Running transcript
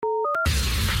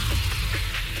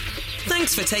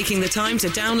Thanks for taking the time to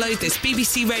download this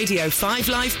BBC Radio 5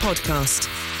 Live podcast.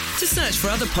 To search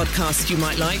for other podcasts you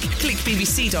might like, click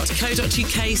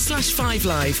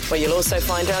bbc.co.uk/5live, where you'll also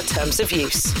find our terms of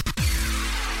use.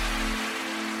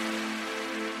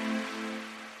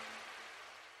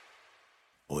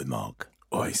 Oi, Mark.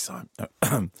 Oi, Simon.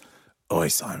 Oi,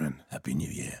 Simon. Happy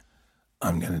New Year.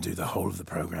 I'm going to do the whole of the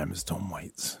programme as Tom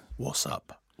Waits. What's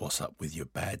up? What's up with your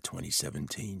bad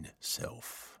 2017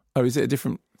 self? Oh, is it a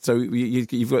different... So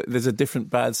you've got... There's a different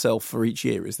bad self for each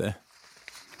year, is there?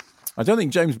 I don't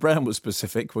think James Brown was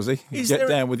specific, was he? Get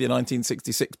down with your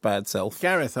 1966 bad self.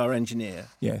 Gareth, our engineer...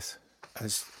 Yes.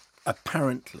 ...has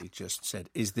apparently just said,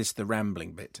 is this the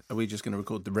rambling bit? Are we just going to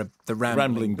record the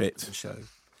rambling bit of the show?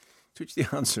 To which the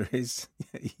answer is,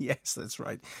 yes, that's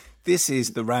right. This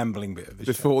is the rambling bit of the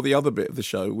show. Before the other bit of the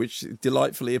show, which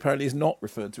delightfully apparently is not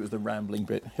referred to as the rambling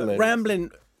bit. Hilarious.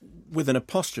 Rambling with an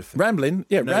apostrophe. Rambling,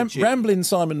 yeah. Rambling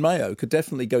Simon Mayo could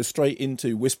definitely go straight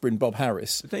into Whispering Bob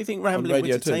Harris. Don't you think Rambling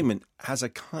with Entertainment has a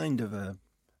kind of a...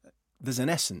 There's an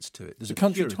essence to it. There's a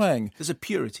country purity. twang. There's a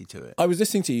purity to it. I was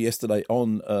listening to you yesterday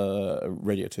on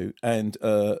Radio 2 and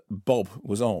Bob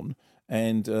was on.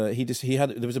 And there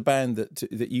was a band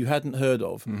that you hadn't heard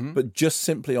of, but just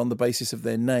simply on the basis of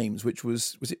their names, which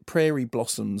was it Prairie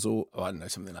Blossoms or I don't know,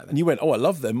 something like that. And you went, oh, I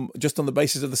love them, just on the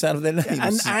basis of the sound of their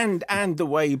names, and the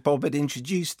way Bob had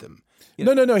introduced them.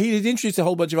 No. He had introduced a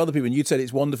whole bunch of other people, and you'd said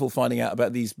it's wonderful finding out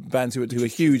about these bands who are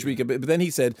huge. But then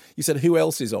you said who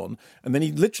else is on, and then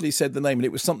he literally said the name, and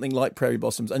it was something like Prairie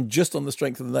Blossoms, and just on the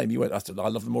strength of the name, you went, I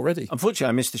love them already. Unfortunately,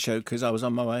 I missed the show because I was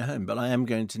on my way home, but I am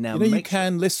going to now. You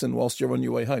can listen whilst you're on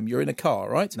your way home. You're in a car,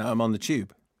 right? No, I'm on the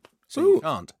tube, so you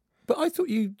can't. But I thought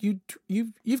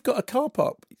you've got a car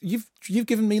park. You've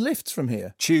given me lifts from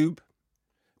here. Tube.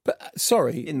 But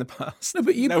sorry, in the past. No,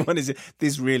 but no one is.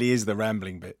 This really is the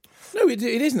rambling bit. No, it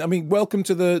isn't. I mean, welcome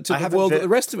to the world that the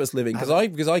rest of us live in.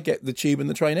 Because I get the tube and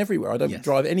the train everywhere. I don't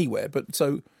drive anywhere. But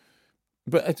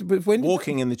when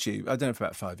walking in the tube, I've done it for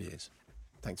about 5 years.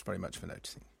 Thanks very much for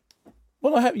noticing.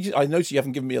 Well, I noticed you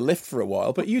haven't given me a lift for a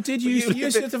while, but you did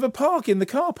use sort of a park in the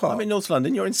car park. I'm in North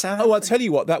London. You're in South. Oh, I'll tell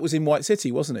you what. That was in White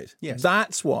City, wasn't it? Yes.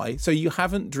 That's why. So you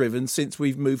haven't driven since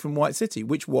we've moved from White City,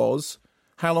 which was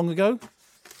how long ago?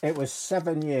 It was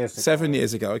 7 years ago. 7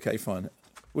 years ago. Okay, fine.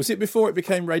 Was it before it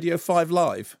became Radio 5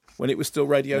 Live, when it was still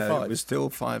Radio 5? It was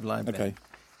still 5 Live. Okay.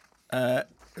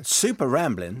 Super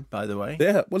rambling, by the way.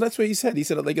 Yeah, well, that's what he said. He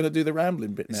said, are they going to do the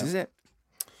rambling bit now? This is it.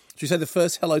 Should we say the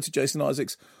first hello to Jason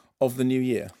Isaacs of the new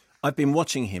year? I've been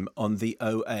watching him on the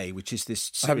OA, which is this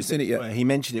series. I haven't seen it yet. He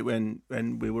mentioned it when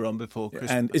we were on before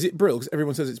Christmas. And is it Brill? Because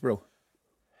everyone says it's Brill.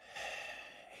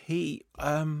 I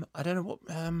don't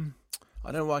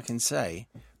know what I can say,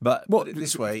 but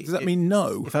this way... Does that mean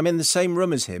no? If I'm in the same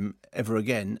room as him ever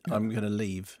again, I'm going to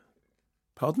leave.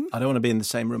 Pardon? I don't want to be in the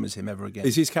same room as him ever again.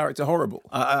 Is his character horrible?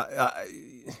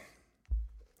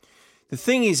 The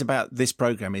thing is about this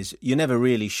programme is you're never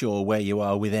really sure where you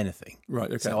are with anything. Right,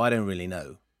 okay. So I don't really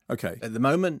know. Okay. At the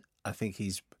moment, I think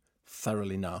he's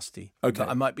thoroughly nasty. Okay. But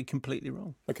I might be completely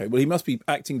wrong. Okay, well, he must be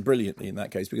acting brilliantly in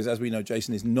that case, because as we know,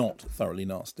 Jason is not thoroughly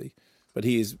nasty, but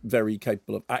he is very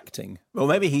capable of acting. Well,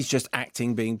 maybe he's just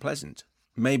acting being pleasant.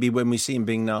 Maybe when we see him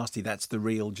being nasty, that's the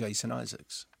real Jason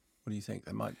Isaacs. What do you think?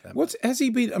 Has he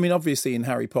been? I mean, obviously in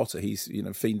Harry Potter, he's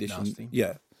fiendish. Nasty.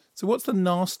 Yeah. So what's the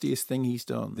nastiest thing he's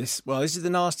done? This is the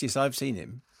nastiest I've seen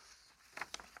him.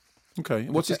 Okay.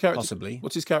 What's his character? Possibly.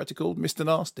 What's his character called? Mr.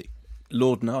 Nasty.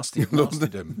 Lord Nasty of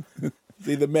Nastydom.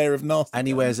 The mayor of Nasty. And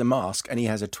he wears a mask and he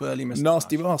has a twirly moustache.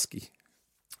 Nasty Masky.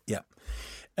 Yeah.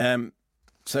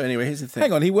 So anyway, here's the thing.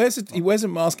 Hang on, he wears a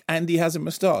mask and he has a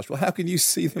moustache. Well, how can you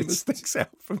see the moustache? It sticks out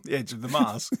from the edge of the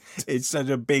mask. It's such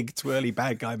a big, twirly,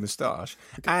 bad guy moustache.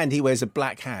 And he wears a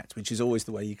black hat, which is always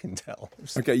the way you can tell.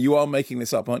 Okay, you are making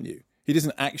this up, aren't you? He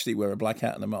doesn't actually wear a black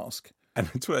hat and a mask. And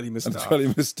a twirly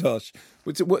moustache.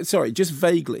 Sorry, just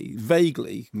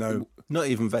vaguely. No, not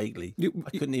even vaguely.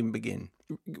 I couldn't even begin.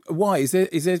 Why? Is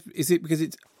it because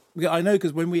it's... I know,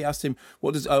 because when we asked him,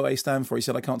 what does OA stand for? He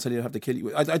said, I can't tell you, I have to kill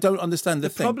you. I don't understand the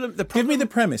thing. Problem, give me the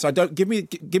premise.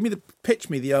 Pitch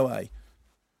me the OA.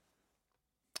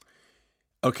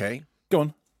 Okay. Go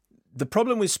on. The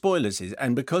problem with spoilers is,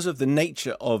 and because of the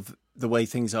nature of the way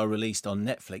things are released on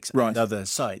Netflix and other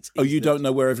sites. Oh, you don't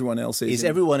know where everyone else is? Is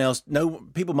everyone else? No,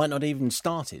 people might not even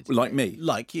started. Like me?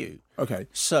 Like you. Okay.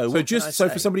 So for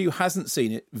somebody who hasn't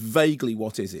seen it, vaguely,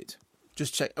 what is it?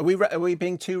 Just check. Are we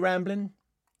being too rambling?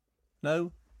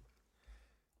 No?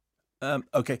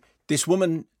 Okay. This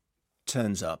woman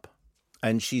turns up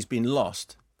and she's been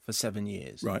lost for 7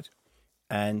 years. Right.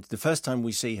 And the first time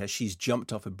we see her, she's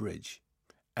jumped off a bridge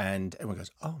and everyone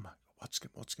goes, oh my,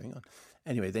 what's going on?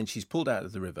 Anyway, then she's pulled out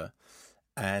of the river,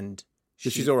 and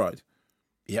she's all right.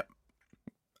 Yep,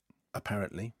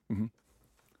 apparently. Mm-hmm.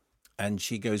 And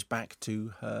she goes back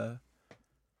to her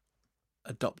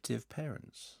adoptive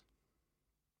parents.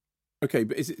 Okay,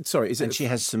 but And she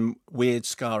has some weird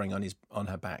scarring on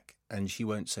her back, and she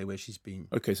won't say where she's been.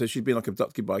 Okay, so she's been like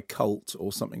abducted by a cult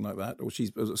or something like that, or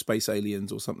she's space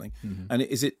aliens or something. Mm-hmm. And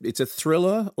it's a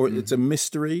thriller or it's a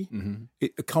mystery,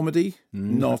 a comedy?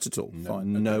 Not at all. No,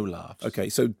 Fine. no laughs. Okay,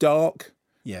 so dark.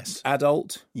 Yes.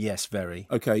 Adult. Yes, very.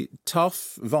 Okay,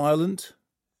 tough, violent.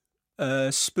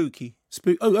 Spooky.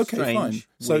 Oh, okay, Strange, fine.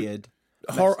 So weird.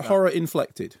 horror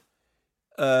inflected.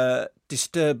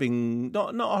 Disturbing,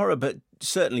 not horror, but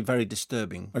certainly very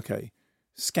disturbing. Okay.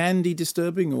 Scandi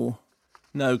disturbing or?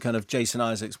 No, kind of Jason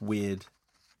Isaacs weird.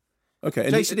 Okay.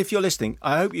 And Jason, if you're listening,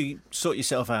 I hope you sort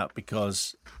yourself out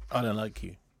because I don't like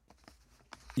you.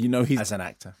 You know he's... As an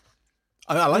actor.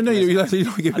 I know you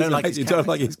don't like his you don't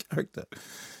like his character.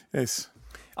 Yes.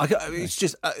 It's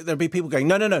just, there'll be people going,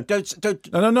 no,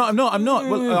 don't. No, I'm not.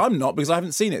 Well, I'm not because I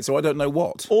haven't seen it, so I don't know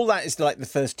what. All that is like the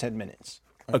first 10 minutes.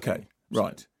 Okay.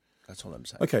 Right. That's all I'm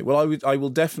saying. Okay, well, I will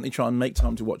definitely try and make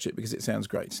time to watch it because it sounds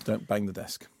great. Don't bang the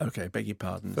desk. Okay, beg your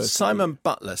pardon. Simon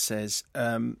Butler says,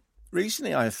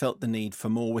 recently I have felt the need for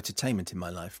more wittertainment in my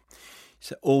life.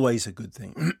 It's always a good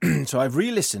thing. So I've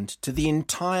re-listened to the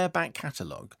entire back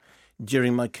catalogue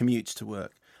during my commutes to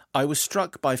work. I was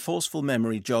struck by forceful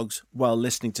memory jogs while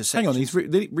listening to sections. Hang on, he's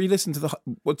re-listened to the...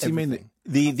 What does he mean?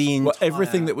 The entire...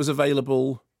 everything that was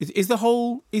available... Is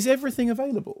everything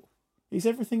available? Is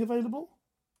everything available?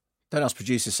 Don't ask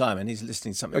producer Simon. He's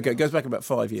listening to something. Okay, it goes back about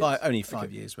 5 years. Only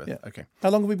 5 years worth. Yeah. Okay. How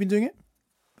long have we been doing it?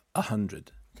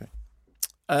 100.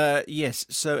 Okay. Yes.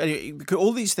 So anyway,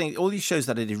 all these shows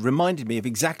that I did reminded me of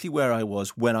exactly where I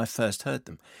was when I first heard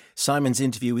them. Simon's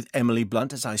interview with Emily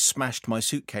Blunt as I smashed my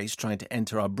suitcase trying to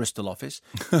enter our Bristol office.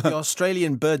 The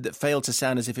Australian bird that failed to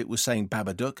sound as if it was saying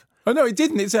Babadook. Oh no, it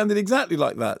didn't. It sounded exactly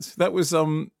like that. That was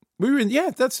we were in. Yeah,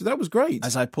 that was great.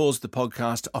 As I paused the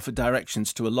podcast to offer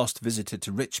directions to a lost visitor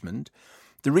to Richmond.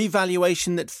 The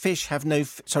revaluation that fish have no...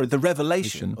 the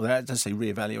revelation... Or that does say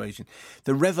re-evaluation.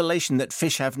 The revelation that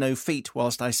fish have no feet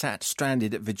whilst I sat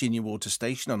stranded at Virginia Water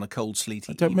Station on a cold,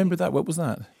 sleety I don't remember that. What was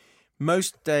that?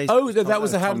 Most days... Oh, that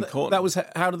was the Tom how... Courtney. That was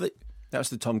how did they... That was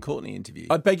the Tom Courtney interview.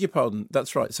 I beg your pardon.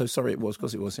 That's right. So sorry it was,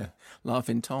 because it was, yeah.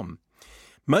 Laughing Tom.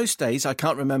 Most days I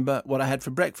can't remember what I had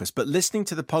for breakfast, but listening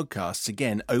to the podcasts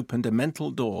again opened a mental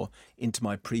door into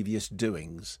my previous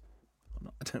doings.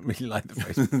 I don't really like the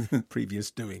phrase previous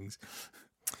doings.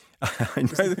 I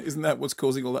know Isn't that what's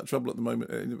causing all that trouble at the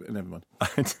moment? Never mind.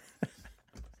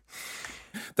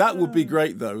 That would be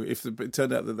great, though, if it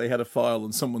turned out that they had a file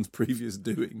on someone's previous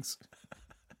doings.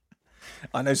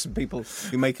 I know some people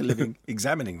who make a living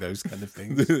examining those kind of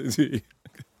things.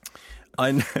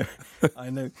 I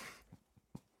know.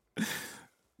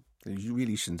 You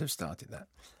really shouldn't have started that.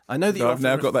 I know that I've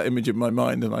now got that image in my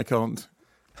mind and I can't.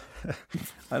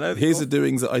 I know. Here's the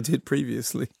doings that I did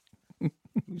previously.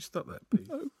 You stop that, please.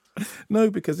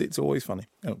 No, because it's always funny.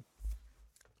 Oh.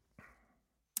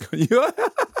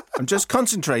 I'm just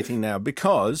concentrating now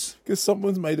because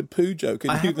someone's made a poo joke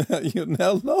and you're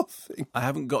now laughing. I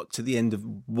haven't got to the end of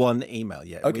one email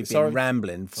yet. Okay, We've been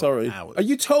rambling for hours.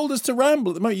 You told us to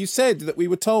ramble at the moment. You said that we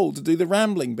were told to do the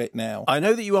rambling bit now. I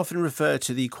know that you often refer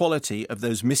to the quality of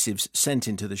those missives sent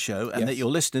into the show and that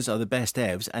your listeners are the best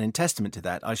evs, and in testament to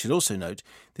that, I should also note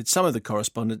that some of the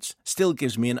correspondence still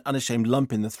gives me an unashamed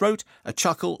lump in the throat, a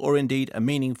chuckle, or indeed a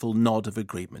meaningful nod of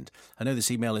agreement. I know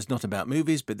this email is not about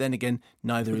movies, but then again,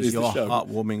 neither is your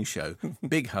heartwarming show.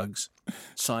 Big hugs,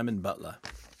 Simon Butler.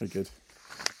 Very good.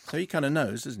 So he kind of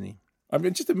knows, doesn't he? I'm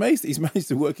just amazed that he's managed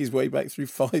to work his way back through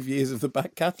 5 years of the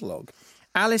back catalogue.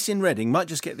 Alice in Reading might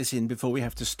just get this in before we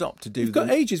have to stop to do. We've got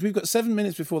ages. We've got 7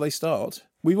 minutes before they start.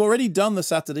 We've already done the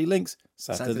Saturday links.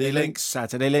 Saturday links.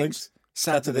 Saturday links.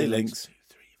 Saturday links. 2,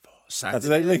 3, 4.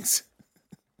 Saturday links.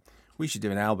 We should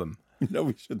do an album. No,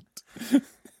 we shouldn't.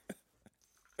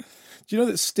 Do you know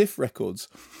that Stiff Records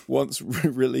once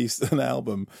released an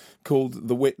album called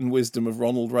The Wit and Wisdom of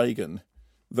Ronald Reagan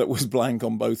that was blank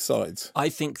on both sides? I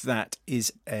think that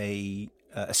is a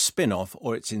spin-off,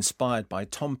 or it's inspired by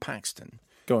Tom Paxton,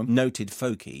 Go on. Noted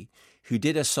folkie, who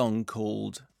did a song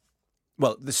called...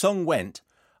 Well, the song went,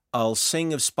 I'll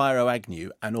sing of Spyro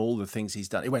Agnew and all the things he's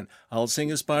done. It went, I'll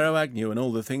sing of Spyro Agnew and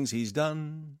all the things he's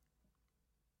done.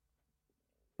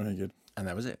 Very good. And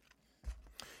that was it.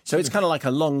 So it's kind of like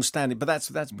a long-standing, but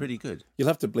that's pretty good. You'll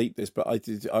have to bleep this, but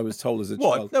I was told as a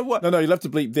child. No, what? No, you'll have to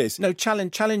bleep this. No,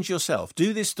 challenge yourself.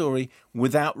 Do this story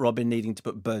without Robin needing to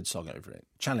put birdsong over it.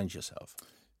 Challenge yourself.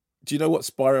 Do you know what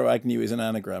Spyro Agnew is an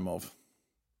anagram of?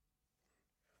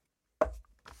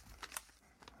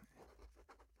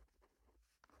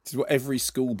 This is what every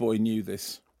schoolboy knew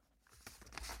this.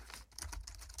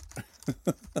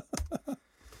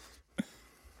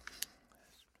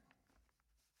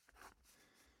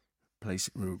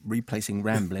 Replacing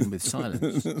rambling with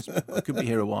silence. I could be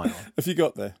here a while. Have you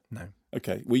got there? No.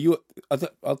 Okay. Well, you.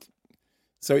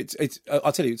 So it's.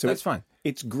 I'll tell you. So That's fine.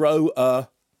 It's grow a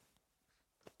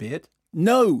beard.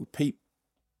 No, Pete.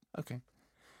 Okay.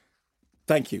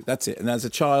 Thank you. That's it. And as a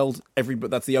child,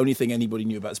 that's the only thing anybody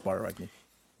knew about Spyro Agnew.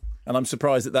 And I'm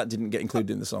surprised that didn't get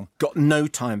included in the song. Got no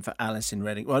time for Alice in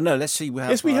Reading. Well, no. Let's see.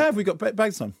 Yes, we have. We got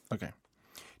bags time. Okay.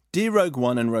 Dear Rogue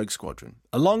One and Rogue Squadron,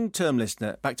 a long-term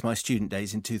listener back to my student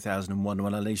days in 2001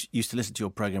 when I used to listen to your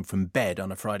programme from bed on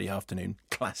a Friday afternoon.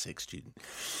 Classic student.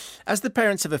 As the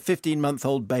parents of a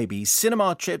 15-month-old baby,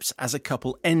 cinema trips as a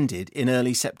couple ended in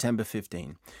early September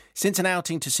 15. Since an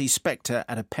outing to see Spectre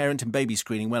at a parent and baby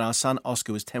screening when our son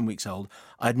Oscar was 10 weeks old,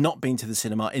 I had not been to the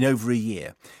cinema in over a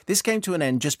year. This came to an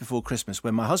end just before Christmas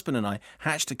when my husband and I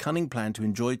hatched a cunning plan to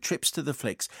enjoy trips to the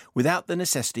flicks without the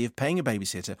necessity of paying a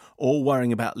babysitter or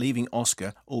worrying about leaving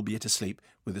Oscar, albeit asleep,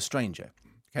 with a stranger.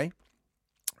 Okay?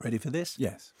 Ready for this?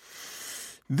 Yes.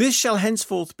 This shall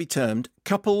henceforth be termed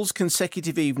Couples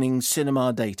Consecutive Evening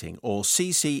Cinema Dating, or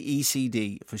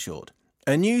CCECD for short.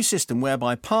 A new system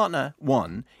whereby partner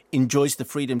 1 enjoys the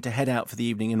freedom to head out for the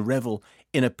evening and revel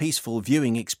in a peaceful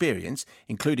viewing experience,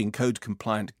 including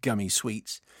code-compliant gummy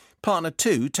sweets. Partner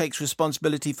 2 takes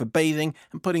responsibility for bathing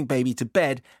and putting baby to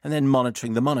bed and then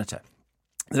monitoring the monitor.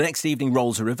 The next evening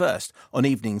roles are reversed. On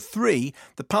evening 3,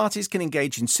 the parties can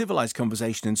engage in civilised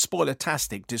conversation and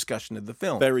spoiler-tastic discussion of the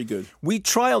film. Very good. We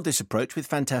trialled this approach with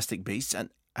Fantastic Beasts and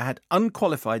had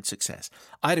unqualified success.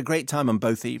 I had a great time on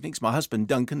both evenings. My husband,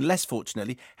 Duncan, less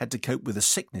fortunately, had to cope with a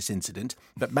sickness incident,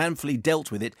 but manfully dealt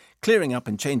with it, clearing up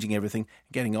and changing everything,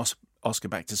 and getting Oscar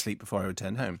back to sleep before I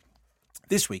returned home.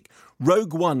 This week,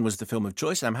 Rogue One was the film of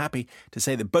choice, and I'm happy to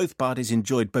say that both parties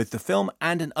enjoyed both the film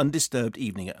and an undisturbed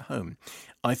evening at home.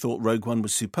 I thought Rogue One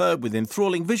was superb, with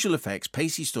enthralling visual effects,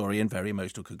 pacey story, and very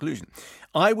emotional conclusion.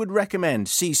 I would recommend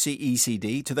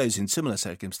CCECD to those in similar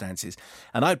circumstances,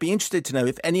 and I'd be interested to know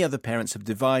if any other parents have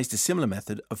devised a similar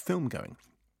method of film going.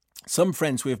 Some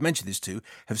friends we have mentioned this to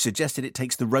have suggested it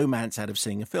takes the romance out of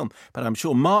seeing a film, but I'm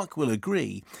sure Mark will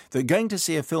agree that going to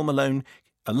see a film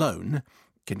alone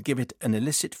can give it an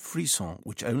illicit frisson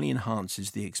which only enhances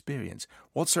the experience.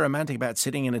 What's so romantic about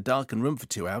sitting in a darkened room for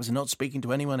 2 hours and not speaking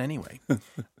to anyone anyway?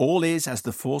 All is as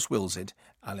the force wills it.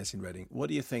 Alice in Reading. What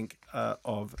do you think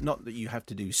of, not that you have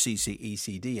to do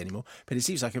CCECD anymore, but it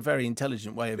seems like a very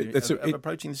intelligent way of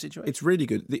approaching the situation. It's really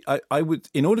good. I would,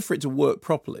 in order for it to work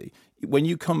properly, when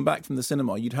you come back from the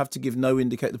cinema, you'd have to give no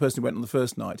indication. The person who went on the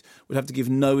first night would have to give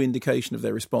no indication of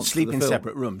their response. Sleep to the in film.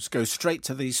 Separate rooms. Go straight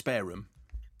to the spare room.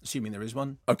 Assuming there is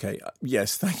one. Okay.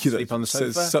 Yes. Thank you. Sleep on the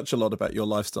sofa. Says such a lot about your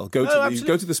lifestyle. Go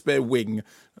to the spare wing.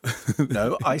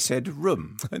 No, I said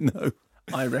room. No.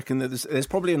 I reckon that there's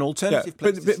probably an alternative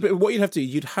place. But what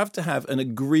you'd have to have an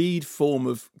agreed form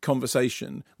of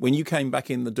conversation when you came back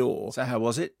in the door. So how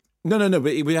was it? No.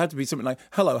 But it would have to be something like,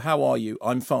 "Hello, how are you?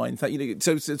 I'm fine." Thank you.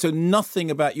 So nothing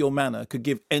about your manner could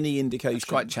give any indication. It's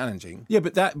quite challenging. Yeah,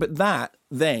 but that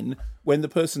then when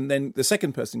the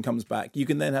second person comes back, you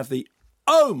can then have the.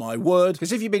 Oh my word!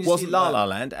 Because if you've been to see La La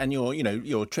Land and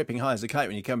you're tripping high as a kite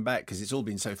when you come back because it's all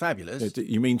been so fabulous.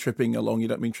 You mean tripping along? You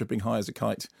don't mean tripping high as a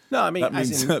kite. No, I mean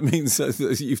that means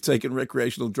that you've taken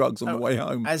recreational drugs on the way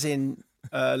home. As in,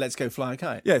 let's go fly a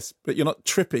kite. Yes, but you're not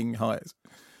tripping high.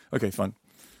 Okay, fine.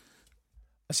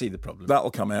 I see the problem.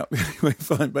 That'll come out.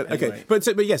 Fine, but anyway.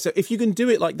 Okay. But yes, so if you can do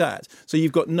it like that, so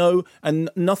you've got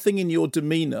nothing in your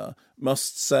demeanour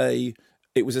must say.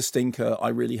 It was a stinker. I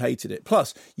really hated it.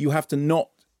 Plus, you have to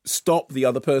not stop the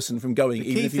other person from going.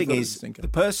 The key thing is the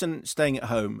person staying at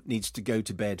home needs to go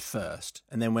to bed first,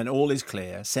 and then when all is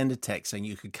clear, send a text saying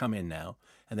you could come in now,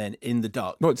 and then in the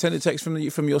dark. What? Send a text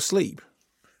from your sleep?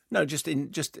 No,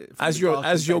 as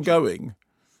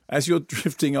you're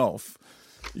drifting off.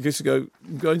 You just go,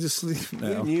 I'm going to sleep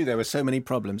now. Who knew there were so many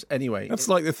problems? Anyway, that's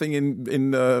like the thing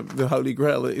in the Holy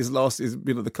Grail.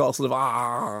 The castle of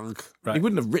Arg. Right. He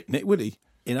wouldn't have written it, would he?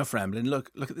 Enough rambling. Look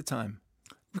at the time.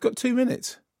 We've got 2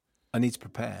 minutes. I need to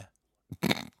prepare.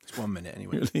 It's 1 minute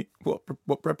anyway. Really?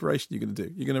 What preparation are you going to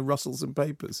do? You're going to rustle some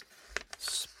papers.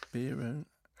 Spiro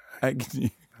Agnew.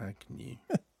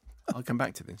 I'll come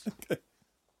back to this. Okay.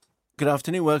 Good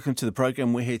afternoon. Welcome to the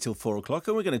programme. We're here till 4 o'clock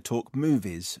and we're going to talk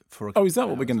movies for a couple Oh, is that of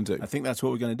what we're hours. going to do? I think that's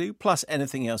what we're going to do, plus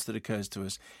anything else that occurs to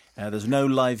us. There's no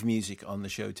live music on the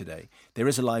show today. There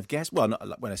is a live guest. Well,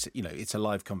 not, when I say, it's a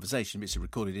live conversation, but it's a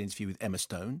recorded interview with Emma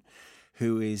Stone,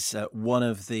 who is one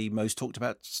of the most talked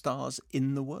about stars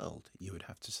in the world, you would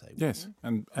have to say. Yes,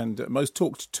 and most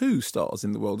talked to stars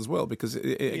in the world as well, because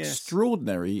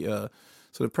extraordinary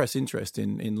sort of press interest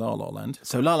in La La Land.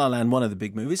 So La La Land, one of the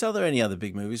big movies. Are there any other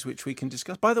big movies which we can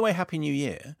discuss? By the way, Happy New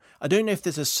Year. I don't know if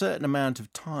there's a certain amount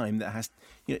of time that has...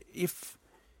 if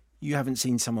you haven't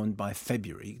seen someone by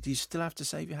February, do you still have to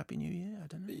say your Happy New Year? I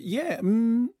don't know. Yeah,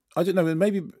 I don't know.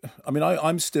 Maybe, I mean,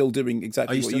 I'm still doing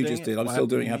exactly what you just did. I'm still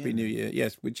doing Happy New Year.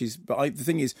 Yes, which is... But the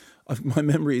thing is, my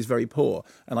memory is very poor,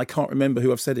 and I can't remember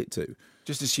who I've said it to.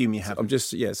 Just assume you have. I'm going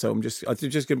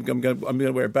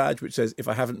to wear a badge which says, if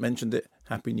I haven't mentioned it,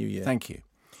 Happy New Year. Thank you.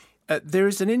 There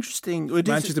is an interesting...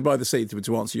 Manchester by the Sea,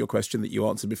 to answer your question that you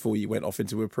answered before you went off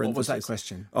into a parenthesis. What was that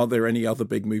question? Are there any other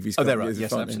big movies? Oh, there are.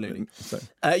 Yes, absolutely.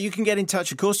 You can get in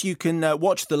touch, of course. You can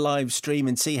watch the live stream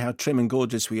and see how trim and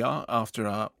gorgeous we are after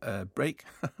our break.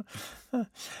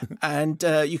 And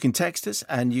you can text us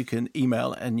and you can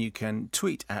email and you can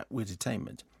tweet at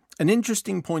Wittertainment. An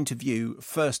interesting point of view,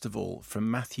 first of all, from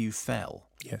Matthew Fell.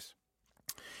 Yes.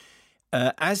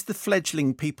 As the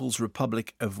fledgling People's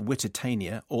Republic of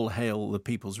Wittertania, all hail the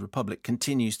People's Republic,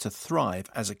 continues to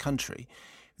thrive as a country.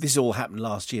 This all happened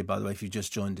last year, by the way, if you've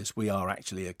just joined us. We are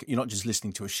actually, you're not just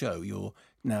listening to a show, you're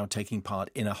now taking part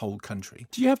in a whole country.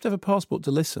 Do you have to have a passport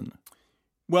to listen?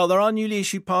 Well, there are newly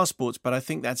issued passports, but I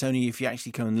think that's only if you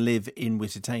actually come and live in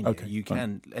Wittertania.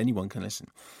 Okay, anyone can listen.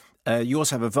 You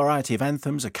also have a variety of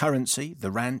anthems, a currency, the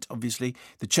rant, obviously,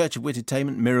 the Church of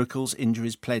Wittertainment, miracles,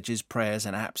 injuries, pledges, prayers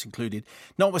and apps included,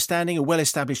 notwithstanding a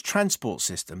well-established transport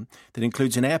system that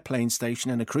includes an airplane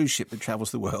station and a cruise ship that travels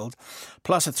the world,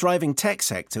 plus a thriving tech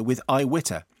sector with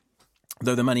iWitter,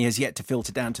 though the money has yet to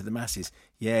filter down to the masses.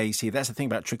 Yeah, you see, that's the thing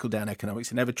about trickle-down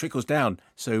economics. It never trickles down,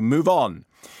 so move on.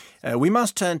 We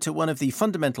must turn to one of the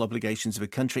fundamental obligations of a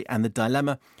country and the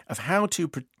dilemma of how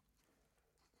to...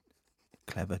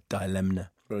 Clever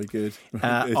dilemma. Very good.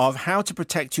 Of how to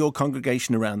protect your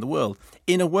congregation around the world.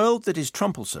 In a world that is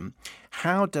troublesome,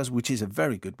 which is a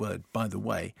very good word, by the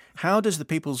way, how does the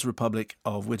People's Republic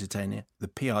of Wittertania, the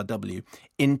PRW,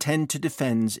 intend to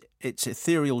defend its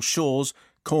ethereal shores,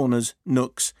 corners,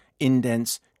 nooks,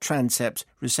 indents, transepts,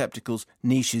 receptacles,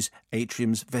 niches,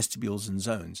 atriums, vestibules and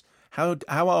zones? How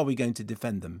are we going to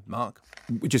defend them, Mark?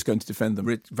 We're just going to defend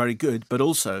them. Very good, but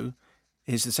also,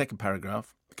 here's the second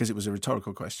paragraph, because it was a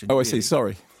rhetorical question. Oh, I see.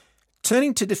 Sorry.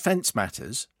 Turning to defence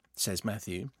matters, says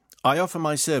Matthew, I offer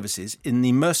my services in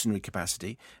the mercenary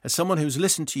capacity as someone who's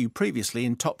listened to you previously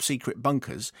in top-secret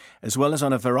bunkers, as well as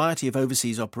on a variety of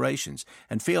overseas operations,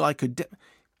 and feel I could... Do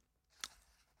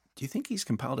you think he's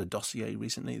compiled a dossier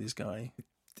recently, this guy?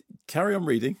 Carry on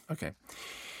reading. Okay.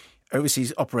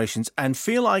 Overseas operations, and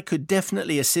feel I could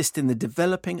definitely assist in the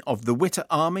developing of the Witter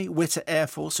Army, Witter Air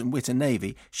Force and Witter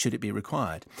Navy, should it be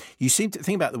required. You seem to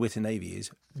think about the Witter Navy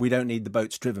is we don't need the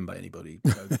boats driven by anybody.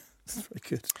 So. That's very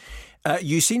good.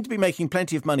 You seem to be making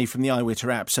plenty of money from the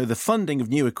iWitter app, so the funding of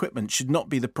new equipment should not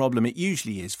be the problem it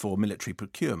usually is for military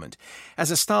procurement. As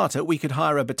a starter, we could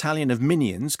hire a battalion of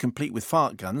minions, complete with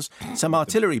fart guns, some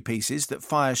artillery pieces that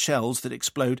fire shells that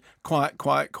explode quiet,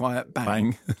 quiet, quiet, bang.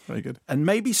 Bang. Very good. And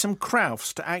maybe some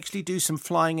crowfs to actually do some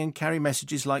flying and carry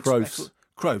messages like...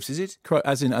 Crowfs, is it?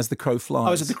 As the crow flies.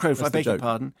 Oh, as the crow flies, I beg your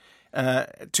pardon.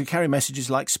 To carry messages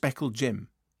like Speckled Jim.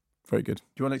 Very good. Do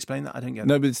you want to explain that? I don't get it.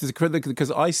 No, but it's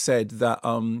because I said that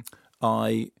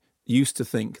I used to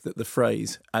think that the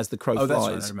phrase "as the crow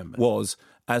flies" was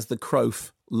 "as the crow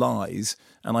lies,"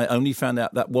 and I only found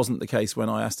out that wasn't the case when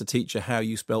I asked a teacher how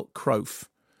you spelt croaf,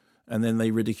 and then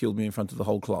they ridiculed me in front of the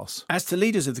whole class. As to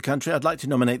leaders of the country, I'd like to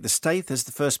nominate the Staith as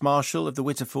the First Marshal of the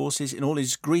Witter Forces in all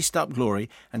his greased-up glory,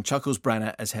 and Chuckles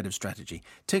Branner as Head of Strategy.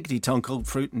 Tickety-tonkle,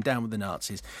 fruit, and down with the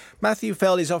Nazis. Matthew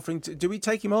Fell is offering to... Do we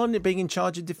take him on, being in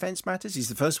charge of defence matters? He's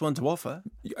the first one to offer.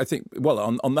 I think, well,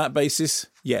 on that basis,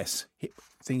 yes.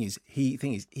 Thing is,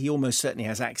 he almost certainly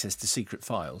has access to secret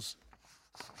files.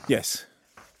 Yes.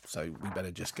 So we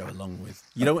better just go along with...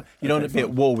 You don't want to be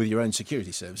at war with your own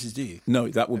security services, do you? No,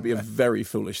 that would be a very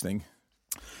foolish thing.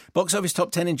 Box office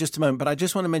top 10 in just a moment, but I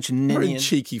just want to mention Ninian... You're in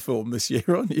cheeky form this year,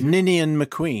 aren't you? Ninian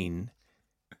McQueen.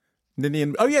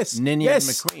 Ninian... Oh, yes. Ninian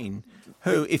McQueen,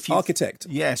 who, if you... Architect.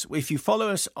 Yes. If you follow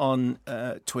us on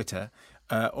Twitter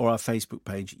or our Facebook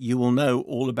page, you will know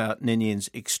all about Ninian's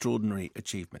extraordinary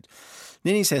achievement.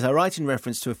 Ninian says, I write in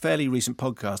reference to a fairly recent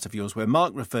podcast of yours where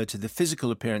Mark referred to the physical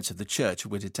appearance of the Church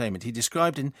of Wittertainment. He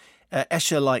described in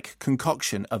Escher-like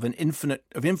concoction of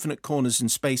infinite corners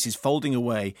and spaces folding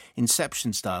away,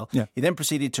 Inception style. Yeah. He then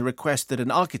proceeded to request that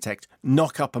an architect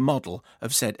knock up a model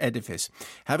of said edifice.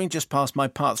 Having just passed my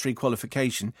Part 3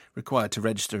 qualification required to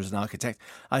register as an architect,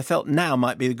 I felt now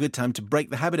might be a good time to break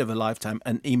the habit of a lifetime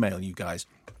and email you guys.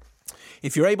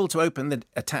 If you're able to open the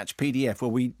attached PDF, well,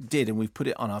 we did, and we've put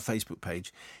it on our Facebook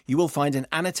page, you will find an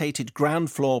annotated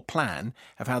ground floor plan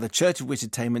of how the Church of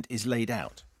Wittertainment is laid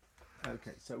out.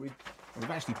 Okay, so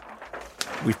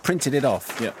we've printed it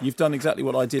off. Yeah, you've done exactly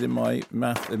what I did in my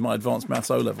advanced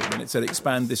maths O-level when it said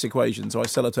expand this equation. So I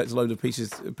sellotaped a load of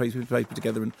pieces of paper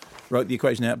together and wrote the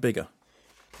equation out bigger.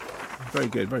 Very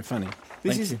good, very funny.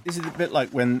 This is a bit like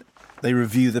when they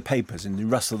review the papers and you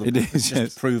rustle them. It is,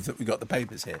 just to prove that we got the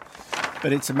papers here.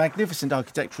 But it's a magnificent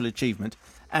architectural achievement.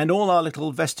 And all our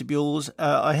little vestibules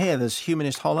are here. There's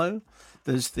Humanist Hollow.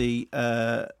 There's the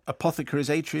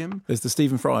Apothecary's Atrium. There's the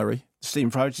Stephen Friary.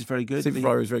 Stephen Friary, which is very good. Stephen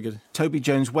Friary is very good. Toby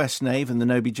Jones West Nave and the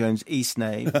Noby Jones East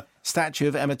Nave. Statue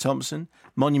of Emma Thompson.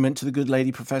 Monument to the good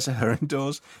lady Professor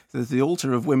Herendorse. There's the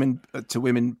altar of women to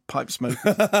women pipe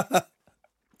smokers.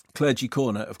 Clergy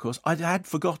Corner, of course. I had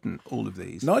forgotten all of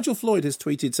these. Nigel Floyd has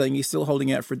tweeted saying he's still holding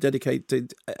out for a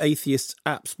dedicated atheist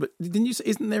apps, but didn't you say,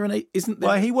 isn't there?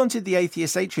 Well, he wanted the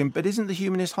Atheist Atrium, but isn't the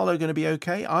Humanist Hollow going to be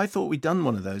okay? I thought we'd done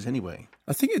one of those anyway.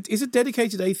 I think it is a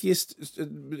dedicated atheist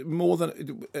more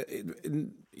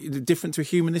than different to a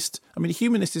humanist. I mean, a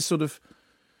humanist is sort of...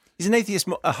 Is an atheist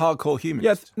a hardcore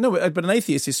humanist? Yeah, no, but an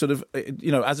atheist is sort of,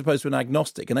 as opposed to an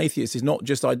agnostic. An atheist is not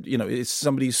just, it's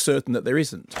somebody who's certain that there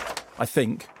isn't, I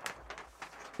think.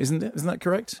 Isn't it? Isn't that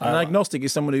correct? An agnostic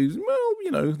is someone who's,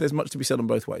 there's much to be said on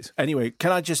both ways. Anyway,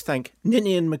 can I just thank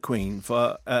Ninian McQueen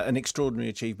for an extraordinary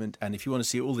achievement? And if you want to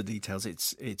see all the details,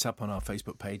 it's up on our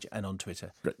Facebook page and on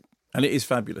Twitter. Great. And it is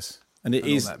fabulous. And it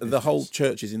is, the whole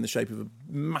church is in the shape of a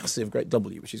massive great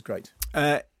W, which is great.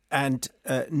 And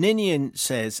Ninian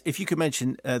says, if you could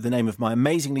mention the name of my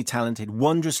amazingly talented,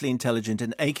 wondrously intelligent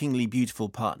and achingly beautiful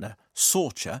partner,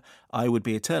 Sorcha, I would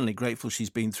be eternally grateful. She's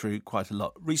been through quite a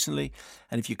lot recently.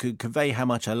 And if you could convey how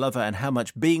much I love her and how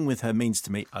much being with her means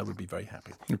to me, I would be very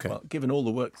happy. Okay. Well, given all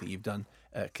the work that you've done,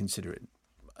 consider it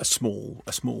a small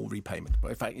repayment. But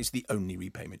in fact, it's the only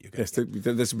repayment you're going to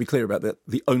get. Let's be clear about that.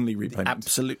 The only repayment.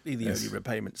 Absolutely the only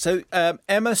repayment. So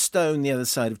Emma Stone, The Other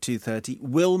Side of 2:30,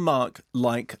 will Mark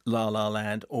like La La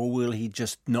Land or will he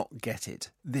just not get it?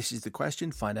 This is the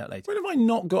question. Find out later. When have I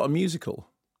not got a musical?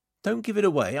 Don't give it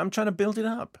away. I'm trying to build it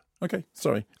up. Okay,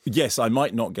 sorry. Yes, I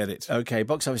might not get it. Okay,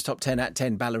 box office top 10 at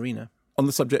 10, Ballerina. On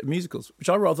the subject of musicals, which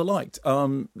I rather liked.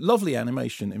 Lovely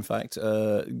animation, in fact,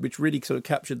 which really sort of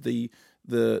captured the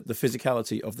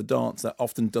physicality of the dance that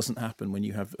often doesn't happen when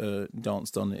you have dance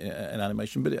done in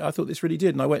animation. But I thought this really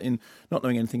did, and I went in not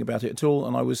knowing anything about it at all,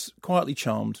 and I was quietly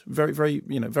charmed. Very, very,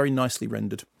 very nicely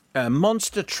rendered.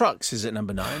 Monster Trucks is at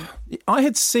number 9. I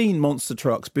had seen Monster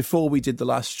Trucks before we did the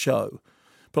last show,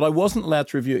 but I wasn't allowed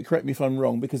to review it, correct me if I'm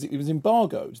wrong, because it was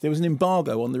embargoed. There was an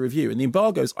embargo on the review, and the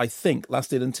embargoes, I think,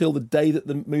 lasted until the day that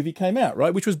the movie came out,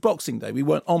 right? Which was Boxing Day. We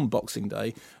weren't on Boxing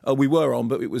Day. We were on,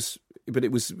 but it was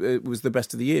the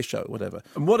best of the year show, whatever.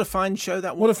 And what a fine show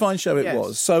that was. What a fine show it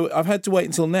was. So I've had to wait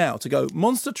until now to go,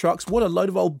 Monster Trucks, what a load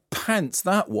of old pants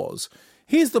that was.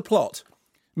 Here's the plot.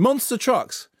 Monster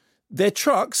Trucks. They're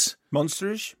trucks.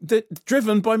 Monsterish? They're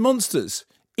driven by monsters.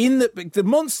 In the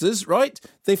monsters, right?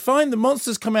 They find the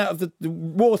monsters come out of the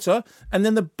water, and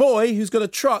then the boy who's got a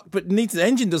truck but needs the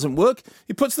engine doesn't work.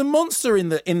 He puts the monster in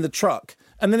the truck,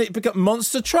 and then it becomes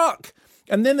Monster Truck.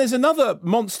 And then there's another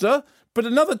monster, but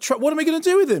another truck. What am I going to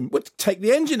do with him? We'll take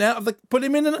the engine out put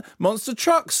him in Monster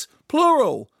Trucks,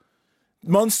 plural.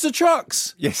 Monster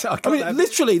Trucks. Yes,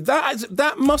 literally,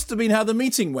 that must have been how the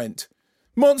meeting went.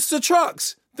 Monster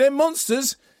Trucks. They're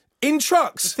monsters in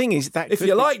trucks. The thing is that if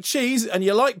you like cheese and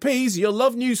you like peas, you'll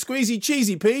love new squeezy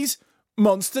cheesy peas.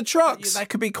 Monster Trucks. That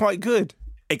could be quite good.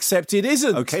 Except it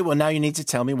isn't. Okay, well now you need to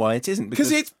tell me why it isn't.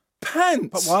 Because it's pants.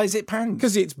 But why is it pants?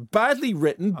 Because it's badly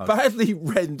written, badly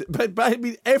rendered. But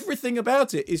everything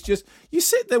about it is just, you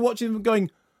sit there watching them going,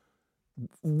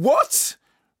 what?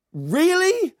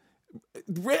 Really?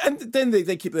 And then they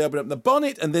open up the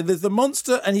bonnet, and then there's the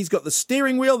monster, and he's got the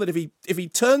steering wheel that if he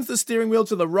turns the steering wheel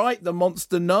to the right, the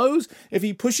monster knows. If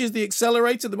he pushes the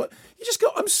accelerator, you just go,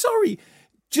 I'm sorry.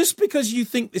 Just because you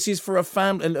think this is for a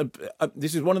family, and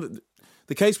this is one of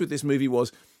the case with this movie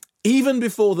was, even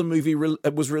before the movie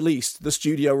was released, the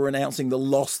studio were announcing the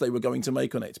loss they were going to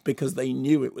make on it because they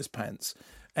knew it was pants.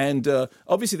 And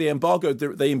obviously they embargoed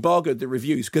the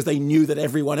reviews because they knew that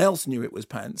everyone else knew it was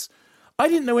pants. I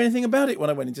didn't know anything about it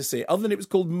when I went in to see it, other than it was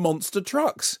called Monster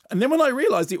Trucks. And then when I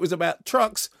realised it was about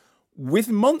trucks with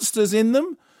monsters in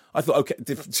them, I thought, okay,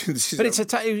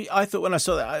 but I thought when I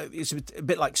saw that, it's a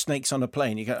bit like Snakes on a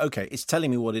Plane. You go, okay, it's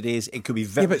telling me what it is. It could be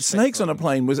very. Yeah, but Snakes on a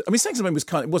Plane Snakes on a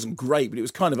Plane it wasn't great, but it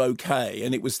was kind of okay,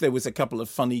 and there was a couple of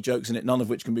funny jokes in it, none of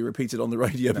which can be repeated on the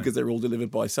radio because they're all delivered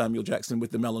by Samuel Jackson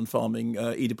with the melon farming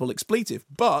Oedipal expletive.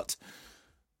 But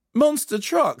Monster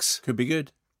Trucks could be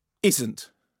good. Isn't.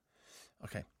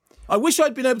 Okay. I wish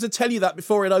I'd been able to tell you that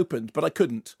before it opened, but I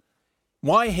couldn't.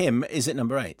 Why Him is at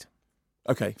number 8.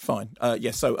 Okay, fine.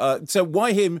 Yes, so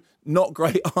Why Him, not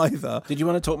great either. Did you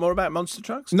want to talk more about Monster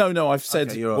Trucks? No, I've said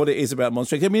what it is about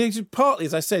Monster Trucks. I mean, it's partly,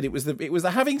 as I said, it was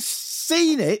the having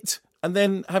seen it and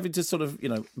then having to sort of,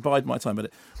 bide my time at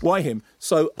it. Why Him?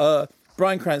 So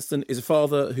Bryan Cranston is a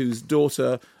father whose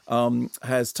daughter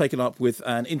has taken up with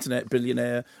an internet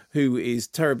billionaire who is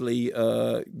terribly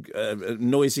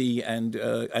noisy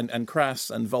and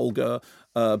crass and vulgar,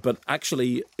 but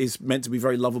actually is meant to be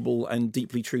very lovable and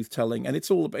deeply truth-telling. And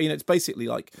it's all, it's basically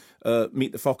like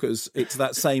Meet the Fockers. It's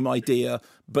that same idea,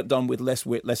 but done with less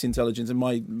wit, less intelligence. And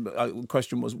my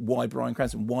question was, why Bryan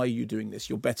Cranston? Why are you doing this?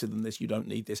 You're better than this. You don't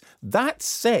need this. That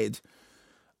said,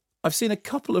 I've seen a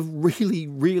couple of really,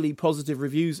 really positive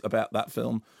reviews about that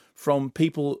film from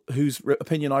people whose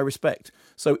opinion I respect.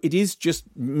 So it is just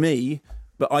me,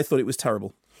 but I thought it was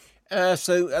terrible.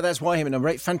 So that's Why Him at number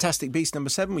 8. Fantastic Beasts number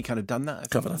 7. We kind of done that.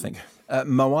 Covered, I think.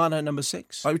 Moana number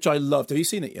 6. Which I loved. Have you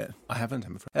seen it yet? I haven't,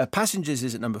 I'm afraid. Passengers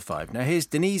is at number 5. Now here's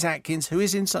Denise Atkins, who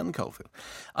is in Sutton Coldfield.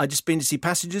 I've just been to see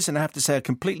Passengers, and I have to say I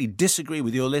completely disagree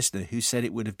with your listener who said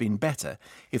it would have been better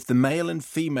if the male and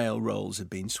female roles had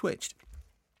been switched.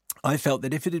 I felt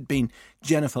that if it had been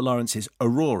Jennifer Lawrence's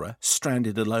Aurora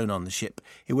stranded alone on the ship,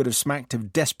 it would have smacked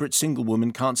of desperate single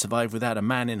woman can't survive without a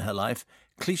man in her life.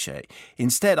 Cliché.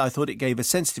 Instead, I thought it gave a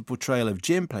sensitive portrayal of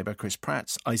Jim, played by Chris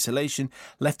Pratt's isolation,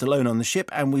 left alone on the ship,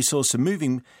 and we saw some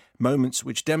moving moments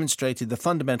which demonstrated the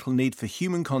fundamental need for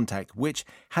human contact, which,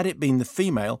 had it been the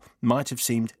female, might have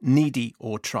seemed needy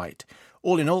or trite.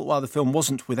 All in all, while the film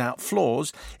wasn't without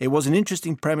flaws, it was an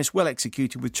interesting premise, well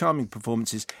executed with charming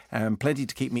performances and plenty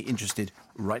to keep me interested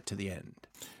right to the end.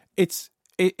 It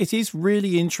is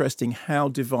really interesting how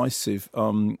divisive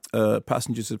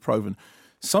Passengers have proven.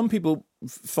 Some people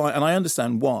find, and I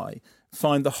understand why,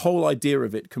 find the whole idea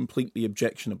of it completely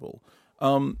objectionable.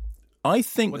 I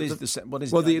think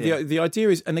the idea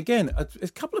is, and again, a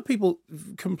couple of people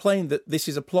complain that this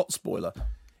is a plot spoiler.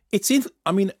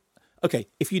 Okay,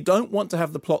 if you don't want to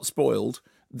have the plot spoiled,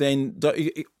 then...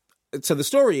 So the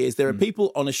story is there are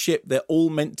people on a ship, they're all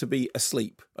meant to be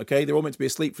asleep, okay? They're all meant to be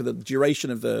asleep for the duration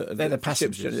of the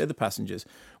passengers. They're the passengers.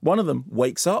 One of them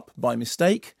wakes up by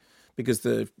mistake because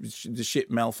the ship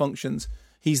malfunctions.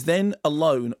 He's then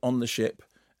alone on the ship,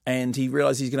 and he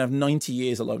realises he's going to have 90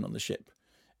 years alone on the ship.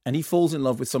 And he falls in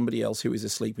love with somebody else who is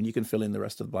asleep, and you can fill in the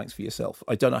rest of the blanks for yourself.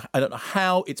 I don't know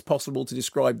how it's possible to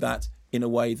describe that in a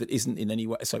way that isn't in any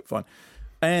way so fine.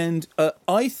 And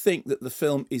I think that the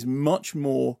film is much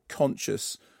more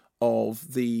conscious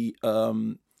of the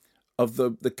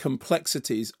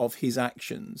complexities of his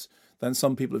actions than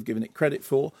some people have given it credit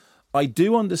for. I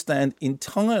do understand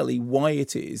entirely why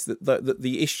it is that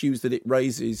the issues that it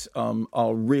raises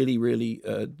are really, really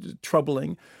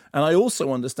troubling. And I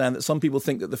also understand that some people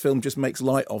think that the film just makes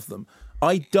light of them.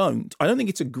 I don't think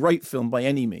it's a great film by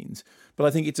any means, but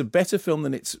I think it's a better film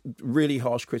than its really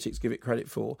harsh critics give it credit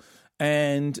for.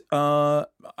 And I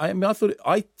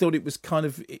thought it was kind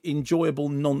of enjoyable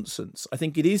nonsense. I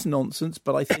think it is nonsense,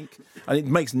 but I think and it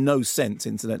makes no sense,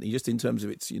 incidentally, just in terms of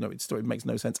its story. It makes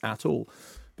no sense at all.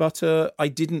 But I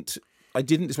didn't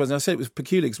despise it. I said it was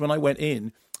peculiar because when I went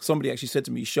in, somebody actually said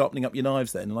to me, "Sharpening up your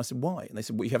knives then?" And I said, "Why?" And they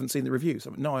said, "Well, you haven't seen the reviews." I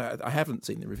went, "No, I haven't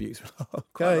seen the reviews."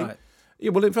 Okay. Right.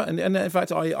 Yeah, well, in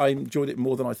fact, I enjoyed it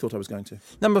more than I thought I was going to.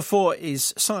 Number 4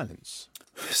 is Silence.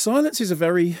 Silence is a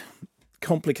very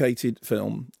complicated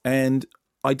film, and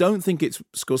I don't think it's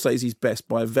Scorsese's best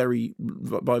by a very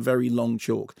long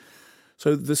chalk.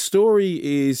 So the story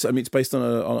is, it's based on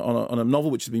a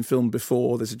novel which has been filmed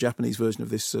before. There's a Japanese version of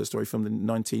this story filmed in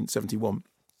 1971.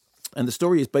 And the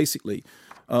story is basically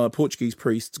Portuguese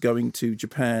priests going to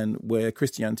Japan where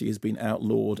Christianity has been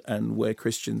outlawed and where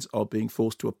Christians are being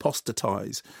forced to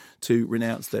apostatize to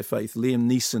renounce their faith. Liam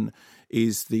Neeson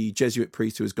is the Jesuit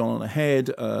priest who has gone on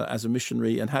ahead as a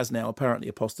missionary and has now apparently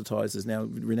apostatized, has now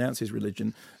renounced his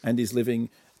religion and is living,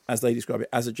 as they describe it,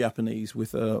 as a Japanese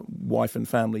with a wife and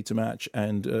family to match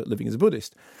and living as a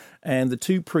Buddhist. And the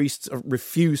two priests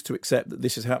refuse to accept that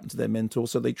this has happened to their mentor,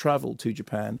 so they travel to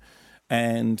Japan.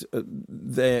 And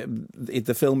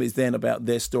the film is then about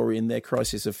their story and their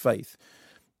crisis of faith.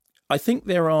 I think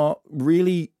there are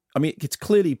really I mean, it's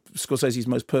clearly Scorsese's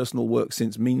most personal work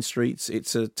since Mean Streets.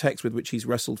 It's a text with which he's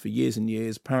wrestled for years and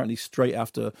years. Apparently, straight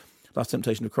after Last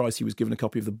Temptation of Christ, he was given a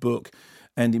copy of the book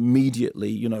and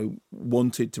immediately,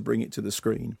 wanted to bring it to the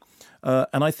screen.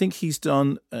 And I think he's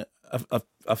done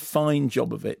a fine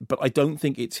job of it, but I don't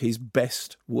think it's his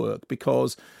best work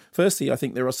because, firstly, I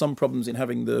think there are some problems in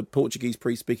having the Portuguese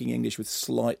priest speaking English with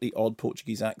slightly odd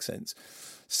Portuguese accents.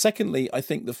 Secondly, I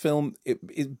think the film,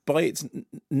 by its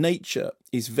nature,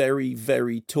 is very,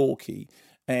 very talky.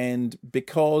 And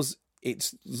because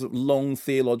it's long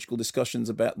theological discussions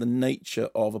about the nature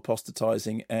of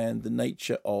apostatizing and the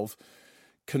nature of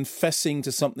confessing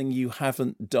to something you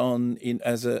haven't done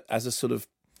as a sort of,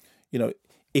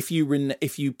 if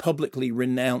you publicly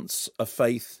renounce a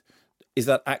faith, is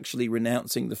that actually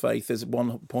renouncing the faith? There's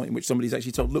one point in which somebody's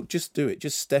actually told, look, just do it.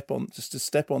 Just step on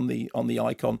the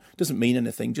icon. Doesn't mean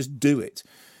anything. Just do it.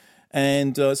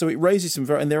 And so it raises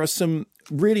and there are some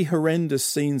really horrendous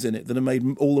scenes in it that are made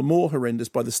all the more horrendous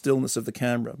by the stillness of the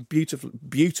camera.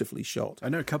 Beautifully shot. I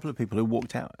know a couple of people who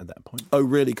walked out at that point. Oh,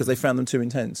 really? Because they found them too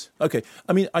intense. Okay.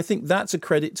 I mean, I think that's a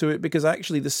credit to it because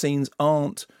actually the scenes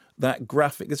aren't that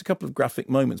graphic. There's a couple of graphic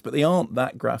moments, but they aren't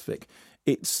that graphic.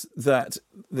 It's that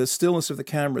the stillness of the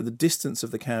camera, the distance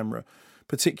of the camera,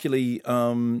 particularly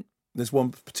there's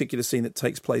one particular scene that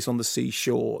takes place on the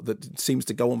seashore that seems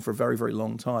to go on for a very, very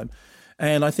long time.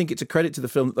 And I think it's a credit to the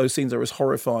film that those scenes are as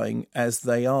horrifying as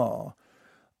they are.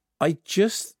 I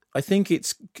think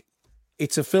it's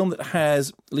a film that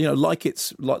has, like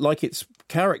its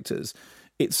characters,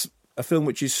 it's a film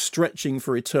which is stretching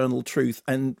for eternal truth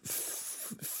and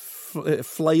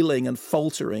flailing and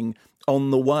faltering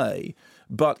on the way,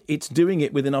 but it's doing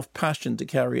it with enough passion to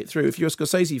carry it through. If you're a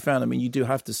Scorsese fan, I mean, you do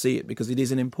have to see it because it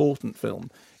is an important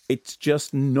film. It's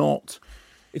just not...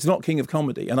 It's not King of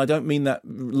Comedy, and I don't mean that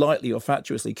lightly or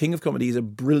fatuously. King of Comedy is a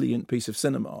brilliant piece of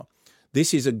cinema.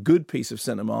 This is a good piece of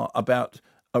cinema about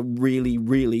a really,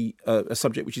 really a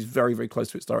subject which is very, very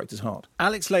close to its director's heart.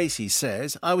 Alex Lacey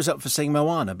says, I was up for seeing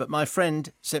Moana, but my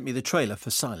friend sent me the trailer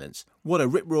for Silence. What a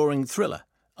rip-roaring thriller,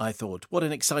 I thought. What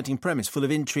an exciting premise, full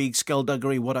of intrigue,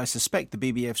 skullduggery, what I suspect the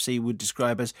BBFC would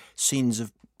describe as scenes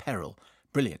of peril.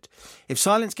 Brilliant. If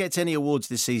Silence gets any awards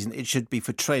this season, it should be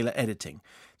for trailer editing.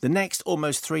 The next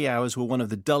almost 3 hours were one of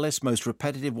the dullest, most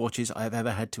repetitive watches I have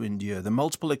ever had to endure. The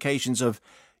multiple occasions of,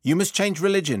 you must change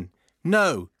religion.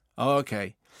 No. Oh,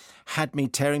 okay. Had me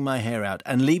tearing my hair out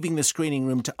and leaving the screening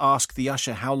room to ask the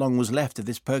usher how long was left of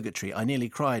this purgatory. I nearly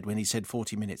cried when he said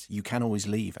 40 minutes. You can always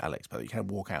leave, Alex, but you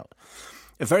can't walk out.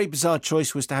 A very bizarre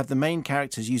choice was to have the main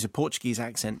characters use a Portuguese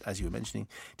accent, as you were mentioning,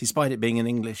 despite it being in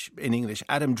English.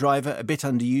 Adam Driver, a bit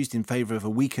underused in favour of a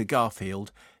weaker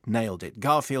Garfield, nailed it.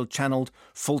 Garfield channeled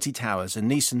Fawlty Towers,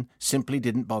 and Neeson simply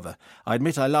didn't bother. I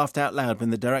admit I laughed out loud when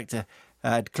the director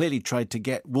had clearly tried to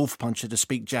get Wolfpuncher to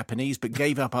speak Japanese, but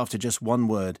gave up after just one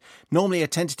word. Normally a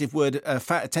tentative fan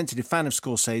of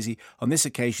Scorsese, on this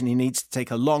occasion he needs to take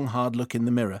a long, hard look in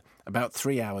the mirror. About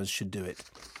 3 hours should do it.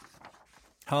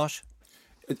 Harsh?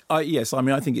 Yes, I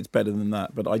mean, I think it's better than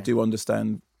that, but I do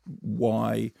understand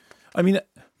why. I mean,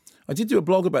 I did do a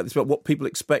blog about this, about what people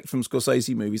expect from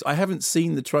Scorsese movies. I haven't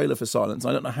seen the trailer for Silence.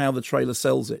 I don't know how the trailer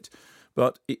sells it,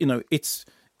 but, it's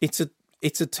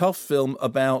a tough film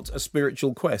about a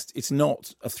spiritual quest. It's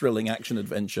not a thrilling action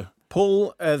adventure.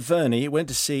 Paul Verney went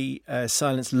to see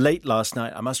Silence late last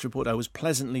night. I must report I was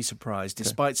pleasantly surprised,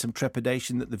 despite some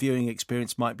trepidation that the viewing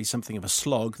experience might be something of a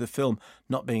slog, the film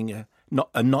not being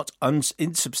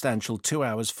insubstantial 2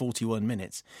 hours, 41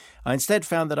 minutes. I instead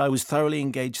found that I was thoroughly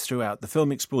engaged throughout. The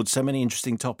film explored so many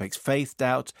interesting topics: faith,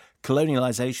 doubt,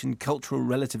 colonialisation, cultural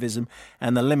relativism,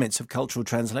 and the limits of cultural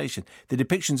translation. The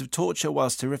depictions of torture,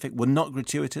 whilst terrific, were not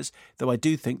gratuitous, though I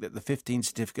do think that the 15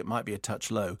 certificate might be a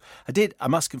touch low. I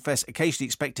must confess, occasionally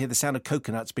expect to hear the sound of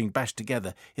coconuts being bashed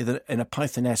together in a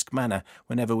Python-esque manner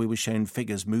whenever we were shown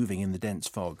figures moving in the dense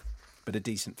fog. But a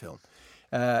decent film.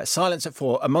 Silence at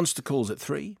 4, A Monster Calls at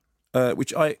 3.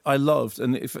 Which I loved,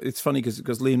 and it's funny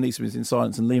because Liam Neeson is in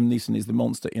Silence, and Liam Neeson is the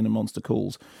monster in A Monster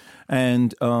Calls,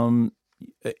 and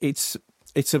it's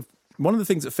one of the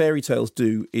things that fairy tales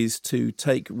do is to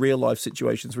take real life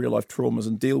situations, real life traumas,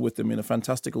 and deal with them in a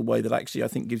fantastical way that actually I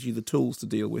think gives you the tools to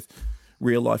deal with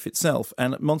real life itself.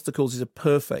 And Monster Calls is a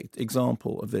perfect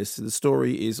example of this. The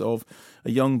story is of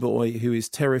a young boy who is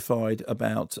terrified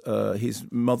about his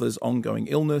mother's ongoing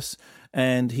illness,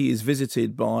 and he is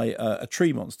visited by a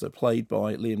tree monster played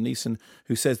by Liam Neeson,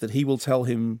 who says that he will tell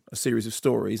him a series of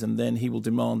stories, and then he will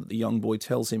demand that the young boy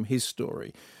tells him his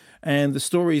story. And the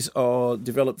stories are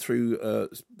developed through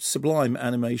sublime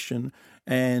animation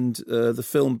and the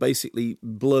film basically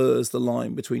blurs the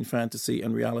line between fantasy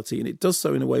and reality, and it does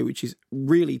so in a way which is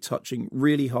really touching,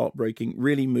 really heartbreaking,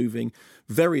 really moving,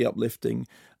 very uplifting.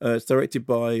 It's directed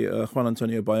by Juan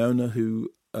Antonio Bayona,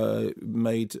 who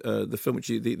made the film, which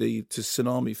the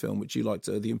tsunami film, which you liked,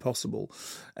 The Impossible,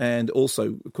 and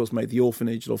also, of course, made The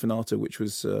Orphanage, L'Orfanato, which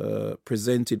was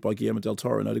presented by Guillermo del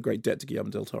Toro, and owed a great debt to Guillermo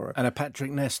del Toro. And a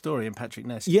Patrick Ness story,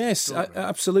 Yes,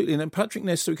 absolutely. And then Patrick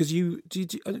Ness, because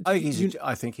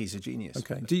I think he's a genius.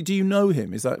 Okay. Do you know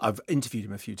him? Is that I've interviewed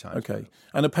him a few times. Okay.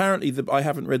 And apparently, I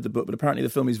haven't read the book, but apparently the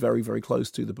film is very, very close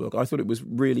to the book. I thought it was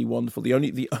really wonderful. The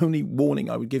only warning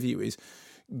I would give you is,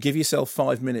 give yourself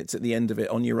 5 minutes at the end of it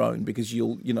on your own, because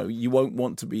you won't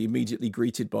want to be immediately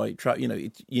greeted by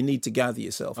you need to gather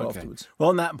yourself afterwards. Well,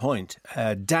 on that point,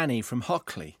 Danny from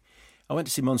Hockley. I went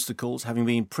to see Monster Calls, having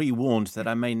been pre-warned that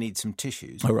I may need some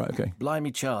tissues. Oh, right, okay.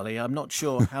 Blimey, Charlie, I'm not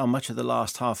sure how much of the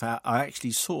last half hour I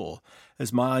actually saw,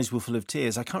 as my eyes were full of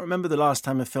tears. I can't remember the last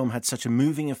time a film had such a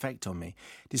moving effect on me.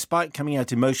 Despite coming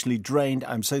out emotionally drained,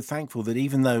 I'm so thankful that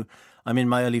even though I'm in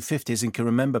my early 50s and can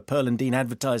remember Pearl and Dean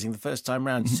advertising the first time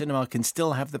round, cinema can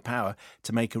still have the power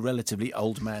to make a relatively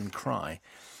old man cry.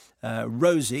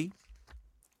 Rosie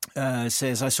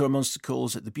says, I saw Monster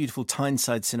Calls at the beautiful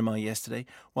Tyneside Cinema yesterday.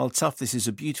 While tough, this is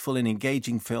a beautiful and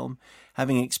engaging film.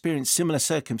 Having experienced similar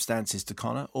circumstances to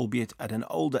Connor, albeit at an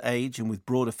older age and with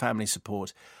broader family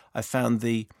support, I found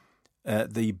the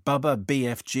Bubba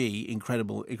BFG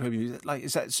incredible. Like,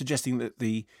 is that suggesting that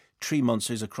the tree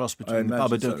monster is a cross between the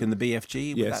Babadook and the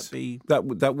BFG? Yes.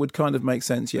 Would that would kind of make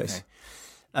sense, yes. Okay.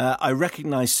 I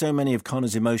recognise so many of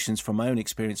Connor's emotions from my own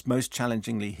experience, most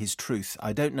challengingly his truth.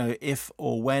 I don't know if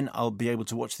or when I'll be able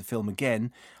to watch the film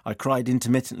again. I cried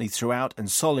intermittently throughout and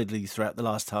solidly throughout the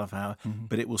last half hour,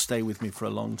 but it will stay with me for a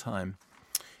long time.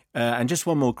 And just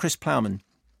one more, Chris Plowman.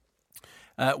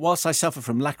 Whilst I suffer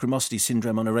from lachrymosity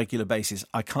syndrome on a regular basis,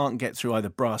 I can't get through either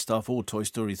Bra Staff or Toy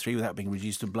Story 3 without being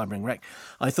reduced to a blubbering wreck.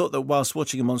 I thought that whilst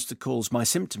watching A Monster Calls, my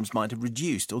symptoms might have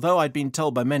reduced. Although I'd been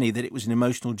told by many that it was an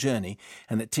emotional journey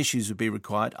and that tissues would be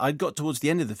required, I'd got towards the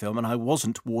end of the film and I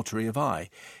wasn't watery of eye.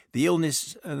 The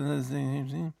illness... I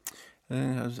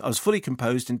was fully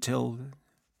composed until...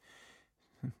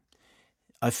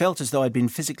 I felt as though I'd been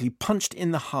physically punched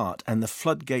in the heart and the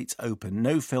floodgates open.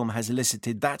 No film has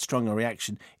elicited that strong a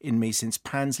reaction in me since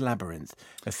Pan's Labyrinth,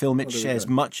 a film it shares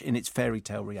much in its fairy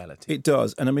tale reality. It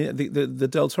does. And I mean, the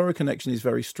Del Toro connection is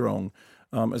very strong.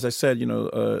 As I said,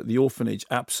 The Orphanage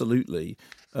absolutely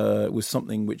was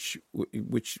something which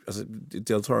as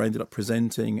Del Toro ended up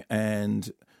presenting.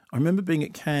 And I remember being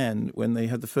at Cannes when they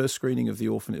had the first screening of The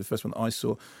Orphanage, the first one that I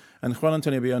saw. And Juan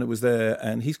Antonio Bayona was there,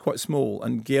 and he's quite small,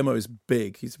 and Guillermo is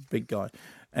big. He's a big guy.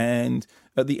 And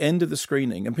at the end of the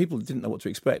screening, and people didn't know what to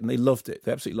expect, and they loved it.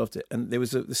 They absolutely loved it. And there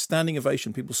was a standing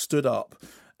ovation. People stood up,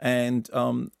 and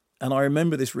I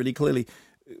remember this really clearly.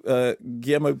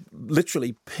 Guillermo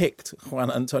literally picked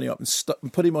Juan Antonio up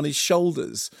and put him on his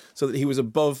shoulders so that he was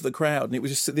above the crowd. And it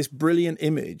was just this brilliant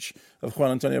image of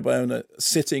Juan Antonio Bayona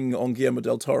sitting on Guillermo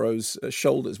del Toro's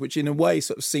shoulders, which in a way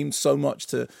sort of seemed so much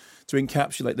to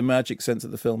encapsulate the magic sense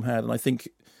that the film had. And I think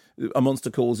A Monster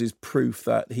Calls is proof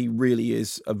that he really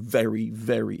is a very,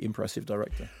 very impressive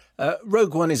director.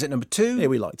 Rogue One is at number 2. Yeah,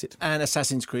 we liked it. And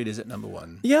Assassin's Creed is at number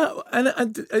 1. Yeah, and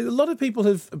a lot of people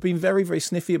have been very, very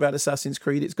sniffy about Assassin's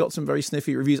Creed. It's got some very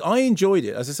sniffy reviews. I enjoyed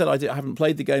it. As I said, I haven't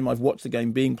played the game. I've watched the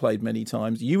game being played many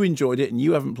times. You enjoyed it, and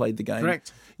you haven't played the game.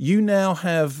 Correct. You now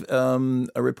have a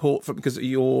report from, because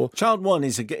your Child One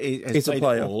is a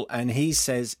player, all, and he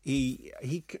says he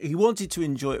wanted to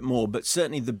enjoy it more, but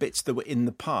certainly the bits that were in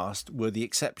the past were the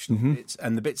exceptional bits,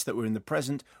 and the bits that were in the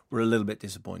present were a little bit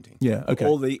disappointing. Yeah, okay.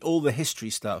 All the history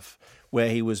stuff where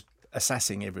he was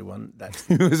assassing everyone.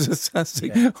 He was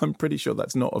assassing. Yeah. I'm pretty sure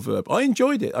that's not a verb. I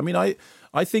enjoyed it. I mean,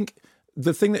 I think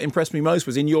the thing that impressed me most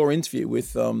was in your interview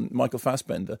with Michael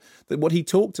Fassbender, that what he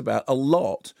talked about a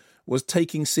lot was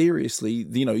taking seriously,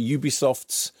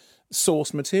 Ubisoft's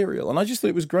source material. And I just thought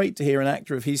it was great to hear an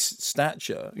actor of his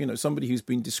stature, somebody who's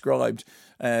been described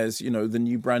as, the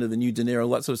new Brando, the new De Niro,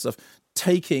 all that sort of stuff,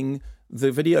 taking the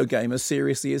video game as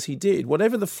seriously as he did,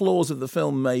 whatever the flaws of the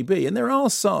film may be. And there are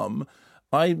some.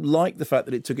 I like the fact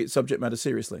that it took its subject matter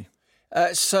seriously.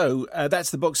 So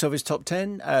that's the box office top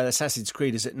 10. Assassin's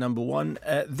Creed is at number 1.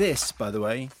 This, by the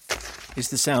way, is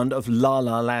the sound of La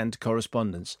La Land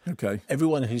correspondence. Okay.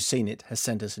 Everyone who's seen it has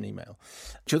sent us an email.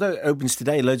 Which, although it opens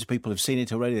today, loads of people have seen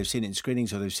it already. They've seen it in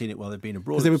screenings or they've seen it while they've been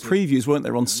abroad. Because there were previews, weren't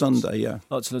there, on Sunday, yeah.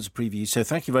 Lots and lots of previews. So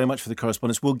thank you very much for the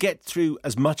correspondence. We'll get through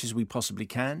as much as we possibly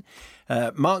can.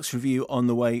 Mark's review on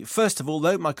the way. First of all,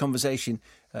 though, my conversation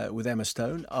with Emma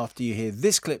Stone after you hear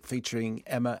this clip featuring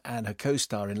Emma and her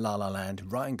co-star in La La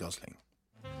Land, Ryan Gosling.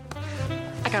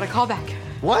 I got a call back.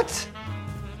 What?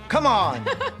 Come on.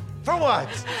 For what?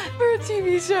 For a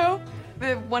TV show.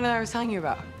 The one that I was telling you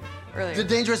about earlier. The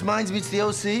Dangerous Minds meets the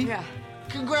OC? Yeah.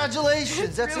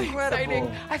 Congratulations. That's really incredible.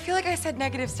 Exciting. I feel like I said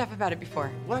negative stuff about it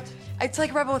before. What? It's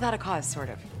like Rebel Without a Cause, sort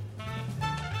of.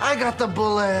 I got the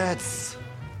bullets.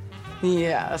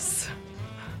 Yes.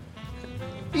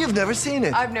 You've never seen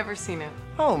it? I've never seen it.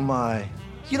 Oh, my.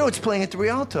 You know it's playing at the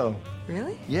Rialto.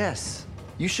 Really? Yes.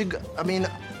 You should go. I mean,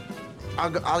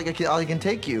 I can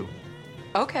take you.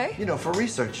 Okay. You know, for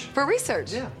research. For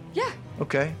research? Yeah. Yeah.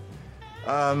 Okay.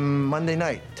 Monday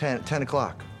night, 10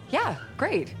 o'clock. Yeah,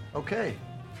 great. Okay.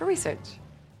 For research.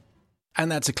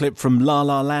 And that's a clip from La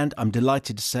La Land. I'm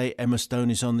delighted to say Emma Stone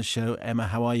is on the show. Emma,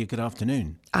 how are you? Good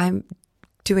afternoon. I'm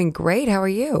doing great. How are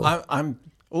you? I'm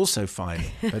also fine,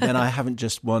 but then I haven't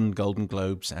just won Golden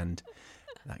Globes and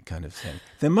that kind of thing.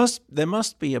 There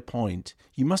must be a point.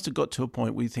 You must have got to a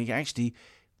point where you think, actually,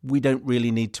 we don't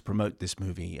really need to promote this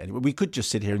movie anyway. We could just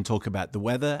sit here and talk about the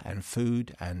weather and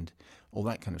food and all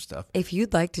that kind of stuff. If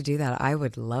you'd like to do that, I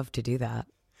would love to do that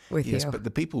with you. Yes, but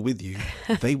the people with you,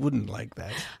 they wouldn't like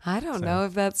that. I don't know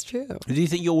if that's true. Do you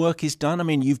think your work is done? I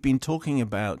mean, you've been talking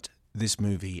about this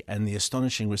movie and the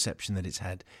astonishing reception that it's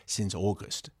had since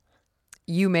August.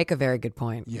 You make a very good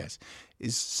point. Yes.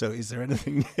 Is there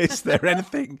anything? Is there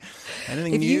anything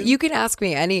If new? you can ask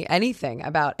me anything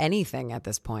about anything at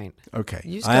this point. Okay.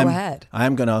 You just go ahead. I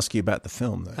am going to ask you about the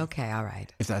film, though. Okay, all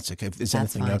right. If that's okay. If there's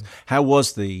That's anything fine. else. How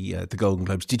was the Golden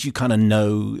Globes? Did you kind of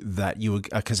know that you were?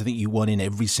 Because I think you won in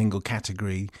every single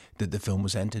category that the film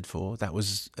was entered for. That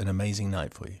was an amazing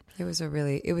night for you.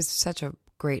 It was such a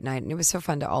great night, and it was so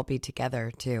fun to all be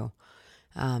together too,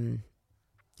 and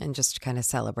just kind of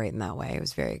celebrate in that way. It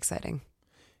was very exciting.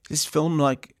 This film,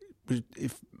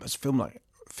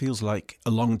 feels like a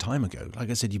long time ago. Like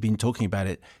I said, you've been talking about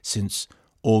it since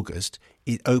August.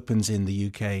 It opens in the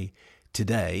UK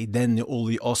today. Then all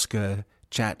the Oscar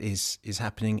chat is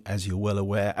happening, as you're well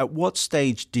aware. At what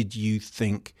stage did you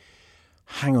think,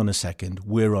 hang on a second,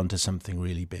 we're onto something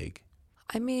really big?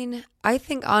 I mean, I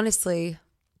think honestly,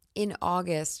 in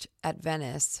August at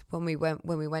Venice, when we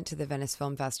went to the Venice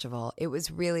Film Festival, it was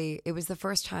the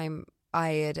first time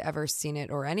I had ever seen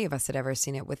it, or any of us had ever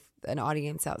seen it, with an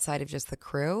audience outside of just the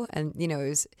crew. And, you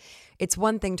know, it's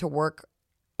one thing to work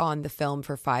on the film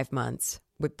for 5 months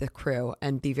with the crew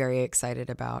and be very excited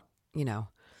about, you know,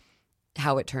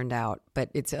 how it turned out, but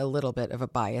it's a little bit of a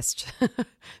biased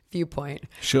viewpoint.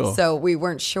 Sure. So we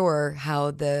weren't sure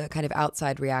how the kind of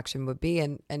outside reaction would be,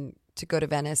 and to go to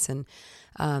Venice, and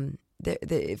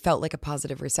it felt like a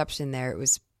positive reception there.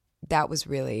 That was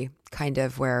really kind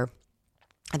of where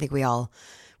I think we all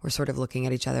were sort of looking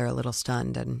at each other a little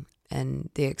stunned, and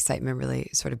the excitement really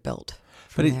sort of built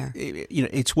from there.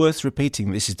 It's worth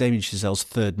repeating. This is Damien Chazelle's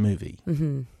third movie.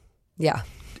 Mm-hmm. Yeah.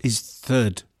 His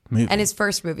third movie. And his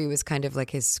first movie was kind of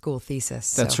like his school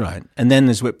thesis. That's right. And then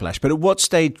there's Whiplash. But at what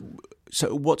stage,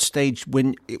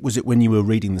 when you were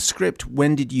reading the script,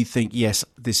 when did you think, yes,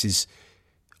 this is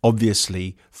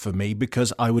obviously for me?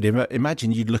 Because I would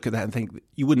imagine you'd look at that and think,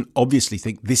 you wouldn't obviously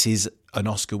think this is an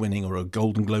Oscar winning or a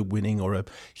Golden Globe winning or a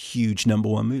huge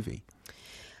 #1 movie.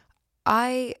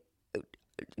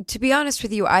 To be honest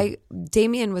with you,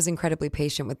 Damien was incredibly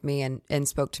patient with me and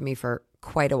spoke to me for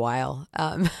quite a while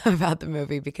about the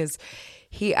movie, because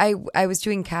I was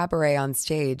doing cabaret on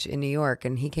stage in New York,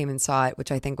 and he came and saw it,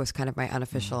 which I think was kind of my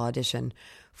unofficial audition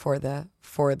for the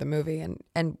movie,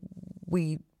 and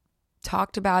we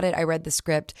talked about it. I read the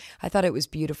script. I thought it was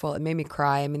beautiful. It made me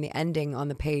cry. I mean, the ending on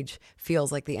the page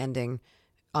feels like the ending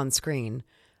on screen,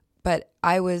 but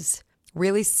I was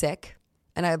really sick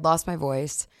and I had lost my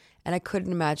voice, and I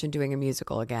couldn't imagine doing a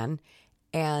musical again.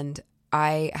 And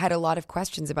I had a lot of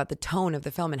questions about the tone of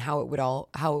the film and how it would all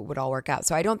work out.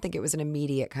 So I don't think it was an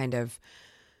immediate kind of,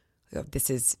 this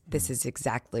is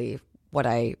exactly what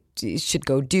I should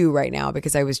go do right now,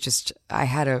 because I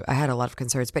had a lot of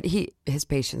concerns. But his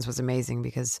patience was amazing,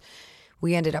 because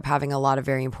we ended up having a lot of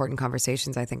very important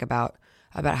conversations, I think, about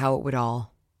how it would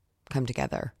all come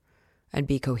together and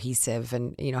be cohesive,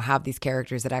 and, you know, have these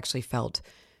characters that actually felt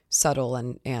subtle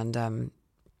and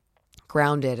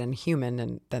grounded and human,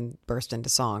 and then burst into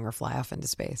song or fly off into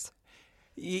space.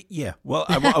 Yeah, well,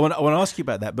 I want to ask you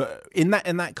about that. But in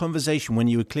that conversation, when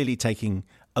you were clearly taking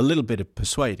a little bit of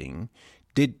persuading,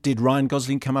 did Ryan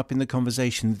Gosling come up in the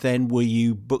conversation then? Were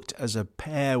you booked as a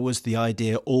pair? Was the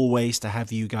idea always to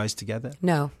have you guys together?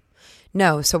 No.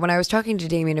 No. So when I was talking to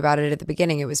Damien about it at the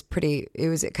beginning, it was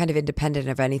kind of independent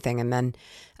of anything. And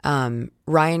then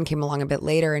Ryan came along a bit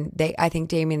later, and I think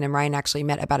Damien and Ryan actually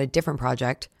met about a different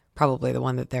project, probably the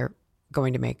one that they're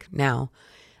going to make now.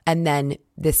 And then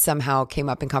this somehow came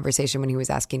up in conversation when he was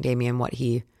asking Damien what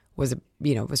he was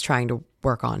trying to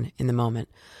work on in the moment.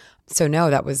 So no,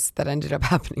 that ended up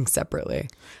happening separately.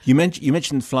 You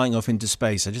mentioned flying off into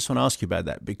space. I just want to ask you about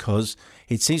that because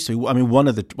it seems to be, I mean, one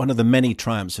of the many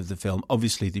triumphs of the film,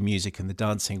 obviously the music and the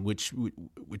dancing, which we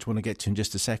want to get to in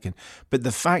just a second. But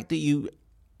the fact that you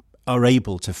are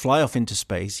able to fly off into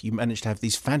space, you manage to have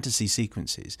these fantasy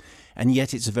sequences, and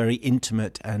yet it's a very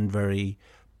intimate and very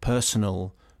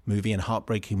personal movie and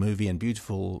heartbreaking movie and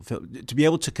beautiful film. To be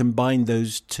able to combine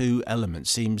those two elements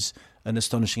seems an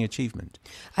astonishing achievement.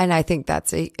 And I think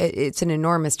it's an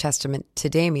enormous testament to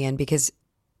Damien, because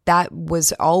that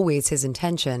was always his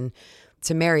intention,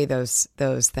 to marry those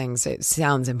things. It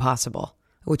sounds impossible,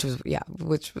 which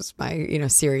was my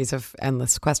series of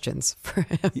endless questions for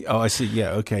him. Oh, I see.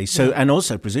 Yeah, okay. So, and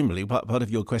also presumably part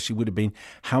of your question would have been,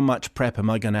 how much prep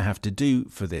am I going to have to do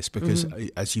for this? Because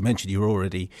as you mentioned, you're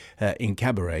already in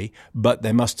Cabaret, but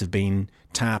there must have been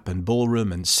tap and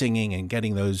ballroom and singing and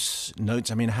getting those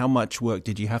notes. I mean, how much work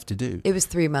did you have to do? It was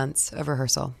 3 months of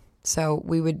rehearsal. So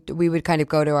we would kind of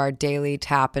go to our daily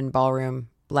tap and ballroom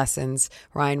lessons.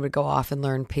 Ryan would go off and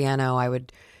learn piano. I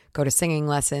would go to singing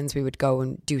lessons. We would go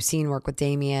and do scene work with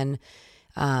Damien,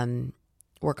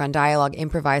 work on dialogue,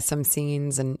 improvise some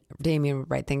scenes, and Damien would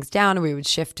write things down, and we would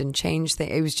shift and change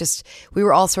things. It was just, we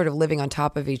were all sort of living on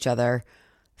top of each other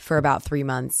for about 3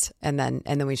 months, and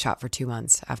then we shot for 2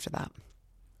 months after that.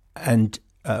 And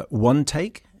one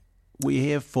take we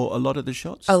hear for a lot of the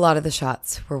shots? A lot of the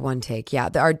shots were one take, yeah.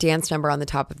 Our dance number on the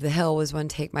top of the hill was one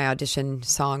take. My audition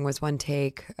song was one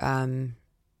take.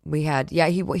 We had,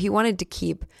 he wanted to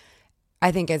keep,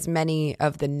 I think, as many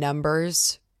of the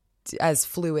numbers as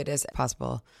fluid as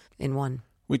possible in one.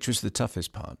 Which was the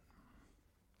toughest part?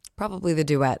 Probably the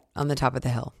duet on the top of the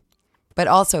hill. But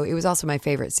also, it was also my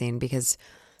favorite scene because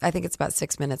I think it's about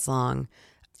 6 minutes long.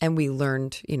 And we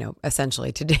learned,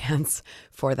 essentially to dance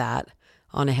for that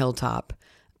on a hilltop.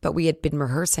 But we had been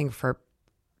rehearsing for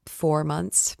 4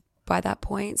 months by that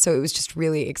point. So it was just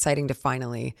really exciting to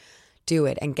finally do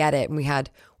it and get it. And we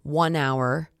had 1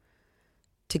 hour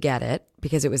to get it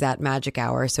because it was at magic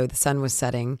hour. So the sun was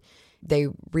setting. They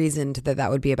reasoned that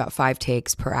would be about 5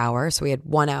 takes per hour. So we had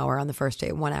 1 hour on the first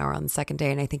day, 1 hour on the second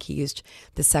day. And I think he used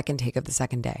the second take of the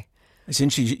second day. It's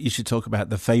interesting you should talk about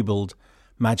the fabled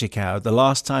magic hour. The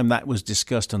last time that was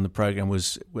discussed on the program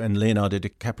was when Leonardo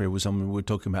DiCaprio was on. We were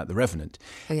talking about The Revenant,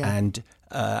 and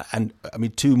I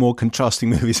mean, 2 more contrasting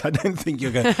movies. I don't think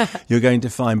you're going to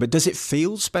find. But does it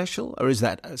feel special, or is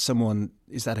that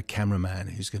a cameraman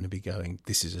who's going to be going,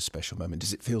 "This is a special moment"?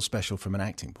 Does it feel special from an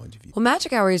acting point of view? Well,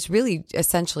 magic hour is really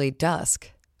essentially dusk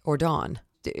or dawn.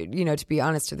 To be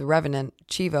honest, The Revenant,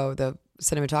 Chivo, the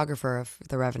cinematographer of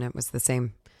The Revenant, was the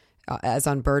same as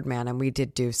on Birdman, and we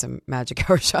did do some magic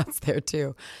hour shots there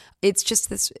too. It's just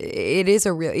this, it is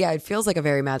a real, it feels like a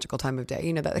very magical time of day.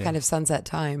 That kind of sunset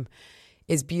time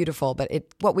is beautiful, but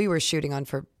what we were shooting on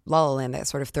for La La Land, that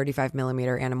sort of 35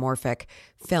 millimeter anamorphic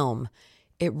film,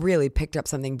 it really picked up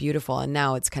something beautiful. And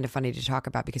now it's kind of funny to talk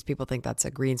about because people think that's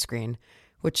a green screen,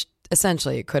 which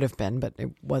essentially it could have been, but it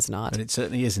was not. But it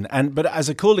certainly isn't. But as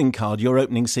a calling card, your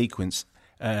opening sequence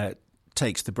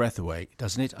takes the breath away,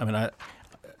 doesn't it? I mean,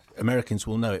 Americans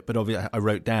will know it, but obviously I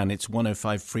wrote down it's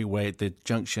 105 freeway at the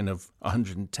junction of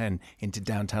 110 into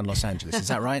downtown Los Angeles. Is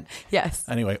that right? Yes.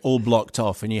 Anyway, all blocked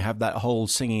off, and you have that whole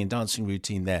singing and dancing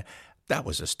routine there. That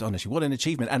was astonishing. What an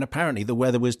achievement. And apparently the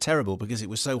weather was terrible because it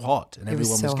was so hot and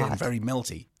everyone was getting very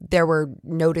melty. There were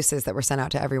notices that were sent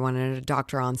out to everyone and a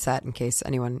doctor on set in case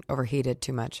anyone overheated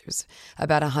too much. It was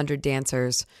about 100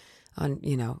 dancers on,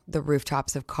 the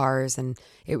rooftops of cars, and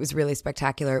it was really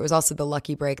spectacular. It was also the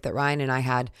lucky break that Ryan and I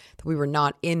had, that we were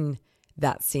not in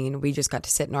that scene. We just got to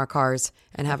sit in our cars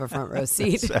and have a front row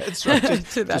seat. That's right.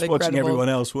 Just watching everyone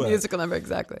else work. Musical number,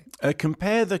 exactly.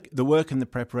 Compare the work and the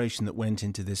preparation that went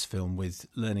into this film with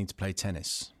learning to play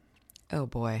tennis. Oh,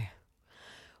 boy.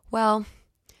 Well,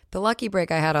 the lucky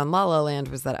break I had on La La Land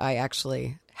was that I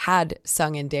actually had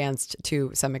sung and danced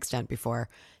to some extent before.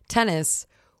 Tennis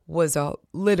was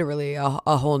literally a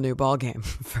whole new ball game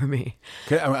for me.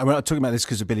 I'm talking about this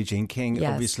because of Billie Jean King,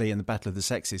 yes, obviously, and the Battle of the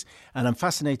Sexes. And I'm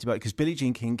fascinated by it because Billie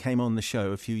Jean King came on the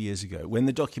show a few years ago when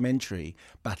the documentary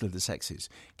Battle of the Sexes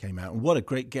came out. And what a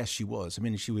great guest she was. I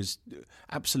mean, she was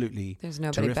absolutely There's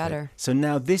nobody terrific. Better. So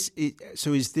now is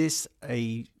this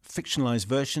a fictionalized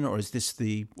version, or is this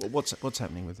what's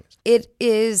happening with this? It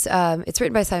is, it's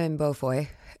written by Simon Beaufoy.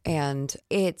 And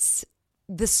it's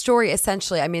the story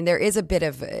essentially, I mean, there is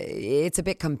it's a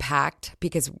bit compact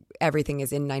because everything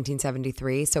is in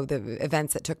 1973. So the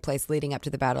events that took place leading up to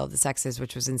the Battle of the Sexes,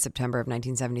 which was in September of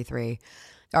 1973,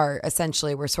 are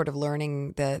essentially, we're sort of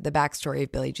learning the backstory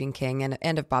of Billie Jean King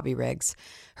and of Bobby Riggs,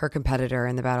 her competitor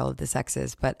in the Battle of the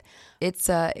Sexes. But it's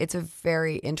a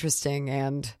very interesting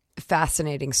and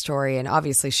fascinating story. And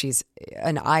obviously she's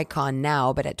an icon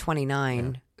now, but at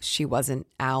 29, she wasn't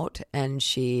out, and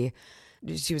she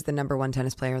was the number one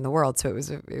tennis player in the world. So it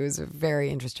was a very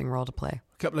interesting role to play.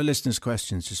 A couple of listeners'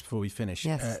 questions just before we finish.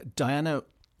 Yes. Diana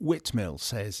Whitmill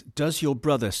says, does your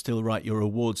brother still write your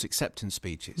awards acceptance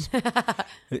speeches?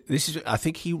 I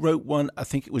think he wrote one, I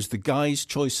think it was the Guy's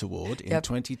Choice Award in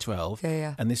 2012.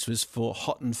 Yeah. And this was for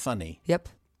Hot and Funny. Yep.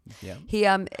 Yeah.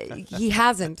 He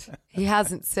hasn't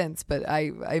since, but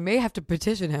I may have to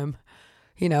petition him,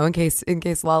 in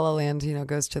case La La Land,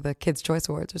 goes to the Kids' Choice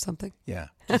Awards or something. Yeah.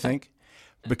 Do you think?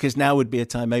 Because now would be a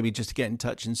time maybe just to get in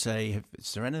touch and say,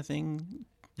 is there anything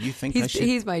you think I should?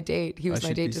 He's my date. He was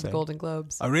my date to the Golden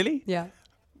Globes. Oh, really? Yeah.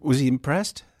 Was he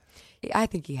impressed? I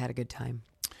think he had a good time.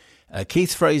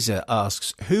 Keith Fraser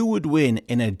asks, who would win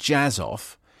in a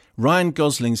jazz-off, Ryan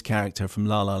Gosling's character from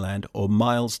La La Land or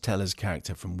Miles Teller's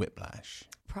character from Whiplash?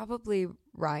 Probably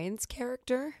Ryan's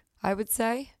character, I would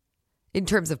say, in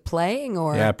terms of playing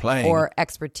or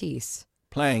expertise.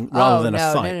 Playing rather than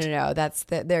a fight. No.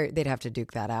 They'd have to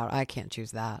duke that out. I can't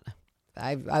choose that.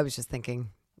 I was just thinking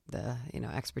the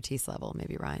expertise level,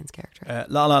 maybe Ryan's character.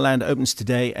 La La Land opens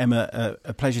today. Emma,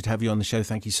 a pleasure to have you on the show.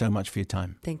 Thank you so much for your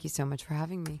time. Thank you so much for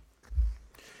having me.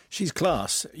 She's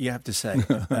class, you have to say.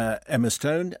 Emma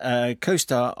Stone,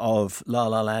 co-star of La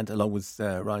La Land, along with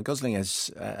Ryan Gosling,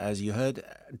 as you heard.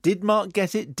 Did Mark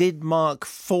get it? Did Mark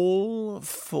fall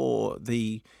for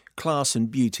the class and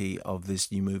beauty of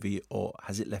this new movie, or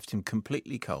has it left him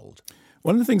completely cold?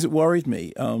 One of the things that worried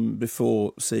me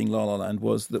before seeing La La Land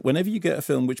was that whenever you get a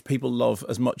film which people love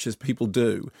as much as people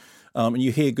do, and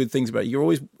you hear good things about it, you're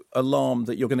always alarmed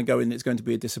that you're going to go in and it's going to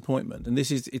be a disappointment. And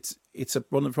this is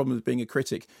one of the problems of being a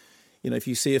critic. If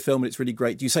you see a film and it's really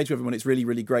great, do you say to everyone it's really,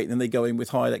 really great, and then they go in with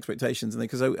high expectations? And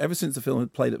because ever since the film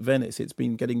had played at Venice, it's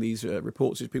been getting these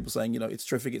reports of people saying, it's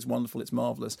terrific, it's wonderful, it's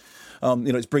marvellous.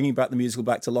 It's bringing back the musical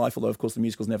back to life, although, of course, the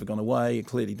musical's never gone away,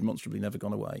 clearly, demonstrably never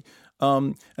gone away.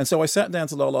 And so I sat down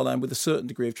to La La Land with a certain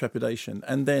degree of trepidation.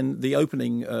 And then the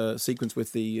opening sequence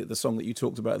with the song that you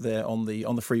talked about there on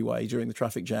the freeway during the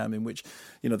traffic jam, in which,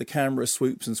 the camera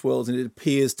swoops and swirls, and it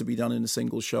appears to be done in a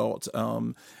single shot.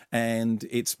 And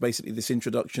it's basically this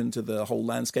introduction to the whole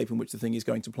landscape in which the thing is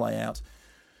going to play out.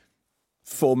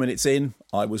 4 minutes in,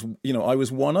 I was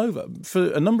won over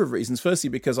for a number of reasons. Firstly,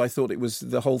 because I thought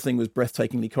the whole thing was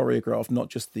breathtakingly choreographed, not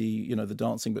just the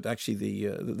dancing, but actually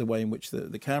the way in which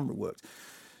the camera worked.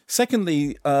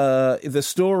 Secondly, the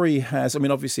story has,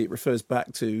 obviously it refers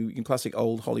back to classic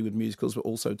old Hollywood musicals, but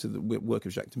also to the work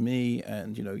of Jacques Demy,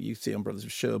 and, you see on Brothers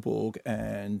of Cherbourg,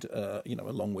 and,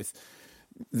 along with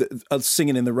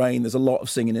Singing in the Rain. There's a lot of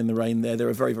Singing in the Rain there. There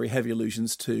are very, very heavy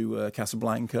allusions to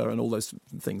Casablanca, and all those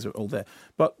things are all there.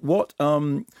 But what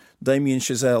Damien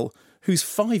Chazelle, who's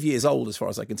 5 years old as far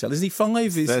as I can tell, isn't he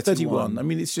 5? He's 31.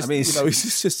 It's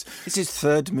his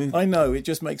third movie. I know, it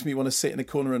just makes me want to sit in a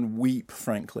corner and weep,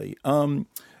 frankly.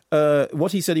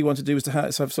 What he said he wanted to do was to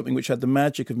have something which had the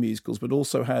magic of musicals, but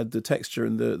also had the texture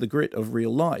and the grit of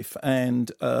real life.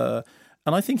 And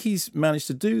I think he's managed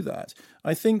to do that.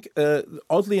 I think,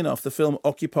 oddly enough, the film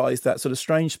occupies that sort of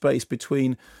strange space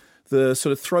between the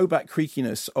sort of throwback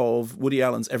creakiness of Woody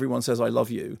Allen's Everyone Says I Love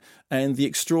You and the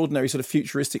extraordinary sort of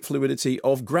futuristic fluidity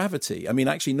of Gravity.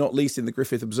 Actually, not least in the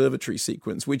Griffith Observatory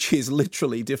sequence, which is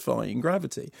literally defying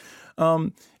gravity.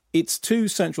 It's two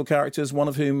central characters, one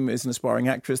of whom is an aspiring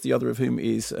actress, the other of whom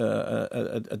is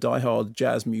a diehard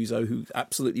jazz muso who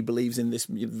absolutely believes in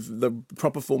the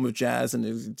proper form of jazz and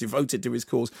is devoted to his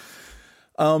cause.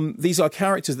 These are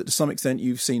characters that to some extent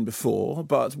you've seen before,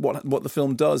 but what the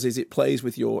film does is it plays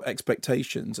with your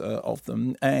expectations of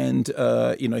them. And,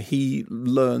 he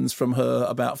learns from her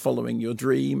about following your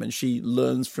dream, and she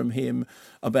learns from him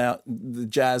about the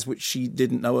jazz which she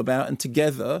didn't know about. And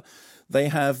together they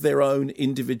have their own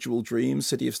individual dreams.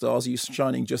 City of Stars, You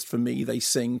Shining Just For Me, they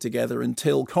sing together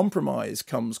until compromise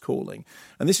comes calling.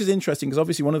 And this is interesting because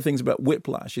obviously one of the things about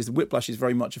Whiplash is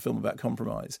very much a film about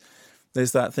compromise.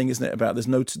 There's that thing, isn't it, about there's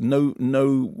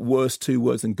no worse two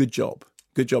words than good job.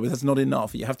 Good job. That's not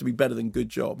enough. You have to be better than good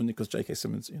job. And because J.K.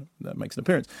 Simmons that makes an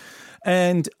appearance.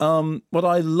 And what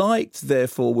I liked,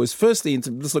 therefore, was firstly,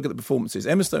 let's look at the performances.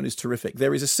 Emma Stone is terrific.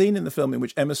 There is a scene in the film in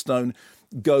which Emma Stone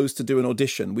goes to do an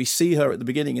audition. We see her at the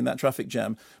beginning in that traffic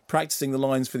jam practicing the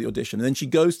lines for the audition. And then she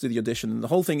goes to the audition. And the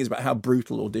whole thing is about how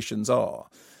brutal auditions are.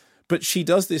 But she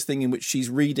does this thing in which she's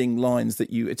reading lines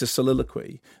it's a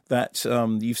soliloquy that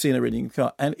you've seen her reading in the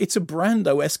car. And it's a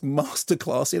Brando-esque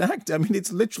masterclass in acting. I mean,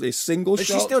 it's literally a single shot.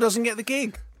 But she still doesn't get the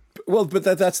gig. Well, but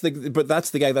that's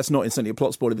the gag. That's not instantly a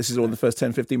plot spoiler. This is all in the first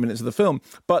 10, 15 minutes of the film.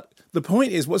 But the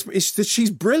point is that she's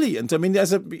brilliant. I mean,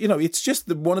 it's just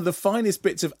one of the finest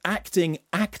bits of acting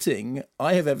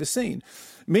I have ever seen.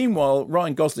 Meanwhile,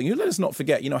 Ryan Gosling, who, let us not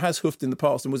forget, has hoofed in the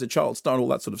past and was a child star and all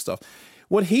that sort of stuff.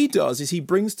 What he does is he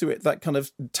brings to it that kind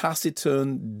of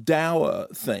taciturn, dour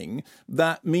thing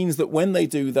that means that when they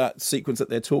do that sequence that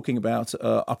they're talking about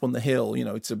up on the hill,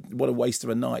 what a waste of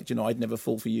a night. I'd never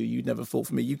fall for you, you'd never fall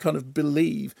for me. You kind of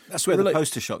believe. That's where the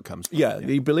poster shot comes from. Yeah,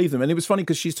 you believe them. And it was funny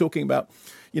because she's talking about,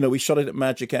 we shot it at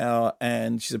Magic Hour,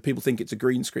 and she said people think it's a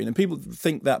green screen. And people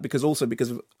think that because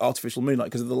of artificial moonlight,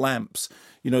 because of the lamps,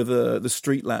 the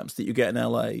street lamps that you get in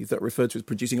LA that are referred to as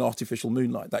producing artificial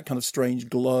moonlight, that kind of strange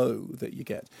glow that you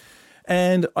get.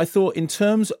 And I thought in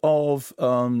terms of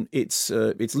its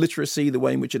literacy, the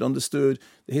way in which it understood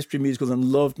the history of musicals and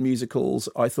loved musicals,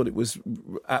 I thought it was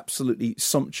absolutely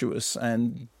sumptuous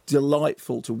and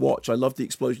delightful to watch. I loved the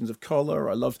explosions of colour.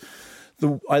 I loved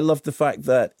the fact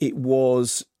that it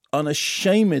was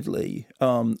unashamedly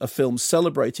a film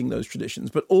celebrating those traditions,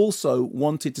 but also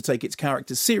wanted to take its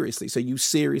characters seriously. So you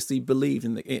seriously believed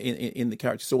in the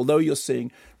characters. So although you're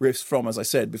seeing riffs from, as I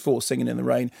said before, Singing in the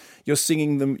Rain, you're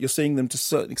seeing them to a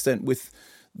certain extent with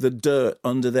the dirt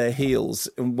under their heels.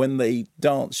 And when they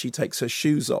dance, she takes her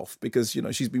shoes off because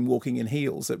she's been walking in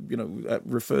heels. That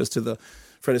refers to the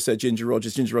Fred Astaire, Ginger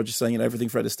Rogers saying, everything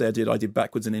Fred Astaire did, I did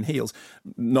backwards and in heels.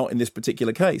 Not in this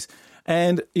particular case.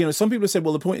 And, some people have said,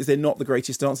 well, the point is they're not the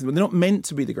greatest dancers, but they're not meant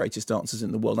to be the greatest dancers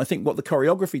in the world. And I think what the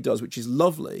choreography does, which is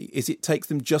lovely, is it takes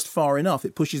them just far enough.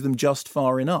 It pushes them just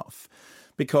far enough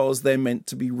because they're meant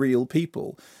to be real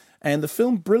people. And the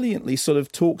film brilliantly sort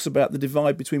of talks about the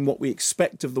divide between what we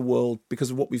expect of the world because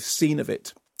of what we've seen of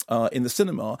it in the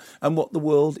cinema and what the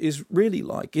world is really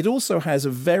like. It also has a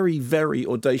very, very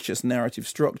audacious narrative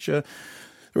structure.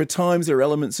 There are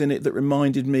elements in it that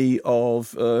reminded me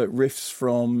of riffs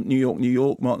from New York, New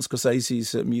York, Martin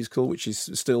Scorsese's musical, which is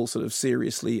still sort of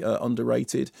seriously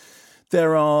underrated.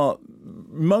 There are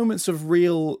moments of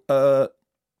real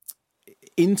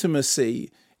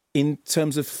intimacy in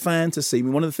terms of fantasy. I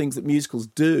mean, one of the things that musicals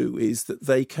do is that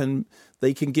they can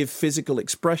give physical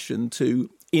expression to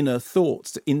inner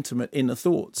thoughts, to intimate inner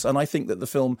thoughts. And I think that the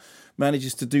film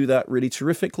manages to do that really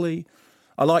terrifically.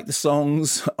 I liked the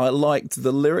songs. I liked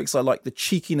the lyrics. I liked the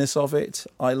cheekiness of it.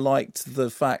 I liked the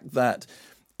fact that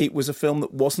it was a film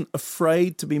that wasn't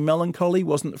afraid to be melancholy,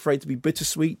 wasn't afraid to be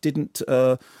bittersweet, didn't,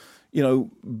 bottle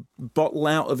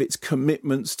out of its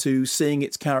commitments to seeing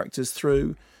its characters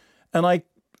through. And I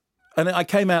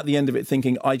came out at the end of it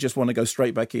thinking, I just want to go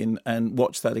straight back in and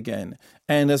watch that again.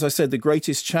 And as I said, the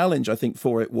greatest challenge, I think,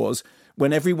 for it was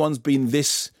when everyone's been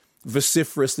this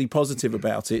vociferously positive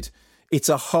about it, it's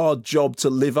a hard job to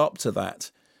live up to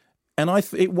that. And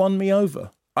it won me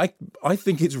over. I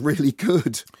think it's really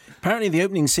good. Apparently the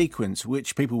opening sequence,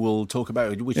 which people will talk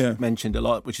about, which you've mentioned a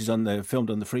lot, which is filmed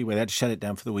on the freeway, they had to shut it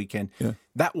down for the weekend. Yeah.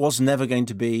 That was never going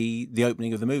to be the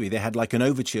opening of the movie. They had like an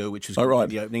overture, which was going to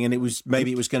be the opening, and it was going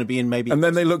to be in maybe... And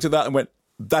then they looked at that and went,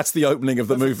 that's the opening of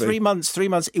the movie. For 3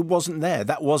 months, it wasn't there.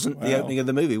 That wasn't the opening of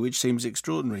the movie, which seems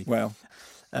extraordinary. Wow.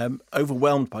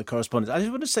 Overwhelmed by correspondence. I just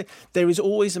want to say there is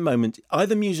always a moment,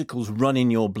 either musicals run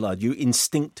in your blood, you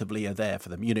instinctively are there for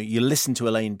them. You listen to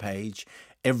Elaine Page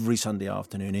every Sunday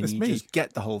afternoon and just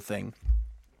get the whole thing.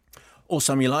 Or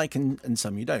some you like and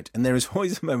some you don't. And there is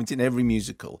always a moment in every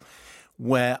musical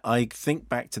where I think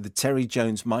back to the Terry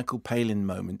Jones, Michael Palin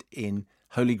moment in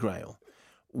Holy Grail,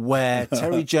 where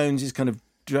Terry Jones is kind of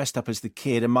dressed up as the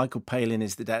kid and Michael Palin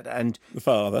is the dad and the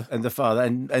father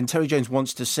and Terry Jones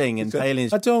wants to sing and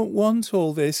Palin's, I don't want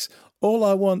all this, all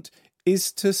I want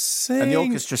is to sing. And the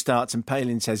orchestra starts and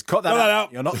Palin says, cut that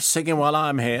out. You're not singing while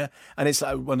I'm here. And it's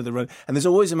like one of the... And there's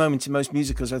always a moment in most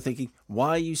musicals where I'm thinking,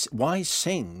 why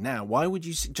sing now? Why would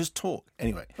you just talk?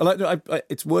 Anyway.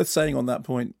 It's worth saying on that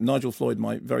point, Nigel Floyd,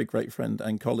 my very great friend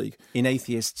and colleague. In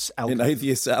Atheists...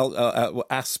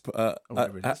 ASP.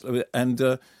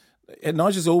 And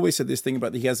Nigel's always said this thing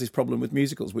about that he has this problem with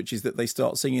musicals, which is that they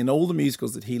start singing. All the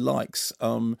musicals that he likes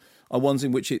are ones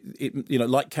in which it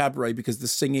like Cabaret, because the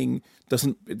singing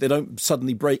they don't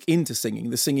suddenly break into singing.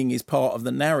 The singing is part of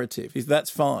the narrative. That's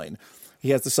fine. He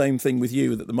has the same thing with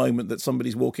you at the moment, that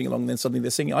somebody's walking along and then suddenly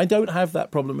they're singing. I don't have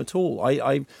that problem at all.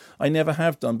 I never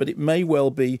have done, but it may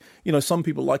well be, some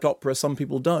people like opera, some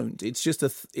people don't. It's just a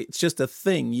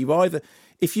thing.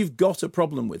 If you've got a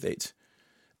problem with it,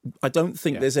 I don't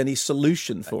think there's any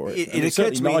solution for it. It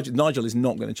occurred to me, Nigel is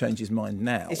not going to change his mind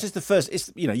now. It's just the first.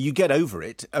 You get over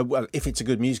it. Well, if it's a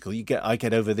good musical, I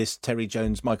get over this Terry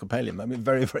Jones, Michael Palin moment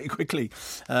very, very quickly,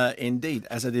 indeed,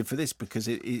 as I did for this, because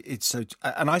it's so.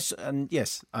 And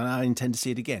I intend to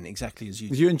see it again, exactly as you.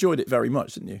 You enjoyed it very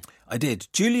much, didn't you? I did.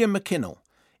 Julia McKinnell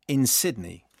in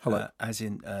Sydney. Hello. As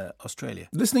in Australia.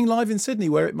 Listening live in Sydney,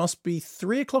 where it must be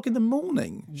 3:00 in the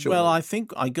morning. Surely. Well, I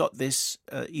think I got this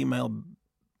email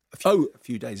a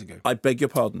few days ago. I beg your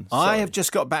pardon. Sorry. I have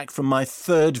just got back from my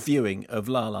third viewing of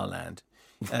La La Land.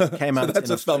 Came out so that's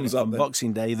a thumbs up on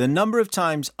Boxing Day. The number of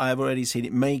times I have already seen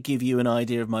it may give you an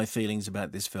idea of my feelings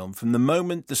about this film. From the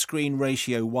moment the screen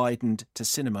ratio widened to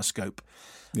CinemaScope,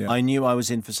 I knew I was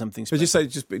in for something special.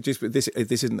 But just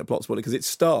this isn't a plot spoiler, because it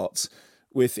starts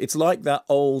with, it's like that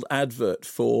old advert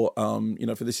for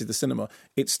for This Is the Cinema.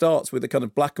 It starts with a kind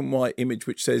of black and white image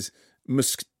which says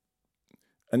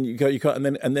and you can't,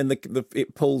 and then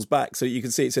it pulls back so you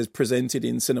can see it says presented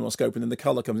in CinemaScope, and then the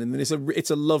colour comes in. And it's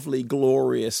a lovely,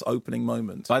 glorious opening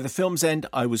moment. By the film's end,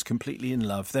 I was completely in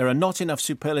love. There are not enough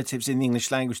superlatives in the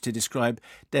English language to describe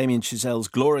Damien Chazelle's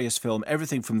glorious film.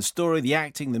 Everything from the story, the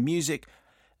acting, the music,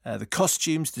 the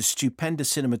costumes, the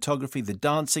stupendous cinematography, the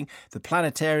dancing, the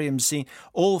planetarium scene,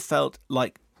 all felt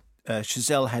like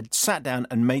Chazelle had sat down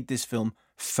and made this film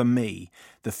for me.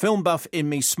 The film buff in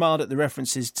me smiled at the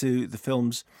references to the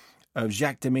films of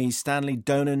Jacques Demy, Stanley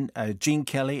Donen, Gene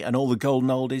Kelly, and all the golden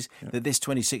oldies that this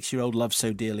 26-year-old loves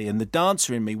so dearly. And the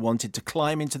dancer in me wanted to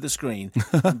climb into the screen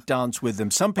and dance with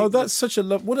them. Some people. Oh, that's such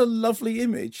what a lovely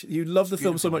image. You love the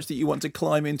film so much that you want to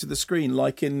climb into the screen,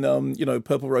 like in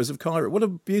Purple Rose of Cairo. What a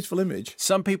beautiful image.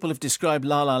 Some people have described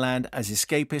La La Land as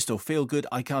escapist or feel good.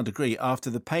 I can't agree. After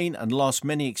the pain and loss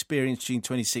many experienced during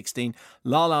 2016,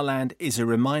 La La Land is a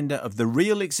reminder of the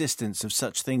real existence of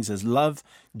such things as love,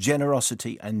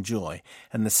 generosity, and joy.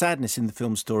 And the sadness in the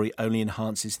film story only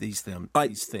enhances these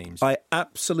themes. I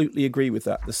absolutely agree with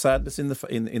that. The sadness in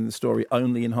the story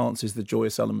only enhances the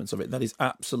joyous elements of it. That is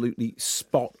absolutely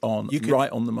spot on,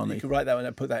 right on the money. You could write that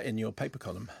and put that in your paper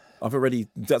column.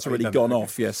 That's already gone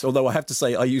off, yes. Although I have to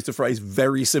say I used a phrase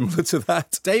very similar to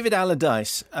that. David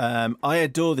Allardyce. I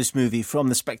adore this movie. From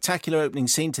the spectacular opening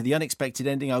scene to the unexpected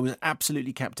ending, I was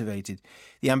absolutely captivated.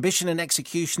 The ambition and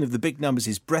execution of the big numbers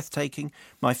is breathtaking.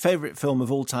 My favourite film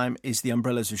of all time is The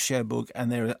Umbrellas of Cherbourg,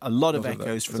 and there are a lot of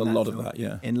echoes from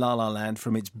that in La La Land,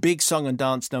 from its big song and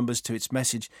dance numbers to its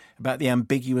message about the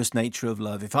ambiguous nature of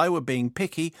love. If I were being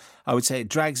picky, I would say it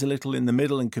drags a little in the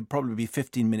middle and could probably be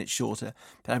 15 minutes shorter.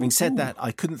 But having said that,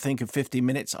 I couldn't think of 15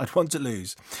 minutes I'd want to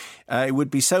lose. It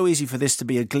would be so easy for this to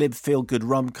be a glib, feel-good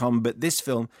rom-com, but this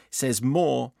film says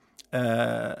more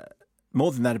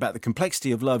than that about the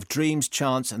complexity of love, dreams,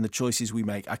 chance, and the choices we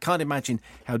make. I can't imagine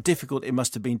how difficult it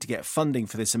must have been to get funding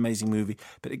for this amazing movie,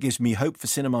 but it gives me hope for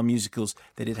cinema musicals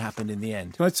that it happened in the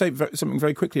end. Can I say something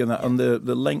very quickly on that, on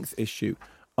the length issue?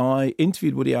 I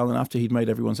interviewed Woody Allen after he'd made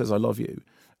Everyone Says I Love You.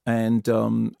 And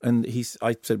I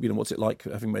said, what's it like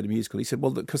having made a musical? He said,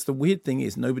 well, because the weird thing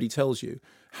is nobody tells you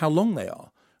how long they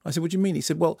are. I said, what do you mean? He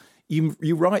said, well,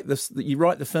 you write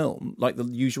the film like the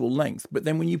usual length, but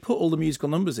then when you put all the musical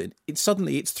numbers in, it's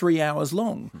 3 hours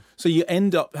long. So you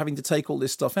end up having to take all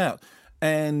this stuff out.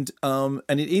 And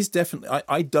it is definitely.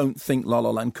 I don't think La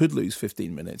La Land could lose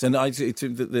 15 minutes. And the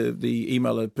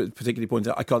emailer particularly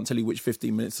pointed out, I can't tell you which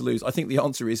 15 minutes to lose. I think the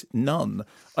answer is none.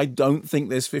 I don't think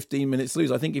there's 15 minutes to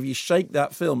lose. I think if you shake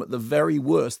that film, at the very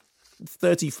worst,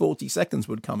 30, 40 seconds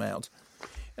would come out.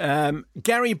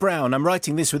 Gary Brown, I'm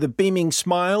writing this with a beaming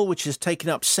smile, which has taken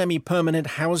up semi-permanent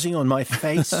housing on my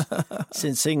face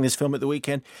since seeing this film at the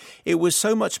weekend. It was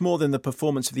so much more than the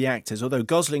performance of the actors, although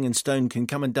Gosling and Stone can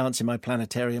come and dance in my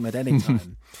planetarium at any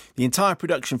time. The entire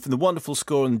production, from the wonderful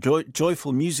score and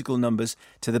joyful musical numbers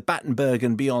to the Battenberg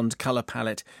and beyond colour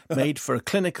palette, made for a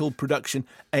clinical production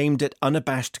aimed at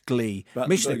unabashed glee.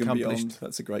 Mission accomplished.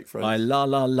 That's a great phrase. I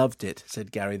loved it,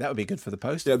 said Gary. That would be good for the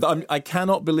Post. Yeah, I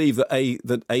cannot believe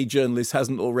that a journalist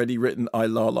hasn't already written I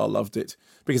loved it,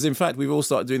 because in fact we've all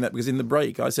started doing that, because in the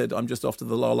break I said I'm just off to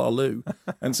the La La Loo,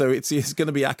 and so it's going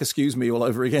to be excuse me all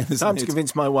over again. Time to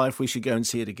convince my wife we should go and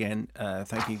see it again.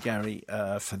 Thank you, Gary,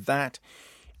 for that.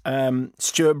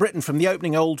 Stuart Britton, from the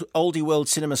opening Oldie World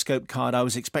CinemaScope card, I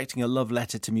was expecting a love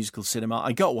letter to musical cinema.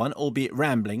 I got one, albeit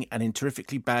rambling and in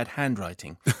terrifically bad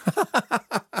handwriting.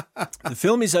 The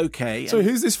film is okay. So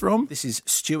who's this from? This is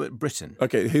Stuart Britton.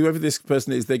 Okay, whoever this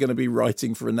person is, they're going to be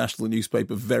writing for a national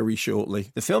newspaper very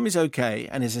shortly. The film is okay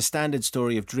and is a standard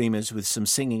story of dreamers with some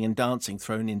singing and dancing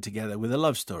thrown in together with a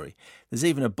love story. There's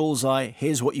even a bullseye,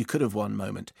 here's what you could have won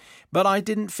moment. But I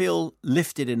didn't feel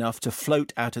lifted enough to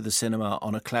float out of the cinema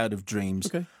on a cloud of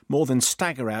dreams, more than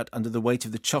stagger out under the weight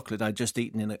of the chocolate I'd just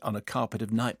eaten on a carpet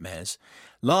of nightmares.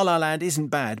 La La Land isn't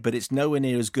bad, but it's nowhere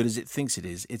near as good as it thinks it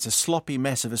is. It's a sloppy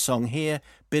mess of a song here,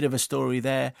 bit of a story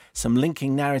there, some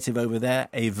linking narrative over there,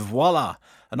 et voila!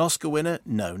 An Oscar winner?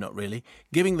 No, not really.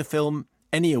 Giving the film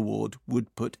any award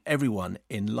would put everyone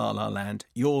in La La Land.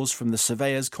 Yours from the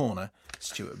Surveyor's Corner,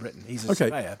 Stuart Britton. He's a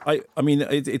surveyor. I mean,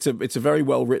 it's a very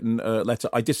well written letter.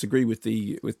 I disagree with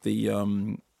the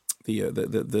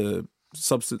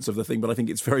substance of the thing, but I think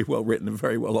it's very well written and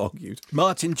very well argued.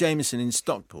 Martin Jameson in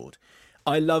Stockport.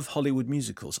 I love Hollywood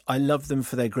musicals. I love them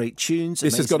for their great tunes.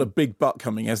 This has got a big butt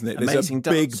coming, hasn't it? There's a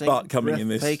big butt coming in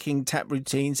this. Breathtaking tap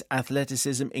routines,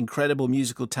 athleticism, incredible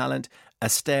musical talent.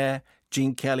 Astaire,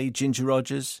 Gene Kelly, Ginger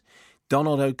Rogers,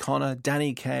 Donald O'Connor,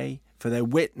 Danny Kaye, for their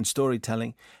wit and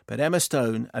storytelling, but Emma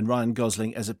Stone and Ryan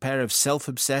Gosling as a pair of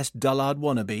self-obsessed dullard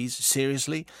wannabes,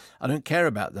 seriously? I don't care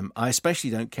about them. I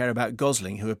especially don't care about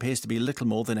Gosling, who appears to be little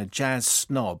more than a jazz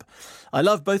snob. I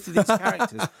love both of these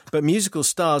characters, but musical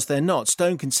stars they're not.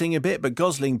 Stone can sing a bit, but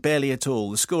Gosling barely at all.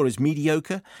 The score is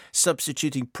mediocre,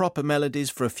 substituting proper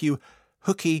melodies for a few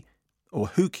hooky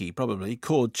probably,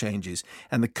 chord changes,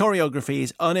 and the choreography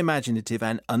is unimaginative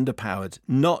and underpowered.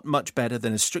 Not much better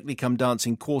than a Strictly Come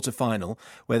Dancing quarter-final,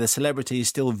 where the celebrity is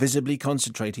still visibly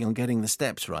concentrating on getting the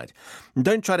steps right. And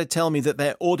don't try to tell me that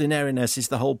their ordinariness is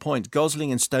the whole point.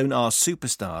 Gosling and Stone are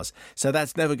superstars, so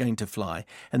that's never going to fly.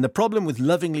 And the problem with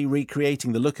lovingly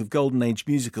recreating the look of Golden Age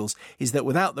musicals is that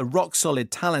without the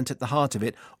rock-solid talent at the heart of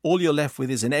it, all you're left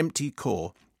with is an empty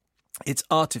core. It's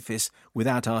artifice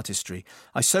without artistry.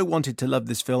 I so wanted to love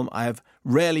this film. I have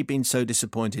rarely been so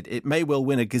disappointed. It may well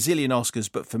win a gazillion Oscars,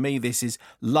 but for me, this is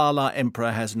La La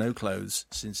Emperor Has No Clothes.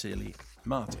 Sincerely,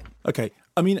 Martin. Okay.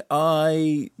 I mean,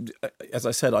 as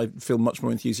I said, I feel much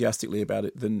more enthusiastically about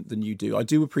it than you do. I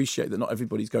do appreciate that not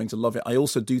everybody's going to love it. I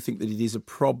also do think that it is a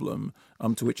problem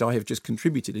to which I have just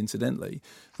contributed, incidentally,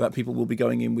 that people will be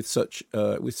going in with such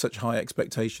high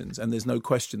expectations, and there's no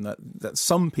question that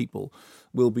some people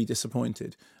will be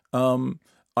disappointed.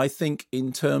 I think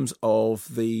in terms of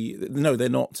they're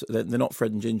not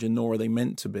Fred and Ginger, nor are they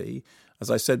meant to be. As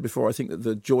I said before, I think that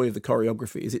the joy of the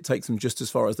choreography is it takes them just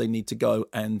as far as they need to go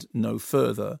and no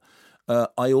further.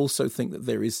 I also think that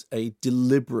there is a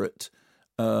deliberate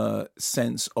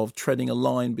sense of treading a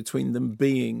line between them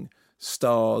being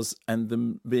stars and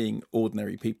them being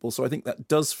ordinary people. So I think that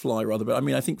does fly rather. But I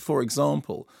mean, I think, for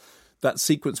example, that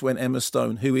sequence when Emma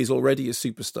Stone, who is already a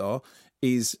superstar,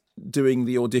 is doing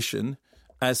the audition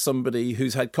as somebody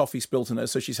who's had coffee spilt on her,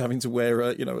 so she's having to wear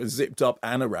a zipped up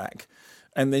anorak.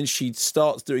 And then she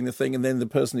starts doing the thing, and then the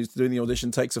person who's doing the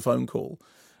audition takes a phone call.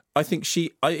 I think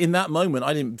in that moment,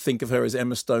 I didn't think of her as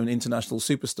Emma Stone, international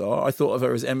superstar. I thought of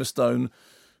her as Emma Stone.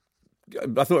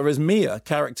 I thought of her as Mia,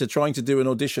 character trying to do an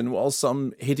audition while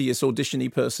some hideous audition-y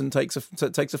person takes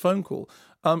a phone call.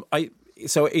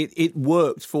 So it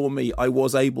worked for me. I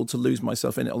was able to lose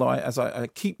myself in it. Although, as I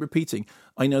keep repeating,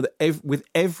 I know that with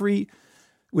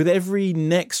every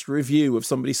next review of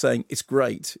somebody saying, it's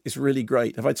great, it's really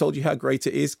great. Have I told you how great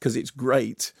it is? Because it's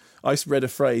great. I read a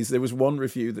phrase. There was one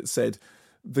review that said,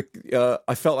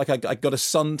 I felt like I got a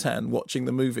suntan watching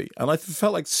the movie. And I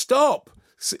felt like, stop!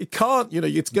 It can't,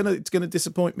 it's gonna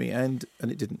disappoint me. And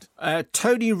it didn't.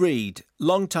 Tony Reid,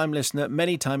 long-time listener,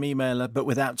 many-time emailer, but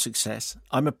without success.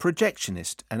 I'm a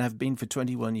projectionist and have been for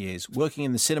 21 years, working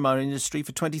in the cinema industry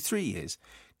for 23 years.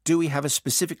 Do we have a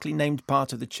specifically named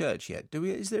part of the church yet?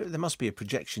 There must be a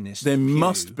projectionist. There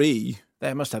must be.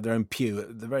 They must have their own pew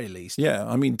at the very least. Yeah,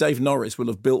 I mean, Dave Norris will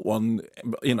have built one.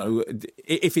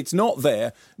 If it's not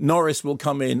there, Norris will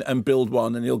come in and build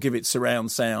one, and he'll give it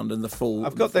surround sound and the full.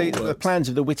 I've got the plans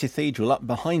of the Cathedral up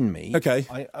behind me. Okay,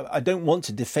 I don't want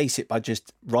to deface it by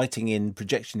just writing in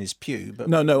projectionist pew. But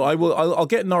no, I will. I'll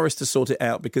get Norris to sort it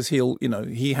out because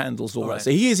he handles all that.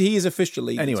 So he is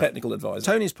officially the technical advisor.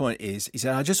 Tony's point is, he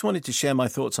said, I just wanted to share my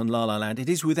thoughts on La La Land. It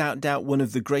is without doubt one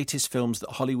of the greatest films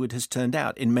that Hollywood has turned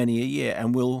out in many a year. year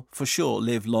and will for sure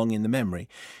live long in the memory.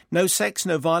 No sex,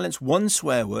 no violence, one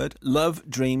swear word, love,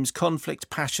 dreams, conflict,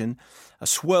 passion, are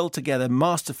swirled together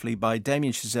masterfully by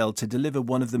Damien Chazelle to deliver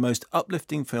one of the most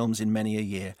uplifting films in many a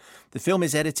year. The film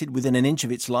is edited within an inch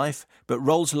of its life, but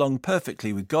rolls along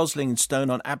perfectly with Gosling and Stone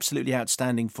on absolutely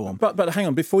outstanding form. But hang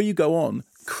on, before you go on,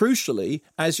 crucially,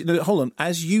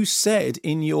 as you said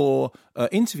in your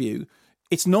interview,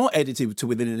 it's not edited to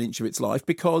within an inch of its life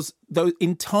because those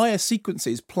entire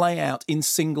sequences play out in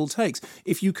single takes.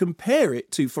 If you compare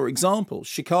it to, for example,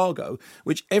 Chicago,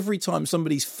 which every time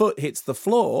somebody's foot hits the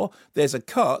floor, there's a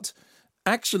cut.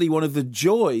 Actually, one of the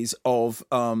joys of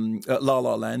La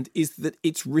La Land is that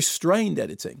it's restrained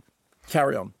editing.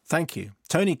 Carry on. Thank you.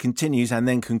 Tony continues and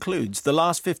then concludes. The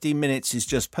last 15 minutes is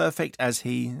just perfect as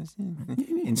he,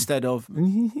 instead of,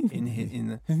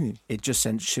 it just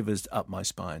sent shivers up my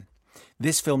spine.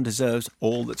 This film deserves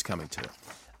all that's coming to it.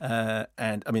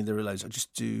 And, I mean, there are loads. I'll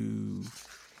just do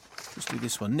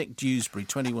this one. Nick Dewsbury,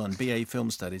 21, BA Film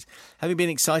Studies. Having been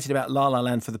excited about La La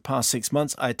Land for the past 6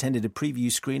 months, I attended a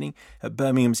preview screening at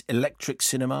Birmingham's Electric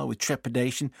Cinema with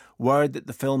trepidation, worried that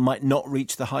the film might not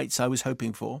reach the heights I was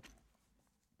hoping for.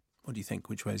 What do you think?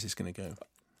 Which way is this going to go?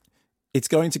 It's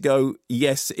going to go,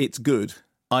 yes, it's good.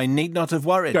 I need not have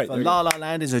worried. Great, for La La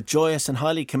Land is a joyous and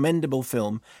highly commendable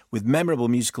film with memorable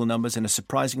musical numbers and a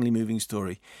surprisingly moving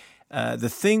story. The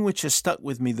thing which has stuck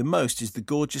with me the most is the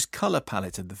gorgeous colour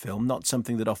palette of the film, not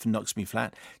something that often knocks me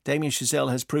flat. Damien Chazelle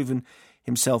has proven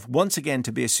himself once again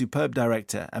to be a superb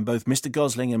director, and both Mr.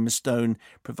 Gosling and Ms. Stone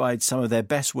provide some of their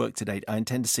best work to date. I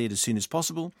intend to see it as soon as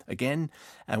possible, again,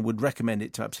 and would recommend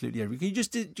it to absolutely everyone. Do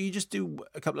you just do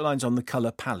a couple of lines on the colour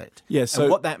palette? Yes.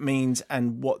 And what that means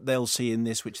and what they'll see in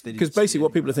this, which they didn't see. Because basically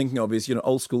what people are thinking of is,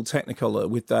 old school Technicolor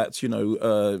with that,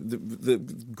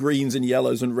 the greens and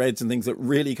yellows and reds and things that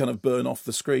really kind of burn off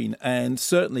the screen. And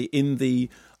certainly in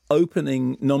the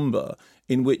opening number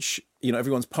in which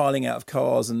everyone's piling out of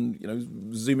cars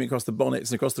and zooming across the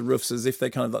bonnets and across the roofs as if they're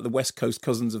kind of like the West Coast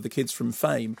cousins of the kids from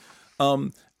Fame,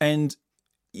 and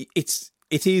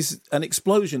it is an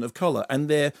explosion of colour, and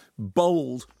they're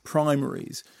bold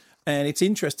primaries. And it's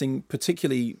interesting,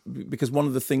 particularly because one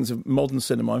of the things of modern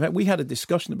cinema, in fact, we had a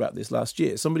discussion about this last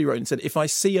year. Somebody wrote and said, if I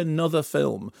see another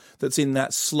film that's in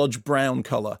that sludge brown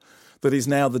colour that is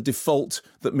now the default,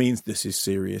 that means this is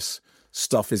serious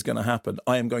stuff is going to happen,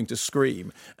 I am going to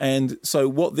scream. And so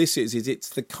what this is it's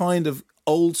the kind of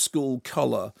old school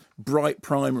colour, bright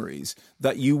primaries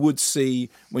that you would see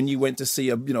when you went to see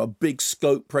a big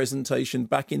scope presentation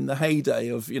back in the heyday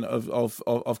of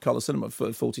colour cinema for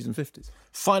the 40s and 50s.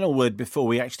 Final word before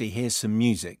we actually hear some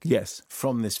music. Yes.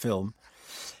 From this film.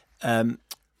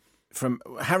 From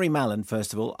Harry Mallon,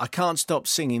 first of all, I can't stop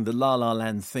singing the La La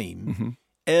Land theme.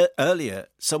 Mm-hmm. Earlier,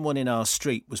 someone in our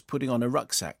street was putting on a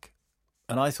rucksack,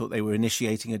 and I thought they were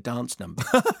initiating a dance number.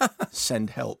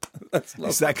 Send help.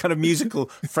 It's that kind of musical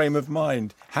frame of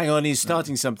mind. Hang on, he's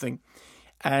starting something.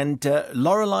 And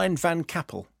Laureline Van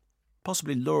Kappel,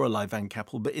 possibly Lorelei Van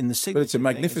Kappel, but in the signature. But it's a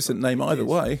magnificent name either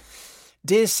way.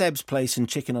 Dear Seb's Place and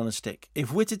Chicken on a Stick, if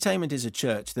Wittertainment is a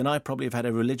church, then I probably have had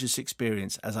a religious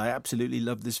experience, as I absolutely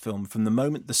love this film from the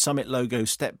moment the Summit logo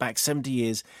stepped back 70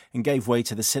 years and gave way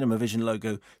to the CinemaVision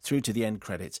logo through to the end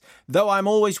credits. Though I'm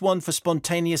always one for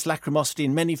spontaneous lachrymosity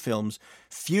in many films,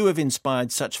 few have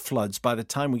inspired such floods. By the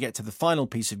time we get to the final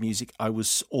piece of music, I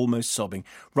was almost sobbing.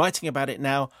 Writing about it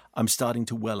now, I'm starting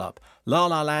to well up. La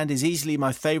La Land is easily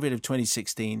my favourite of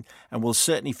 2016 and will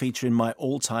certainly feature in my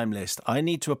all-time list. I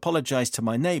need to apologise to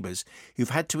my neighbours who've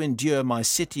had to endure my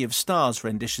City of Stars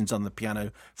renditions on the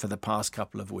piano for the past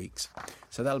couple of weeks.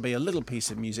 So that'll be a little piece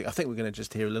of music. I think we're going to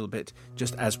just hear a little bit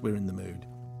just as we're in the mood.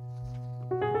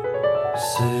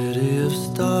 City of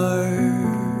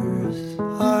stars,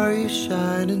 are you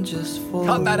shining just for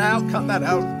Cut that out, cut that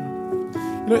out.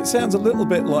 It sounds a little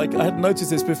bit like, I had noticed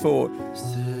this before,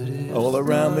 all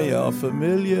around me are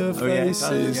familiar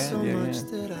faces.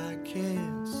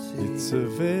 It's a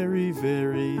very,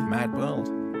 very mad world.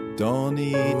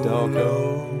 Donnie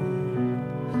Darko.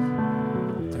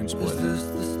 Don't spoil it. Is this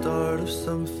the start of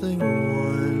something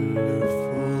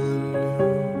wonderful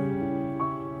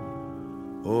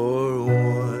new? Or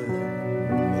one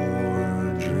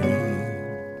more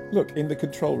dream? Look, in the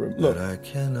control room. Look. That I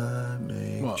cannot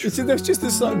make. What? It's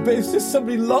just somebody.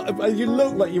 You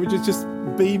look like you were just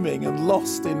beaming and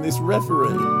lost in this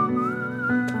reverie.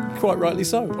 Quite rightly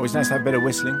so. Always nice to have a bit of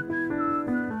whistling.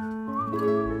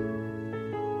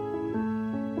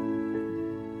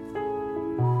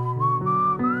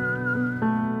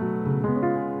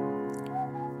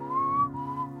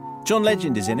 John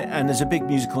Legend is in it, and there's a big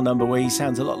musical number where he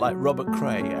sounds a lot like Robert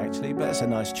Cray, actually, but that's a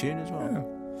nice tune as well.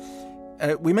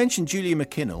 We mentioned Julia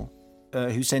McKinnell,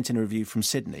 who sent in a review from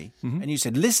Sydney, and you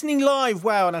said, listening live,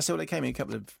 wow, and I said, well, it came in a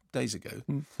couple of days ago.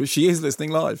 But she is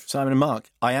listening live. Simon and Mark,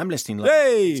 I am listening live.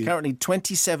 Hey! It's currently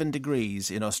 27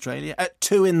 degrees in Australia at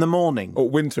 2 in the morning. Or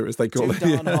winter, as they call it.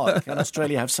 Too darn hot. Can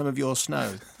Australia have some of your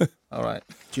snow? All right.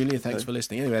 Julia, thanks for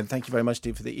listening. Anyway, and thank you very much,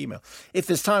 Steve, for the email. If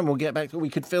there's time, we'll get back. We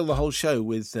could fill the whole show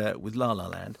with La La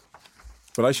Land.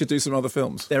 But I should do some other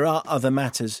films. There are other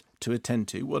matters to attend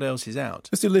to. What else is out?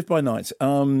 Let's do Live by Night.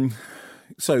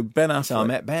 So Ben Affleck. So I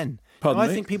met Ben. Pardon I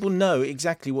me? think people know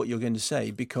exactly what you're going to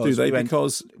say because Do they?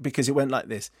 Because it went like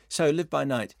this. So Live by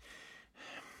Night.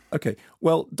 Okay,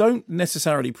 well, don't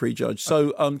necessarily prejudge.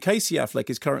 So Casey Affleck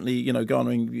is currently,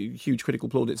 garnering huge critical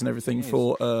plaudits and everything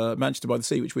for Manchester by the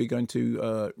Sea, which we're going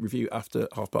to review after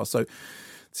past. So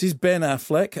this is Ben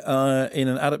Affleck in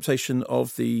an adaptation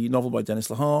of the novel by Dennis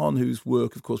Lehane, whose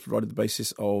work, of course, provided the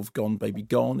basis of Gone Baby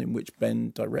Gone, in which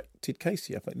Ben directed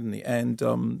Casey Affleck, didn't he?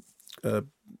 And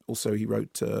also he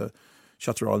wrote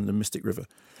Shutter Island and Mystic River.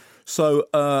 So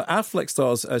Affleck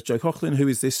stars as Joe Coughlin, who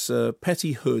is this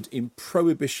petty hood in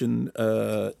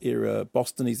Prohibition-era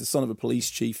Boston. He's the son of a police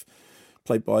chief,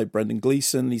 played by Brendan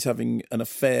Gleeson. He's having an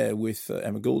affair with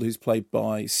Emma Gould, who's played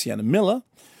by Sienna Miller,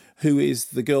 who is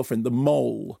the girlfriend, the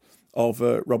mole, of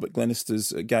Robert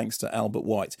Glenister's gangster Albert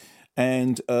White.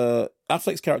 And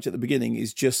Affleck's character at the beginning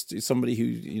is just somebody who,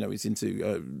 is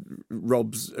into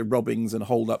robbings and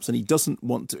hold-ups, and he doesn't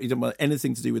want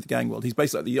anything to do with the gang world. He's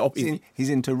basically the opposite. He's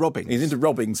into robbing. He's into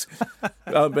robbings.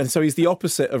 And so he's the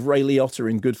opposite of Ray Liotta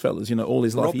in Goodfellas. All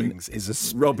his life.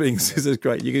 Robbings is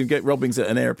great. You can get robbings at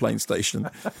an airplane station.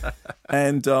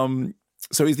 And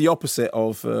so he's the opposite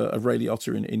of Ray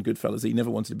Liotta in Goodfellas. He never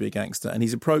wanted to be a gangster. And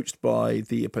head of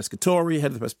the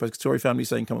Pescatori family,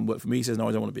 saying, come and work for me. He says, no,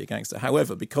 I don't want to be a gangster.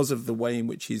 However, because of the way in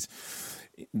which his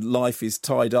life is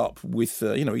tied up with,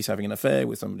 he's having an affair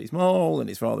with somebody's mole and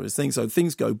his father is things, so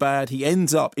things go bad. He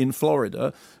ends up in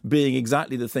Florida being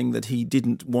exactly the thing that he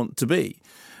didn't want to be.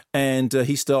 And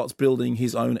he starts building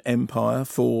his own empire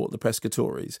for the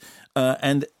Pescatoris.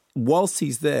 And whilst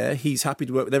he's there, he's happy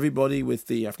to work with everybody, with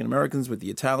the African Americans, with the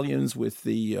Italians, with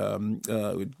the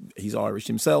he's Irish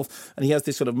himself, and he has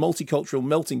this sort of multicultural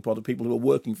melting pot of people who are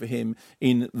working for him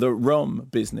in the rum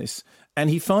business. And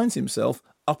he finds himself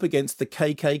up against the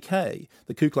KKK,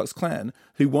 the Ku Klux Klan,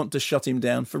 who want to shut him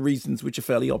down for reasons which are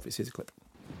fairly obvious. Here's a clip.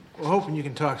 We're hoping you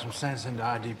can talk some sense into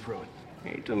ID Pruitt.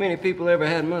 Ain't too many people ever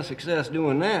had much success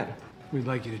doing that. We'd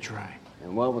like you to try.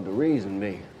 And what would the reason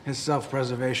be? His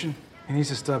self-preservation. He needs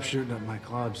to stop shooting up my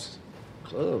clubs.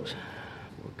 Clubs?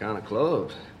 What kind of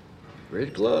clubs?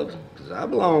 Bridge clubs? Because I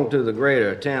belong to the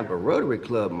Greater Tampa Rotary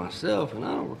Club myself, and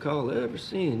I don't recall ever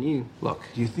seeing you. Look,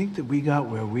 do you think that we got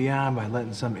where we are by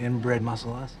letting some inbred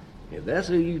muscle us? If that's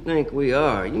who you think we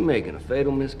are, you're making a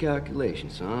fatal miscalculation,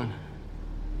 son.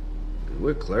 'Cause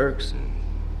we're clerks and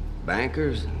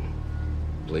bankers and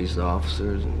police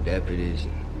officers and deputies,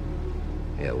 and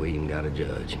yeah, we even got a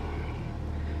judge.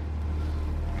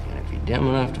 And if you're dumb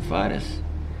enough to fight us,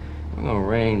 we're gonna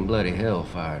rain bloody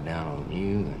hellfire down on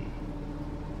you and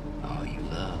all you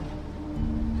love.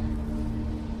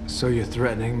 So you're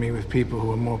threatening me with people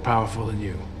who are more powerful than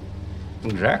you?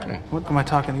 Exactly. What am I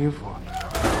talking to you for?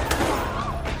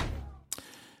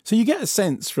 So you get a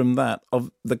sense from that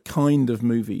of the kind of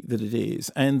movie that it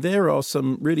is. And there are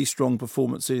some really strong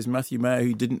performances. Matthew Mayer, who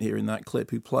you didn't hear in that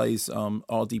clip, who plays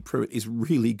R.D. Pruitt, is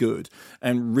really good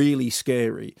and really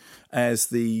scary as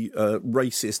the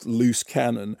racist loose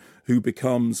cannon who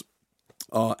becomes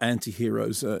our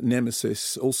anti-hero's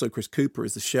nemesis. Also, Chris Cooper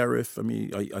is the sheriff. I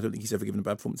mean, I don't think he's ever given a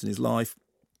bad performance in his life.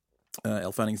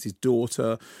 Elle Fanning is his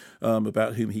daughter,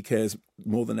 about whom he cares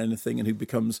more than anything, and who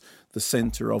becomes the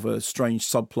centre of a strange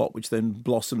subplot which then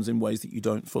blossoms in ways that you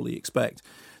don't fully expect.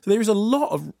 So there is a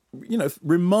lot of,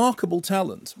 remarkable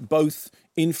talent, both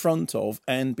in front of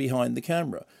and behind the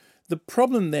camera. The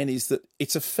problem then is that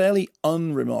it's a fairly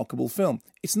unremarkable film.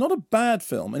 It's not a bad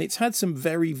film, and it's had some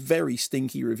very, very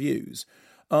stinky reviews.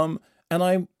 And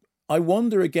I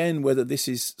wonder again whether this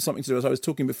is something to do, as I was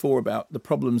talking before about the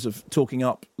problems of talking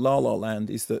up La La Land,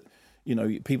 is that,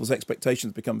 people's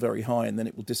expectations become very high and then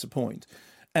it will disappoint.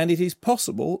 And it is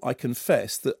possible, I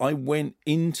confess, that I went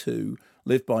into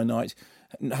Live by Night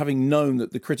having known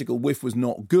that the critical whiff was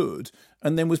not good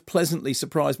and then was pleasantly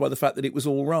surprised by the fact that it was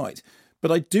all right.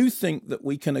 But I do think that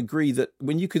we can agree that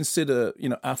when you consider,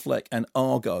 Affleck and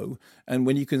Argo, and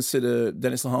when you consider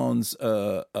Dennis Lehane's,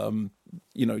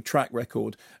 track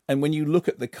record, and when you look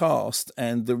at the cast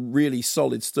and the really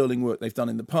solid sterling work they've done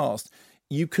in the past,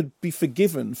 you could be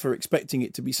forgiven for expecting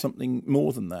it to be something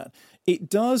more than that. It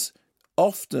does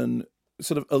often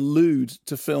sort of allude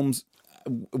to films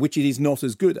which it is not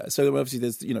as good at. So obviously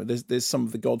there's some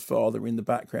of The Godfather in the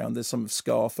background. There's some of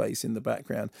Scarface in the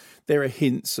background. There are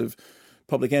hints of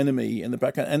Public Enemy in the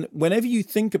background. And whenever you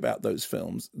think about those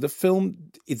films,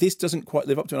 this doesn't quite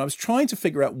live up to it. And I was trying to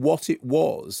figure out what it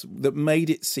was that made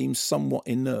it seem somewhat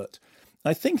inert.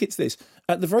 I think it's this.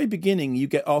 At the very beginning, you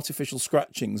get artificial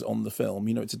scratchings on the film.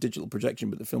 It's a digital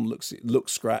projection, but the film looks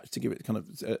scratched to give it kind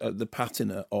of the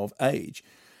patina of age.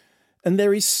 And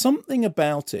there is something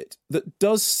about it that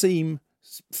does seem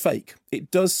fake.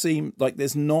 It does seem like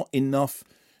there's not enough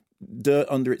dirt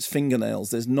under its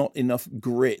fingernails. There's not enough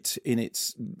grit in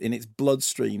its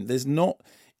bloodstream. There's not.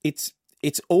 It's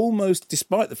almost,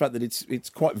 despite the fact that it's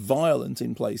quite violent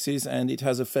in places and it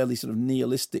has a fairly sort of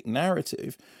nihilistic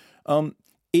narrative.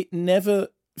 It never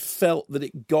felt that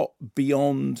it got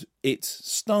beyond its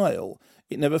style.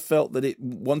 It never felt that it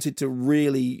wanted to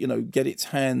really, get its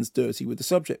hands dirty with the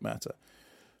subject matter.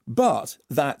 But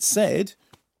that said,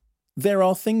 there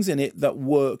are things in it that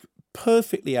work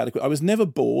perfectly adequate. I was never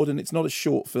bored, and it's not a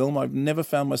short film. I've never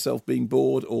found myself being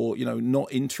bored or,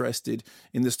 not interested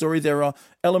in the story. There are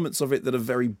elements of it that are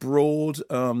very broad.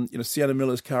 Sienna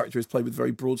Miller's character is played with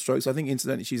very broad strokes. I think,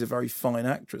 incidentally, she's a very fine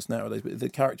actress nowadays, but the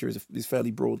character is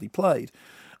fairly broadly played.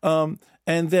 And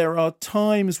there are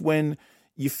times when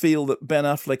you feel that Ben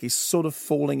Affleck is sort of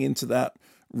falling into that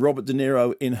Robert De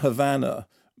Niro in Havana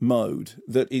mode,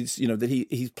 that is, that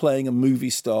he's playing a movie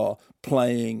star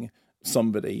playing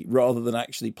somebody rather than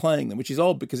actually playing them, which is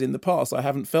odd because in the past I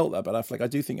haven't felt that about Affleck. I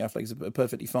do think Affleck is a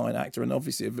perfectly fine actor and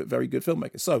obviously a very good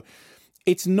filmmaker. So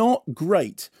it's not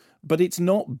great, but it's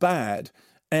not bad.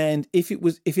 And if it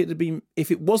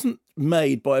wasn't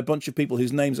made by a bunch of people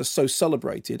whose names are so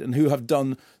celebrated and who have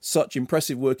done such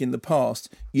impressive work in the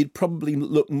past, you'd probably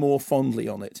look more fondly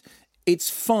on it.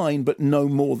 It's fine, but no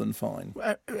more than fine.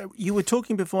 You were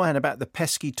talking beforehand about the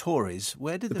pesky Tories.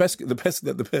 Where did that's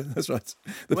right.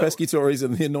 The pesky Tories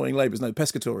and the annoying Labours. No,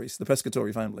 pescatores. The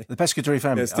pescatori family. The pescatori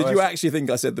family. Yes. Did you actually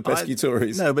think I said the pesky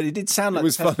Tories? No, but it did sound like it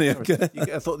was funny. I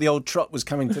thought the old trot was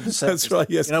coming to the surface. That's right.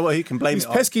 Yes. You know what? Who can blame it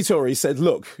on? Pesky Tories said,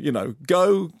 "Look,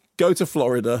 go to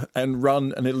Florida and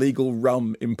run an illegal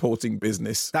rum importing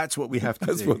business." That's what we have to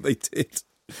do. That's what they did.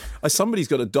 Somebody's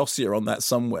got a dossier on that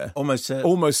somewhere. Almost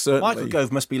certainly. Michael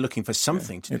Gove must be looking for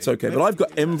something to do. It's okay, but I've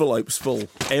got envelopes full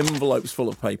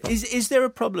of paper. Is there a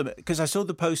problem? Because I saw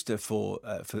the poster for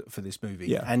this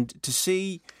movie, and to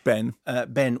see Ben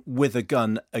with a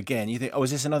gun again, you think,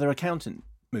 is this another accountant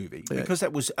movie? Because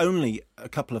that was only a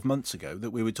couple of months ago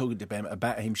that we were talking to Ben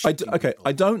about him shooting people.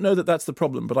 I don't know that that's the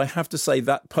problem, but I have to say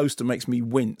that poster makes me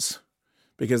wince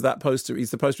because that poster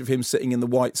is the poster of him sitting in the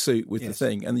white suit with the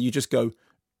thing, and you just go,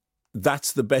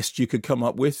 that's the best you could come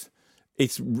up with.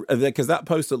 It's because that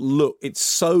poster, it's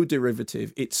so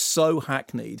derivative, it's so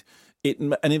hackneyed.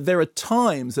 And there are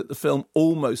times that the film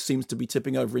almost seems to be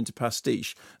tipping over into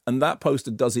pastiche, and that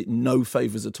poster does it no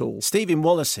favours at all. Stephen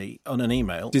Wallacey, on an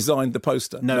email, designed the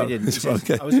poster. No, he didn't.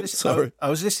 Okay. I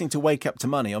was listening to Wake Up to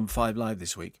Money on 5 Live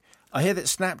this week. I hear that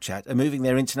Snapchat are moving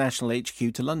their international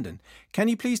HQ to London. Can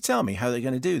you please tell me how they're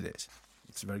going to do this?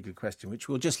 It's a very good question, which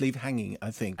we'll just leave hanging,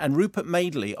 I think. And Rupert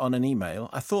Madeley on an email,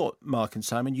 I thought, Mark and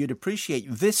Simon, you'd appreciate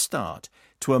this start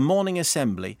to a morning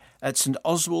assembly at St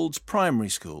Oswald's Primary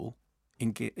School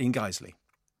in Guiseley.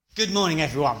 Good morning,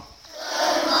 everyone.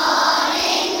 Good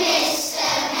morning, Mr.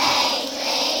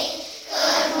 Madeley.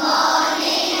 Good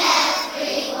morning,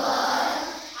 everyone.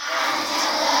 And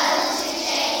hello to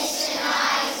Jason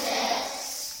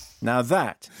Isaacs. Now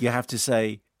that, you have to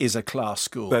say, is a class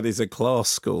school. That is a class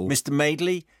school. Mr.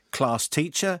 Madeley, class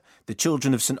teacher. The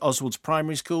children of St Oswald's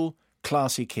Primary School,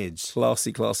 classy kids.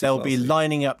 Classy. They'll be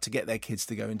lining up to get their kids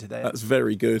to go into there. That's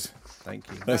very good. Thank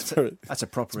you. That's a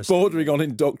proper... It's bordering on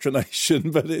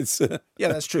indoctrination, but it's... Yeah,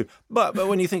 that's true. But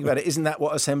when you think about it, isn't that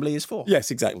what assembly is for?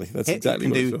 Yes, exactly. That's exactly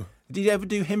what it's for. Did you ever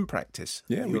do hymn practice?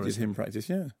 Yeah, we did hymn practice,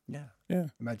 yeah. Yeah.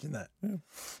 Imagine that. Yeah.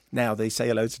 Now they say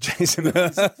hello to Jason.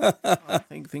 I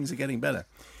think things are getting better.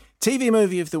 TV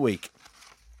movie of the week.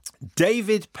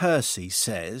 David Percy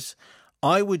says,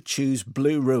 I would choose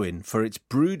Blue Ruin for its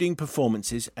brooding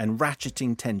performances and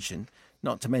ratcheting tension,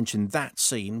 not to mention that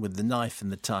scene with the knife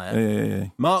and the tyre. Yeah.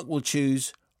 Mark will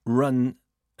choose Run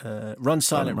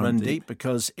Silent, Run Deep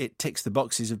because it ticks the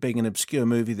boxes of being an obscure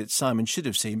movie that Simon should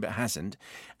have seen but hasn't,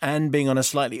 and being on a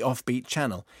slightly offbeat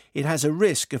channel. It has a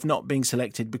risk of not being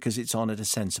selected because it's on at a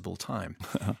sensible time.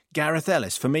 Gareth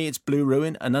Ellis, for me it's Blue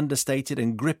Ruin, an understated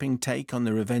and gripping take on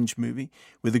the revenge movie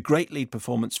with a great lead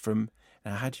performance from,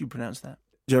 how do you pronounce that?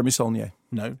 Jeremy Saulnier.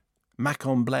 No.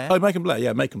 Macon Blair. Oh, Macon Blair,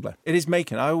 yeah, Macon Blair. It is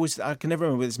Macon. I can never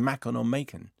remember whether it's Macon or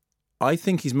Macon. I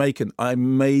think he's Macon. I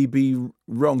may be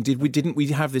wrong. Didn't we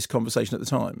have this conversation at the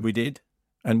time? We did.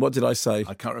 And what did I say?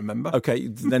 I can't remember. Okay,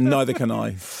 then neither can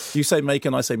I. You say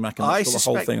Macon, I say Macon. I Let's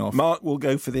pull the whole thing off. Mark will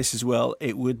go for this as well.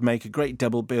 It would make a great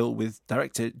double bill with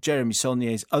director Jeremy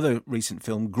Saulnier's other recent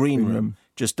film, Green Room.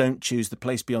 Just don't choose The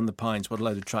Place Beyond the Pines. What a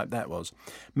load of tripe that was.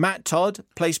 Matt Todd,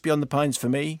 Place Beyond the Pines for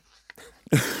me.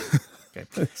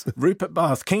 Okay. Rupert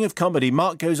Barth, King of Comedy.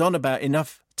 Mark goes on about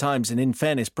enough times, and in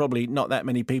fairness, probably not that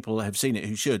many people have seen it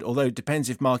who should, although it depends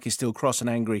if Mark is still cross and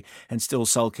angry and still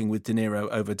sulking with De Niro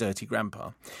over Dirty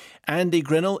Grandpa. Andy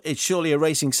Grinnell, it's surely a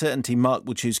racing certainty Mark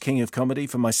will choose King of Comedy.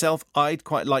 For myself, I'd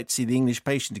quite like to see The English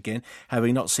Patient again,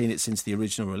 having not seen it since the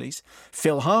original release.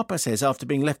 Phil Harper says, after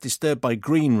being left disturbed by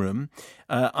Green Room,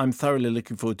 I'm thoroughly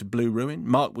looking forward to Blue Ruin.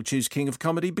 Mark will choose King of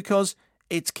Comedy because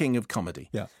it's King of Comedy.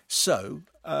 Yeah. So,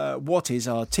 what is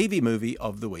our TV movie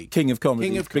of the week? King of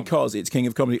Comedy, because it's King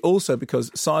of Comedy. Also because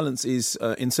Silence is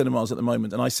in cinemas at the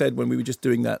moment. And I said when we were just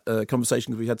doing that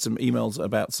conversation, because we had some emails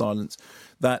about Silence,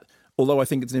 that although I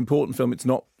think it's an important film, it's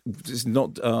not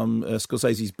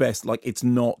Scorsese's best. Like, it's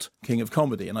not King of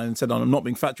Comedy. And I said, I'm not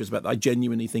being fatuous about that. I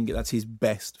genuinely think that's his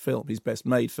best film, his best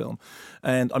made film.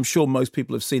 And I'm sure most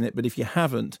people have seen it, but if you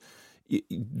haven't,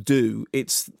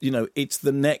 it's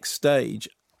the next stage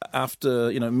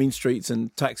after Mean Streets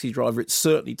and Taxi Driver. It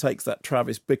certainly takes that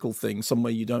Travis Bickle thing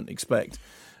somewhere you don't expect,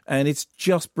 and it's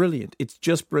just brilliant.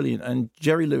 And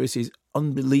Jerry Lewis is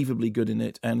unbelievably good in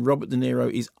it, and Robert De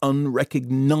Niro is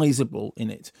unrecognisable in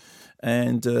it,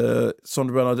 and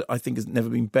Sandra Bernhard, I think, has never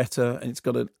been better, and it's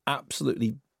got an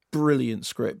absolutely brilliant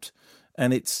script,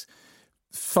 and it's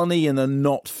funny in a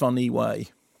not funny way.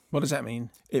 What does that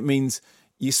mean? It means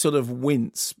you sort of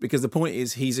wince, because the point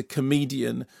is he's a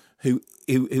comedian who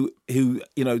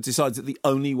decides that the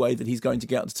only way that he's going to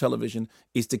get onto television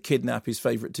is to kidnap his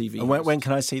favourite TV host. And when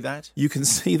can I see that? You can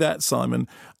see that, Simon,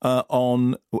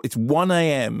 it's 1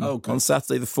 a.m. on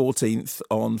Saturday the 14th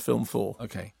on Film 4.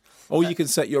 Okay. Or you can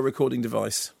set your recording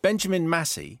device. Benjamin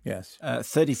Massey, yes,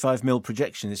 35mm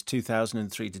projection is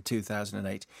 2003 to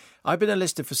 2008. I've been a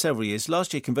listener for several years.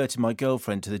 Last year converted my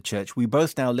girlfriend to the church. We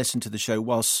both now listen to the show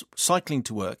whilst cycling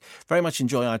to work. Very much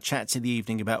enjoy our chats in the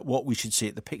evening about what we should see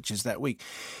at the pictures that week.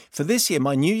 For this year,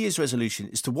 my New Year's resolution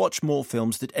is to watch more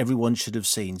films that everyone should have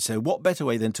seen. So what better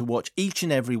way than to watch each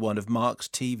and every one of Mark's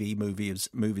TV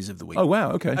movies of the week? Oh,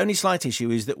 wow, okay. Only slight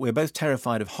issue is that we're both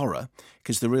terrified of horror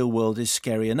because the real world is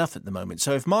scary enough at the moment.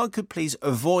 So if Mark could please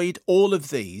avoid all of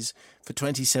these for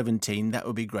 2017, that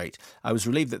would be great. I was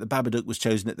relieved that The Babadook was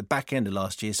chosen at the back end of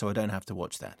last year, so I don't have to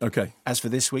watch that. Okay. As for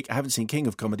this week, I haven't seen King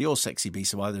of Comedy or Sexy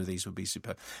Beast, so either of these would be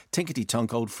superb. Tinkety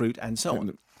Tonk, Old Fruit, and so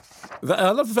on.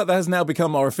 I love the fact that has now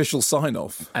become our official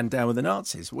sign-off. And Down with the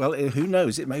Nazis. Well, who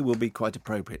knows? It may well be quite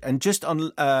appropriate. And just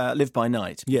on Live by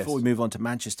Night, before we move on to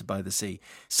Manchester by the Sea,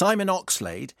 Simon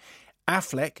Oxlade,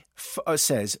 Affleck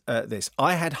says this: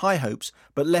 I had high hopes,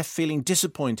 but left feeling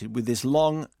disappointed with this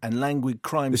long and languid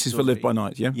crime This is story. for Live by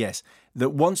Night, yeah? Yes, that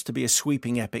wants to be a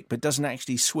sweeping epic, but doesn't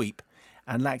actually sweep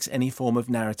and lacks any form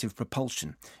of narrative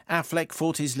propulsion. Affleck,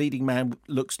 40s leading man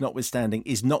looks notwithstanding,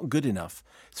 is not good enough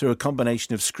through a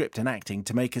combination of script and acting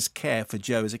to make us care for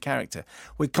Joe as a character.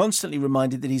 We're constantly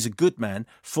reminded that he's a good man,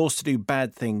 forced to do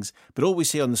bad things, but all we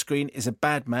see on the screen is a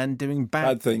bad man doing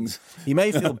bad things. He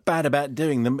may feel bad about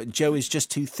doing them, but Joe is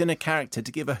just too thin a character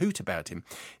to give a hoot about him.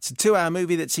 It's a 2-hour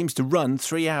movie that seems to run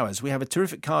 3 hours. We have a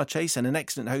terrific car chase and an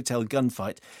excellent hotel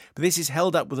gunfight, but this is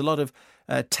held up with a lot of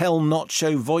tell not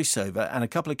show voiceover and a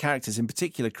couple of characters, in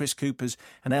particular Chris Cooper's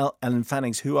and Ellen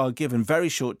Fanning's, who are given very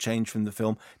short change from the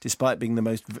film despite being the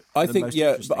most but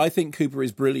I think Cooper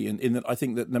is brilliant in that. I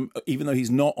think that even though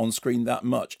he's not on screen that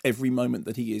much, every moment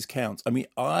that he is counts. I mean,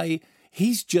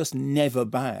 he's just never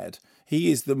bad.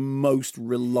 He is the most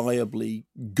reliably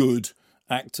good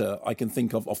actor I can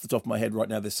think of off the top of my head right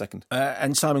now this second.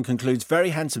 And Simon concludes, very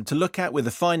handsome to look at with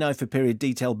a fine eye for period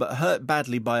detail, but hurt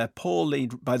badly by the poor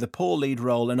lead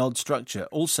role and odd structure.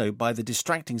 Also by the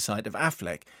distracting sight of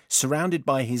Affleck surrounded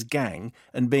by his gang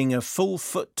and being a full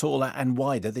foot taller and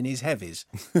wider than his heavies.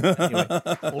 Anyway,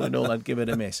 all in all, I'd give it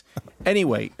a miss.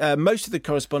 Anyway, most of the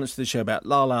correspondence to the show about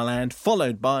La La Land,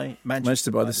 followed by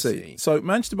Manchester by the Sea. So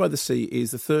Manchester by the Sea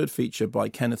is the third feature by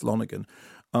Kenneth Lonergan.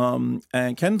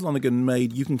 And Kenneth Lonergan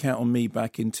made You Can Count on Me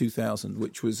back in 2000,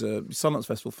 which was a Sundance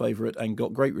Festival favourite and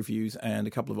got great reviews and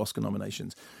a couple of Oscar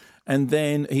nominations. And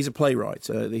then he's a playwright.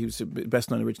 He was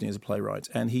best known originally as a playwright,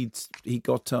 and he's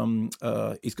got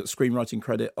screenwriting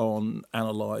credit on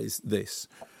Analyze This.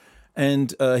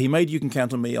 And he made You Can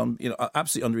Count on Me on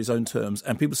absolutely under his own terms,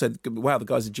 and people said, "Wow, the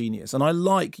guy's a genius." And I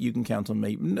like You Can Count on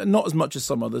Me, not as much as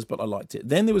some others, but I liked it.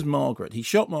 Then there was Margaret. He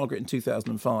shot Margaret in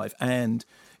 2005, and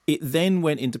It then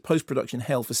went into post-production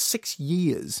hell for 6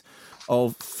 years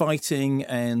of fighting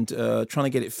and trying to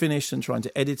get it finished and trying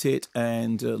to edit it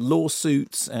and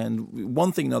lawsuits and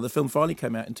one thing or another. The film finally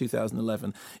came out in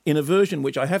 2011 in a version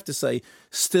which I have to say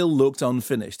still looked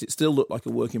unfinished. It still looked like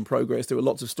a work in progress. There were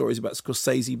lots of stories about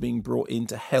Scorsese being brought in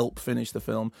to help finish the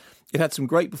film. It had some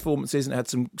great performances and it had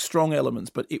some strong elements,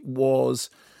 but it was...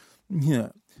 Yeah.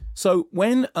 So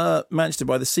when Manchester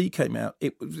by the Sea came out,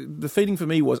 the feeling for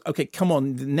me was, okay, come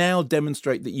on, now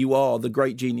demonstrate that you are the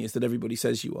great genius that everybody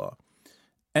says you are.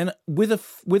 And with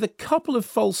a couple of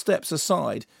false steps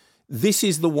aside, this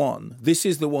is the one. This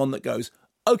is the one that goes,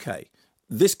 okay,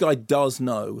 this guy does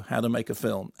know how to make a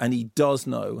film, and he does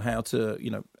know how to,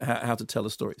 how to tell a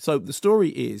story. So the story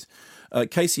is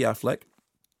Casey Affleck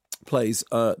plays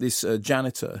this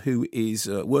janitor who is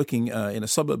working in a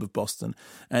suburb of Boston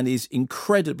and is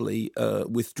incredibly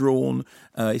withdrawn.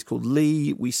 He's called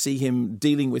Lee. We see him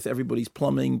dealing with everybody's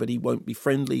plumbing, but he won't be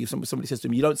friendly. Somebody says to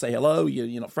him, you don't say hello,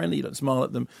 you're not friendly, you don't smile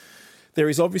at them. There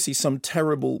is obviously some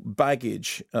terrible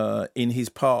baggage in his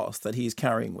past that he is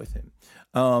carrying with him.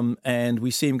 And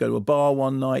we see him go to a bar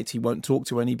one night. He won't talk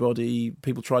to anybody.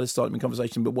 People try to start him in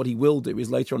conversation, but what he will do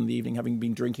is later on in the evening, having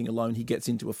been drinking alone, he gets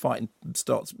into a fight and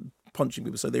starts punching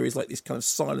people. So there is like this kind of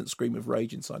silent scream of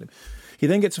rage inside him. He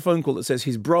then gets a phone call that says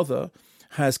his brother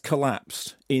has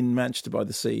collapsed in Manchester by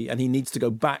the Sea and he needs to go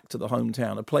back to the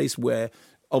hometown, a place where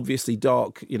obviously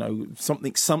dark,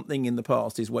 something in the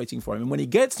past is waiting for him. And when he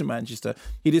gets to Manchester,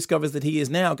 he discovers that he is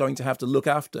now going to have to look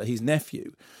after his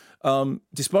nephew,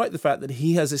 despite the fact that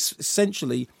he has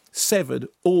essentially severed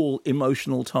all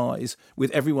emotional ties with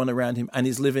everyone around him and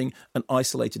is living an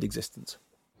isolated existence.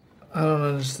 I don't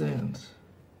understand.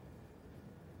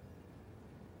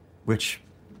 Which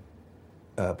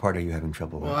part are you having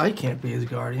trouble with? Well, I can't be his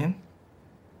guardian.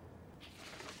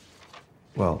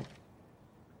 Well...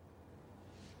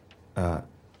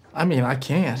 I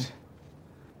can't.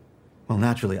 Well,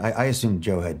 naturally, I assumed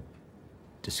Joe had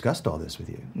discussed all this with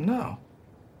you. No.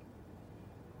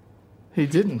 He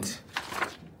didn't.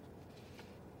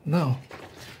 No.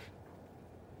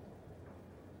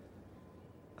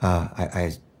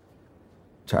 I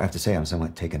have to say I'm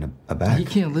somewhat taken aback. He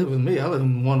can't live with me. I live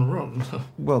in one room.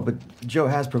 Well, but Joe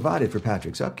has provided for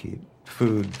Patrick's upkeep.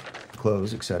 Food,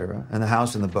 clothes, etc. And the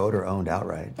house and the boat are owned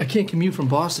outright. I can't commute from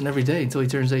Boston every day until he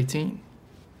turns 18.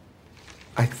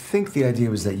 I think the idea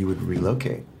was that you would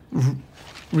relocate.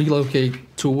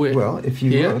 Relocate to where? Well, if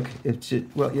you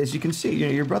look, as you can see,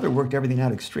 your brother worked everything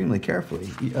out extremely carefully.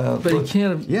 But he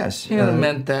can't have, yes, can't have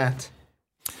meant that.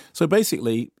 So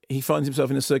basically, he finds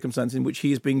himself in a circumstance in which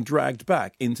he is being dragged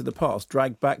back into the past,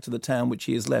 dragged back to the town which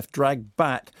he has left, dragged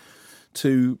back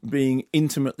to being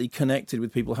intimately connected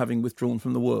with people having withdrawn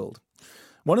from the world.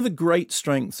 One of the great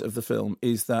strengths of the film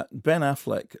is that Ben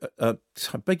Affleck, I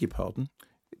beg your pardon,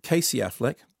 Casey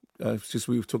Affleck, because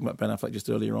we were talking about Ben Affleck just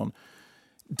earlier on,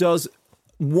 does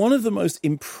one of the most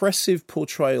impressive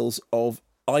portrayals of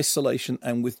isolation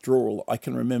and withdrawal I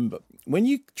can remember. When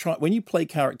you play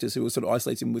characters who are sort of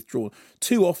isolated and withdrawn,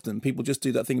 too often people just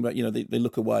do that thing about, they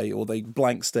look away or they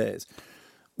blank stares.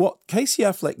 What Casey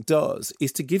Affleck does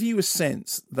is to give you a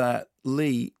sense that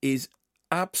Lee is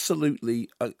absolutely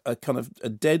a kind of a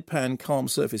deadpan, calm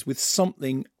surface with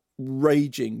something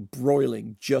raging,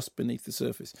 broiling just beneath the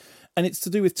surface. And it's to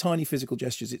do with tiny physical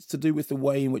gestures. It's to do with the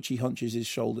way in which he hunches his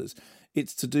shoulders.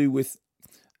 It's to do with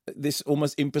this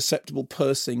almost imperceptible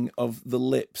pursing of the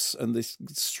lips and this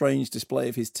strange display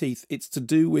of his teeth. It's to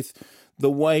do with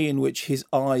the way in which his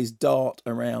eyes dart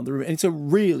around the room. And it's a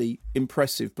really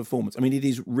impressive performance. I mean, it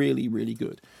is really, really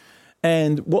good.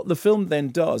 And what the film then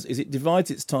does is it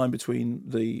divides its time between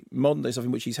the modern day stuff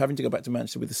in which he's having to go back to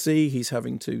Manchester with the Sea, he's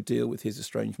having to deal with his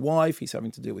estranged wife, he's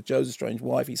having to deal with Joe's estranged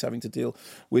wife, he's having to deal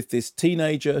with this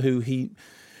teenager who he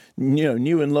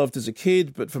knew and loved as a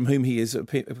kid, but from whom he has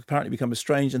apparently become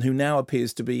estranged, and who now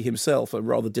appears to be himself a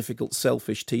rather difficult,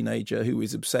 selfish teenager who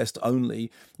is obsessed only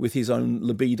with his own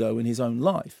libido and his own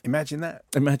life. Imagine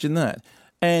that.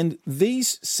 And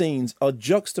these scenes are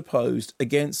juxtaposed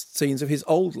against scenes of his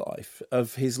old life,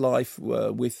 of his life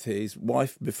with his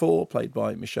wife before, played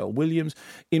by Michelle Williams,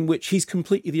 in which he's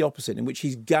completely the opposite, in which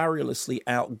he's garrulously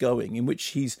outgoing, in which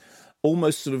he's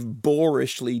almost sort of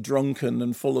boorishly drunken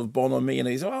and full of bonhomie, and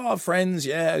he's, friends,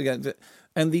 yeah.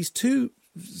 And these two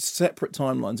separate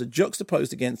timelines are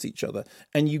juxtaposed against each other,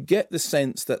 and you get the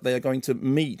sense that they are going to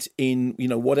meet in,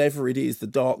 whatever it is, the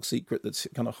dark secret that's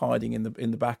kind of hiding in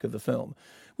the back of the film,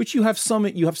 which you have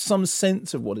some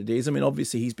sense of what it is. I mean,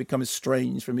 obviously he's become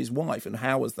estranged from his wife, and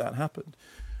how has that happened?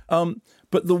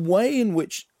 But the way in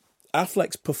which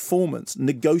Affleck's performance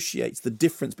negotiates the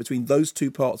difference between those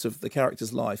two parts of the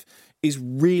character's life is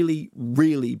really,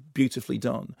 really beautifully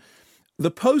done.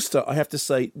 The poster, I have to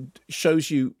say, shows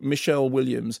you Michelle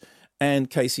Williams and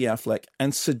Casey Affleck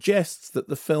and suggests that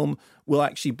the film will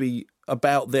actually be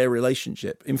about their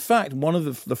relationship. In fact, one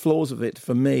of the flaws of it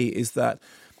for me is that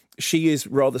she is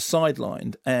rather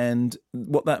sidelined, and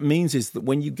what that means is that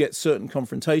when you get certain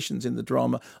confrontations in the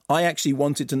drama, I actually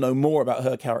wanted to know more about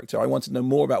her character. I wanted to know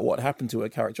more about what happened to her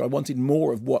character. I wanted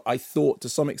more of what I thought, to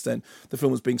some extent, the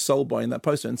film was being sold by in that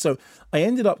poster. And so I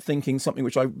ended up thinking something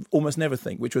which I almost never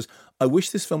think, which was, I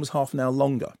wish this film was half an hour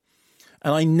longer.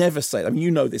 And I never say that. I mean,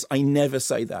 you know this. I never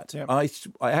say that. Yeah.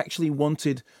 I actually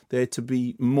wanted there to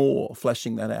be more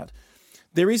fleshing that out.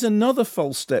 There is another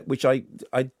false step, which I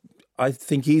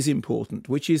think is important,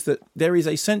 which is that there is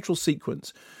a central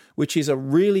sequence, which is a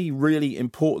really, really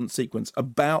important sequence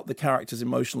about the character's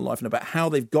emotional life and about how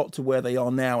they've got to where they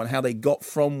are now and how they got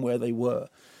from where they were.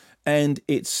 And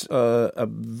it's a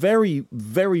very,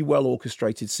 very well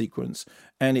orchestrated sequence,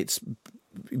 and it's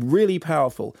really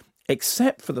powerful,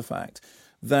 except for the fact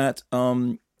that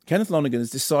Kenneth Lonergan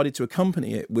has decided to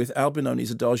accompany it with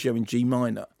Albinoni's Adagio in G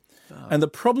minor. And the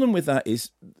problem with that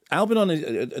is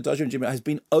Albinoni's Adagio in G minor has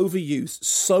been overused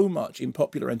so much in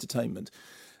popular entertainment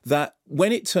that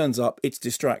when it turns up, it's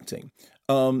distracting.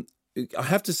 I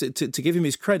have to say, to give him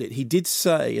his credit, he did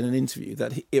say in an interview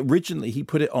that originally he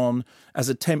put it on as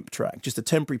a temp track, just a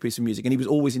temporary piece of music, and he was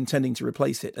always intending to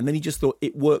replace it. And then he just thought,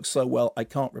 it works so well, I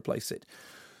can't replace it.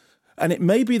 And it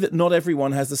may be that not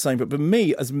everyone has the same, but for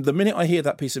me, as the minute I hear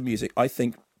that piece of music, I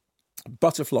think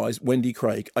Butterflies, Wendy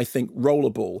Craig, I think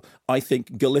Rollerball, I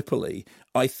think Gallipoli,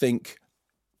 I think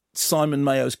Simon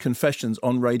Mayo's Confessions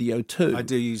on Radio 2. I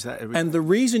do use that every And the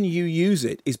reason you use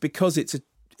it is because it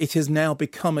has now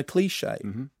become a cliche.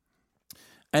 Mm-hmm.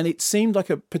 And it seemed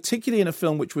like, particularly in a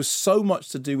film which was so much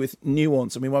to do with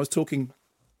nuance. I mean, when I was talking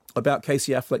about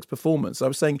Casey Affleck's performance, I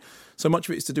was saying so much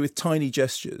of it is to do with tiny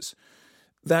gestures,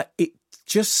 that it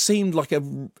just seemed like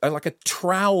a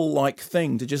trowel-like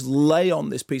thing to just lay on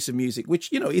this piece of music,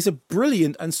 which, you know, is a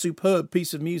brilliant and superb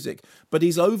piece of music, but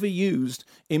is overused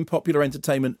in popular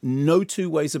entertainment, no two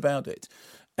ways about it.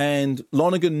 And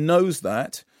Lonergan knows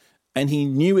that, and he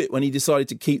knew it when he decided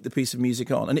to keep the piece of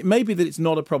music on. And it may be that it's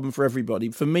not a problem for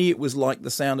everybody. For me, it was like the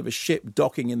sound of a ship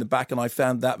docking in the back, and I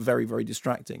found that very, very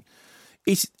distracting.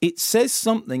 It says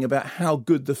something about how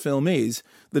good the film is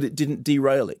that it didn't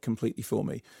derail it completely for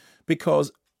me.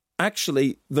 Because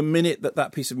actually, the minute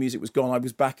that piece of music was gone, I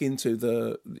was back into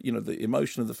the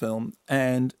emotion of the film,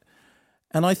 and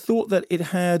I thought that it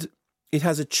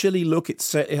has a chilly look. It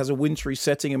has a wintry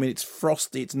setting. I mean, it's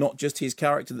frosty. It's not just his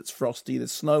character that's frosty.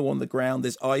 There's snow on the ground.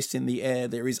 There's ice in the air.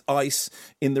 There is ice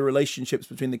in the relationships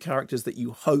between the characters that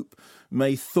you hope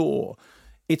may thaw.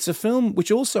 It's a film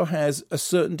which also has a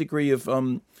certain degree of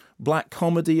black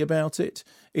comedy about it.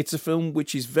 It's a film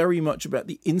which is very much about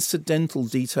the incidental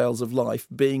details of life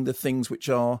being the things which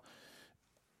are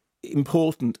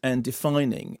important and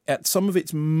defining. At some of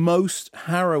its most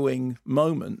harrowing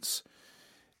moments,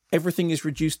 everything is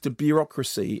reduced to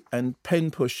bureaucracy and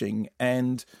pen pushing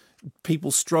and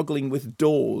people struggling with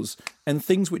doors and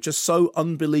things which are so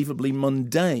unbelievably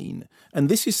mundane. And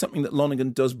this is something that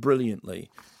Lonergan does brilliantly.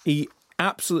 He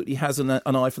absolutely has an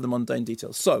eye for the mundane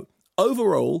details. So,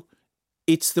 overall,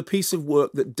 it's the piece of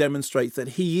work that demonstrates that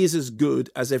he is as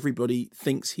good as everybody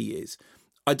thinks he is.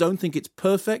 I don't think it's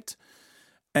perfect,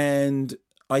 and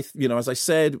as I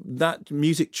said, that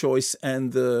music choice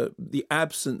and the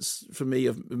absence for me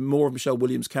of more of Michelle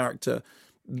Williams' character,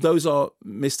 those are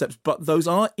missteps, but those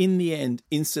are in the end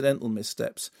incidental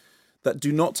missteps that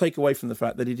do not take away from the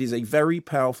fact that it is a very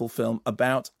powerful film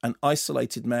about an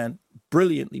isolated man,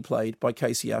 brilliantly played by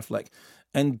Casey Affleck,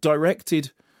 and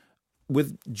directed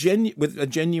with a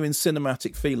genuine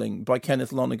cinematic feeling by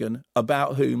Kenneth Lonergan,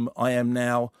 about whom I am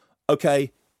now,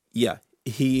 okay, yeah,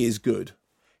 he is good.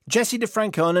 Jesse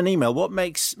DeFranco on an email. What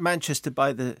makes Manchester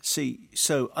by the Sea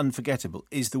so unforgettable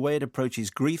is the way it approaches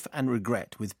grief and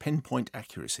regret with pinpoint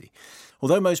accuracy.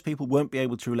 Although most people won't be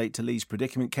able to relate to Lee's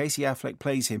predicament, Casey Affleck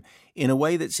plays him in a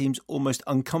way that seems almost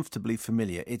uncomfortably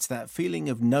familiar. It's that feeling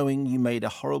of knowing you made a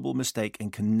horrible mistake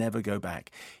and can never go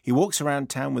back. He walks around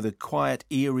town with a quiet,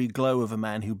 eerie glow of a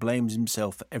man who blames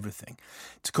himself for everything.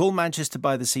 To call Manchester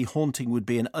by the Sea haunting would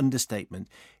be an understatement.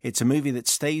 It's a movie that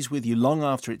stays with you long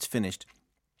after it's finished,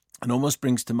 and almost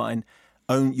brings to mind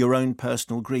your own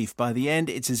personal grief. By the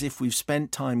end, it's as if we've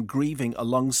spent time grieving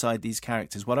alongside these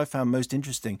characters. What I found most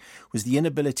interesting was the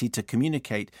inability to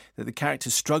communicate that the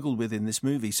characters struggled with in this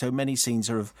movie. So many scenes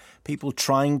are of people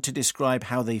trying to describe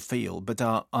how they feel, but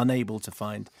are unable to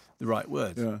find the right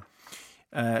words.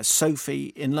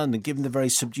 Sophie in London. Given the very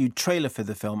subdued trailer for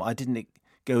the film, I didn't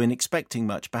go in expecting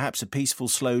much, perhaps a peaceful,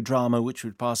 slow drama which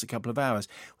would pass a couple of hours.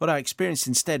 What I experienced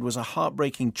instead was a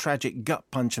heartbreaking, tragic gut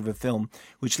punch of a film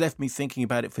which left me thinking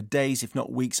about it for days, if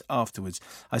not weeks afterwards.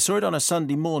 I saw it on a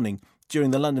Sunday morning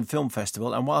during the London Film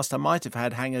Festival, and whilst I might have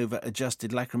had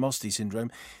hangover-adjusted lachrymosity syndrome,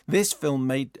 this film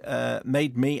made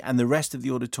me and the rest of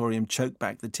the auditorium choke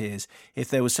back the tears. If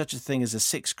there was such a thing as a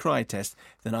 6 cry test,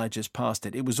 then I just passed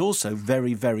it. It was also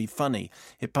very, very funny.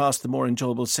 It passed the more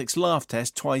enjoyable 6 laugh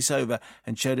test twice over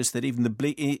and showed us that even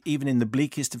in the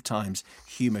bleakest of times,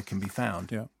 humour can be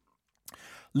found. Yeah.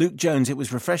 Luke Jones, it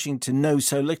was refreshing to know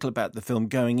so little about the film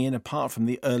going in, apart from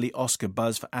the early Oscar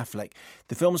buzz for Affleck.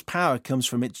 The film's power comes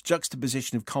from its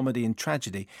juxtaposition of comedy and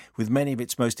tragedy, with many of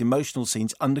its most emotional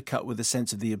scenes undercut with a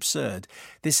sense of the absurd.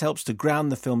 This helps to ground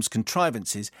the film's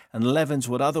contrivances and leavens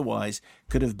what otherwise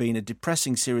could have been a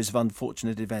depressing series of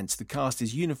unfortunate events. The cast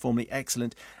is uniformly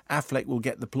excellent. Affleck will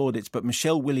get the plaudits, but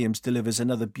Michelle Williams delivers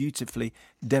another beautifully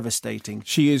devastating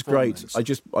She is great.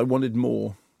 I wanted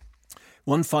more.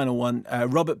 One final one.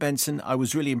 Robert Benson, I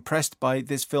was really impressed by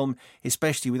this film,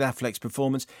 especially with Affleck's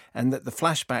performance, and that the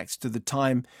flashbacks to the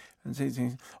time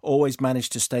always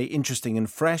managed to stay interesting and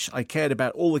fresh. I cared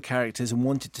about all the characters and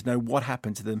wanted to know what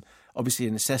happened to them. Obviously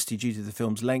a necessity due to the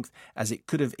film's length, as it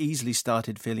could have easily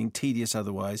started feeling tedious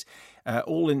otherwise.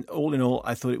 All in all,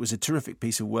 I thought it was a terrific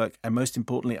piece of work, and most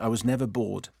importantly, I was never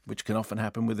bored, which can often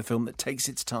happen with a film that takes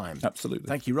its time. Absolutely.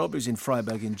 Thank you, Rob, who's in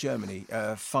Freiburg in Germany.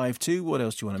 5-2, what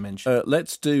else do you want to mention?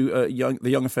 Let's do The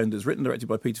Young Offenders, written and directed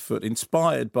by Peter Foot,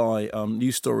 inspired by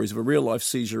news stories of a real-life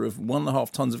seizure of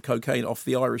 1.5 tons of cocaine off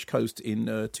the Irish coast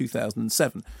in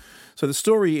 2007. So the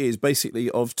story is basically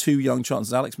of 2 young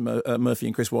chancellors, Alex Murphy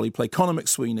and Chris Wally, play Conor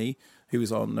McSweeney, who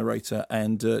is our narrator,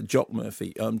 and Jock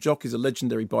Murphy. Jock is a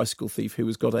legendary bicycle thief who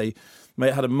has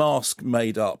had a mask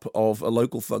made up of a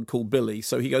local thug called Billy.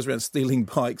 So he goes around stealing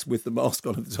bikes with the mask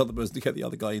on of this other person to get the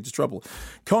other guy into trouble.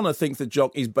 Conor thinks that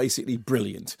Jock is basically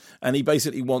brilliant, and he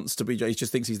basically wants to be. He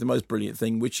just thinks he's the most brilliant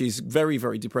thing, which is very,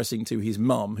 very depressing to his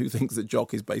mum, who thinks that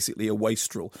Jock is basically a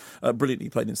wastrel. Brilliantly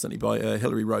played instantly by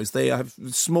Hilary Rose. They have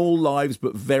small lives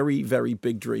but very, very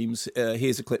big dreams.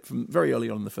 Here's a clip from very early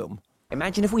on in the film.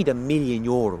 Imagine if we had €1 million.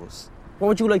 What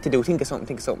would you like to do? Think of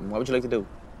something. What would you like to do?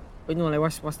 But no,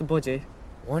 like, what's the budget?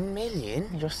 1 million?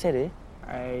 You just said it.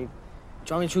 Do you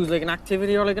want me to choose like an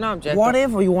activity or like an object?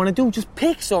 Whatever you want to do, just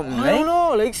pick something, I don't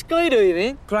know, like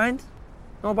skydiving. Grand.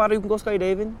 No bother, you can go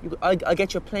skydiving. I'll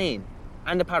get you a plane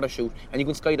and a parachute, and you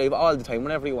can skydive all the time,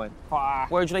 whenever you want.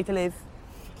 Where would you like to live?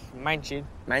 Mansion.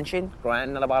 Mansion?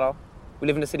 Grand, not a bother. We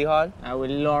live in the City Hall. Well,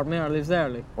 Lord Mayor lives there,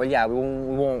 like. Well, yeah, we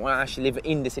won't actually live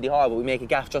in the City Hall, but we make a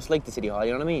gaff just like the City Hall,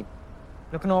 you know what I mean?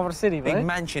 Looking over the city, Big right?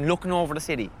 mansion, looking over the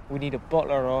city. We need a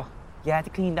butler, or... Yeah, to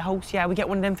clean the house, yeah, we get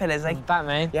one of them fellas, like...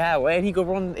 Batman. Yeah, well, he could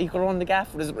run the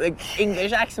gaff with his like,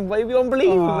 English accent, but it'd be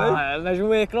unbelievable, imagine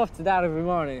waking up to that every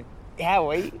morning. Yeah,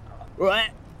 wait.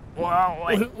 Right.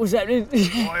 What's happening?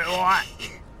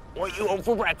 What you want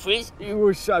for breakfast? You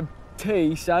want some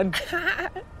tea, son?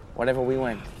 Whatever we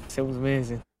want. Sounds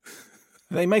amazing.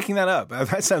 Are they making that up?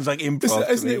 That sounds like improv.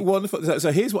 Isn't it wonderful?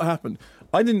 So here's what happened.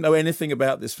 I didn't know anything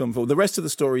about this film before. The rest of the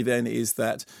story then is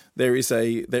that there is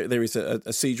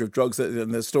a seizure of drugs,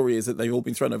 and the story is that they've all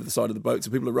been thrown over the side of the boat.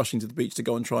 So people are rushing to the beach to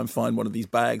go and try and find one of these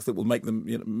bags that will make them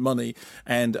money.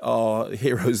 And our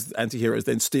anti-heroes,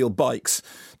 then steal bikes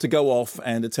to go off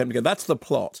and attempt to go. That's the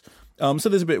plot. So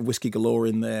there's a bit of whiskey galore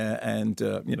in there, and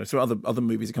some other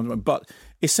movies that come to mind. But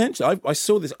essentially, I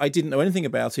saw this. I didn't know anything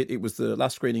about it. It was the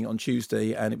last screening on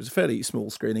Tuesday, and it was a fairly small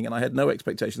screening, and I had no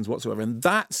expectations whatsoever. And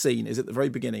that scene is at the very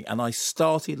beginning, and I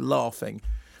started laughing.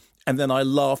 And then I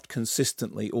laughed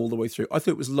consistently all the way through. I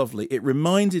thought it was lovely. It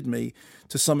reminded me,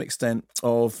 to some extent,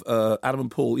 of Adam and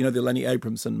Paul, the Lenny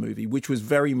Abramson movie, which was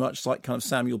very much like kind of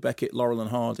Samuel Beckett, Laurel and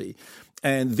Hardy.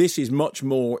 And this is much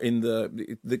more in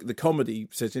the comedy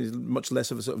setting, is much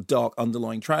less of a sort of dark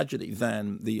underlying tragedy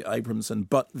than the Abramson.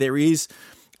 But there is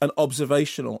an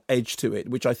observational edge to it,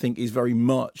 which I think is very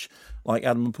much like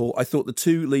Adam and Paul. I thought the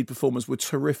 2 lead performers were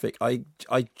terrific. I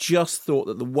just thought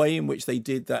that the way in which they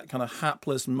did that kind of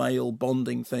hapless male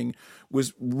bonding thing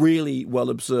was really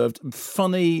well observed.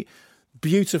 Funny,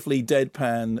 beautifully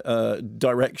deadpan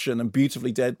direction and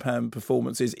beautifully deadpan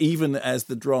performances, even as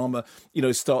the drama,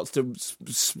 starts to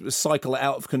cycle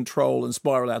out of control and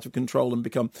spiral out of control and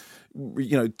become,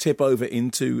 tip over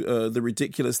into the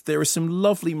ridiculous. There are some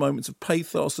lovely moments of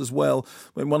pathos as well,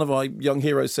 when one of our young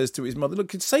heroes says to his mother,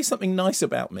 "Look, say something nice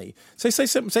about me. Say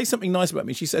something nice about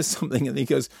me." She says something, and he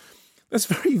goes, "That's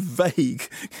very vague.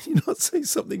 Can you not say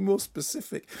something more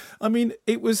specific?" I mean,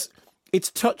 it was It's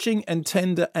touching and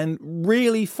tender and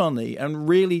really funny and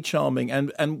really charming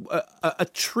and a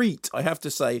treat, I have to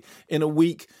say, in a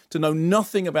week to know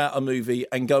nothing about a movie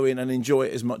and go in and enjoy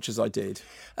it as much as I did.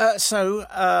 So,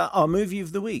 our movie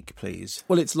of the week, please.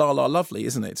 Well, it's La La Lovely,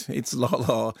 isn't it? It's La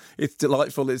La. It's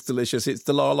delightful. It's delicious. It's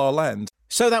the La La Land.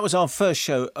 So that was our first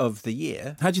show of the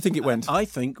year. How do you think it went? I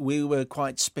think we were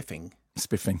quite spiffing.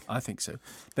 Spiffing. I think so.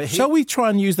 But Shall we try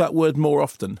and use that word more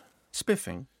often?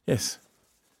 Spiffing? Yes.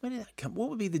 Where did that come? What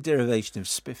would be the derivation of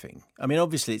spiffing? I mean,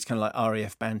 obviously, it's kind of like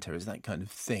RAF banter, is that kind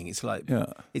of thing. It's like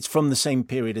it's from the same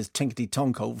period as Tinkety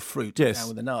Tonk Old Fruit. Yes, down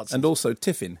with the Nazis. and also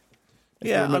tiffin.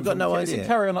 Yeah, I've got no idea.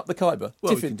 Carry on up the Khyber.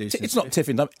 Well, Tiffin. we can do some It's not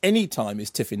tiffin time. Any time is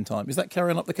tiffin time. Is that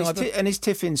Carry On Up the Khyber? And is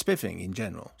tiffin spiffing in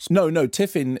general? No.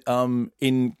 Tiffin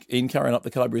in Carry On Up the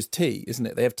Khyber is tea, isn't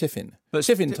it? They have tiffin. But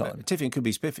tiffin time. Tiffin could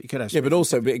be spiffing. Could have. Yeah, but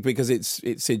also because it's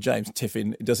Sid James.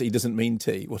 Tiffin. He doesn't mean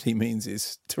tea. What he means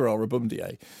is Tarara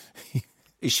Bumdier.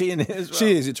 Is she in it as well?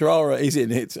 She is. Tarara is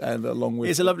in it, and along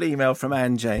with. It's a lovely email from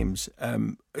Anne James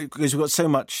because we've got so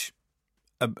much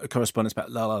correspondence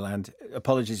about La La Land.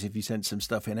 Apologies if you sent some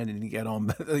stuff in and didn't get on,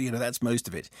 but that's most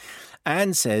of it.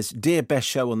 Anne says, "Dear best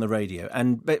show on the radio,"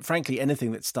 but frankly,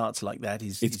 anything that starts like that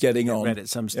is getting on read at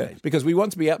some stage. Yeah, because we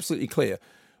want to be absolutely clear,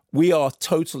 we are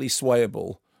totally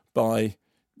swayable by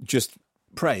just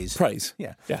praise.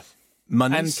 Yeah.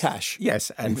 Money and cash.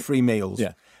 Yes, and free meals.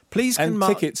 Yeah. Please and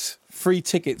tickets, free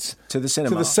tickets to the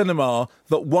cinema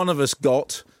that one of us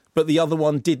got, but the other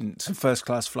one didn't. And first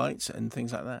class flights and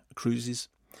things like that, cruises.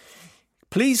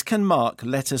 Please can Mark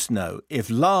let us know if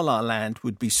La La Land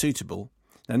would be suitable.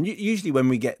 And usually when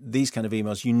we get these kind of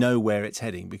emails, you know where it's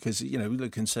heading because, we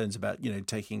look concerns about,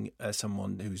 taking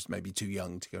someone who's maybe too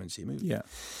young to go and see a movie. Yeah.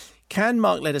 Can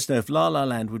Mark let us know if La La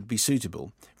Land would be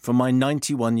suitable for my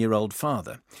 91-year-old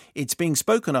father? It's being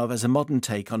spoken of as a modern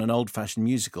take on an old-fashioned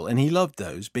musical, and he loved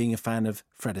those, being a fan of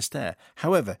Fred Astaire.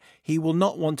 However, he will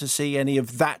not want to see any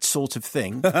of that sort of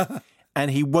thing,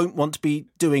 and he won't want to be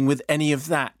doing with any of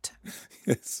that.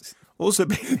 Yes. Also,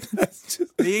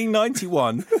 being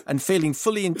 91 and feeling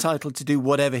fully entitled to do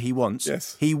whatever he wants,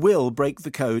 yes. He will break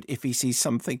the code if he sees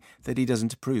something that he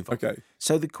doesn't approve of. Okay.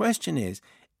 So the question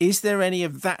is there any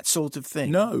of that sort of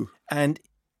thing? No. And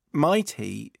might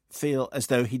he feel as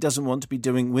though he doesn't want to be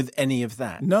doing with any of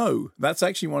that? No. That's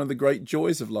actually one of the great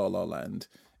joys of La La Land,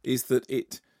 is that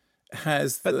it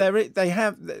has... But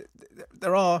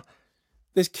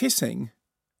there's kissing.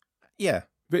 Yeah.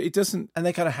 But it doesn't... And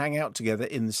they kind of hang out together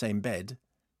in the same bed.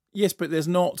 Yes, but there's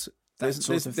not... There's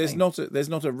not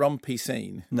a rumpy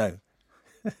scene. No.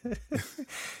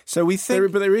 So we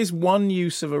think, but there is one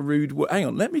use of a rude word. Hang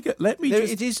on, let me.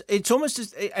 It's almost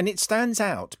as, and it stands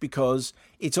out because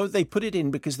they put it in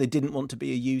because they didn't want to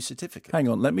be a U certificate. Hang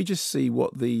on, let me just see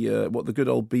what the good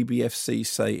old BBFC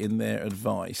say in their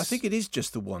advice. I think it is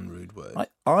just the one rude word.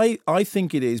 I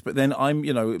think it is, but then I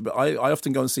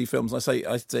often go and see films. And I say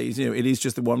it is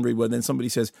just the one rude word. And then somebody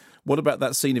says, "What about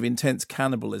that scene of intense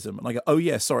cannibalism?" And I go, "Oh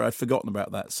yeah, sorry, I'd forgotten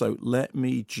about that." So let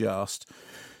me just.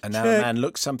 And now a man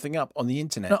looks something up on the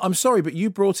internet. No, I'm sorry, but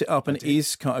you brought it up and it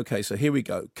is... Okay, so here we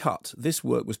go. Cut. This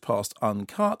work was passed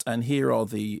uncut, and here's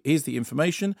the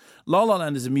information. La La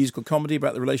Land is a musical comedy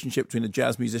about the relationship between a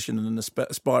jazz musician and an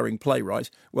aspiring playwright.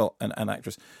 Well, an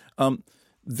actress.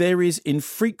 There is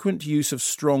infrequent use of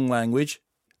strong language.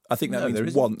 I think that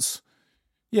means once.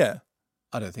 Yeah.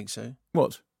 I don't think so.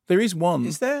 What? There is one.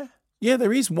 Is there? Yeah,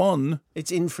 there is one.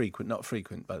 It's infrequent, not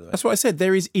frequent, by the way. That's what I said.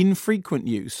 There is infrequent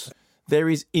use. There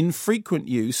is infrequent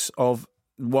use of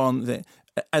one,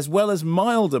 as well as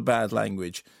milder bad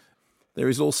language. There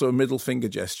is also a middle finger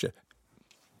gesture.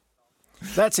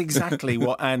 That's exactly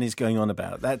what Anne is going on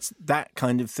about. That's that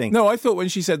kind of thing. No, I thought when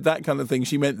she said that kind of thing,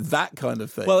 she meant that kind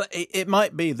of thing. Well, it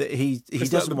might be that he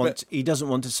doesn't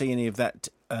want to see any of that.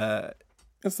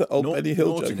 That's the old Benny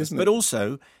Hill joke, isn't it? But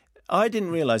also, I didn't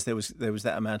realise there was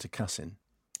that amount of cussing.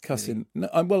 Cussing. No,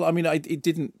 well, I mean, it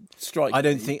didn't strike. I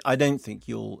don't think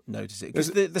you'll notice it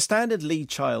because the standard Lee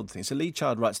Child thing. So Lee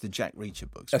Child writes the Jack Reacher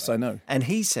books. Yes, right? I know. And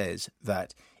he says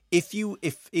that if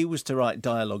he was to write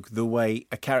dialogue the way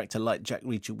a character like Jack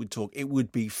Reacher would talk, it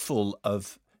would be full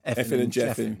of effing and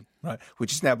jeffing, right? Which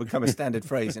has now become a standard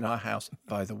phrase in our house.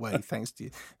 By the way, thanks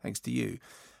to you.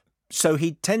 So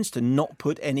he tends to not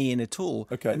put any in at all.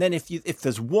 Okay. And then if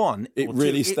there's one, it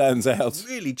really stands out. It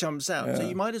really jumps out. Yeah. So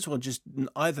you might as well just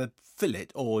either fill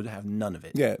it or have none of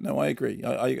it. Yeah. No, I agree.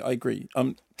 I agree.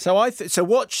 So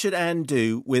what should Anne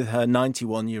do with her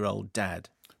 91-year-old dad?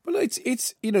 Well, it's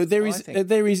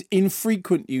there is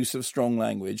infrequent use of strong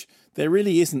language. There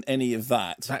really isn't any of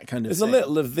that. That kind of. There's thing. a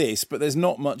little of this, but there's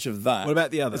not much of that. What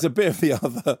about the other? There's a bit of the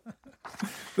other.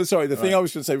 But sorry, the thing I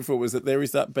was going to say before was that there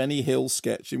is that Benny Hill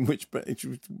sketch in which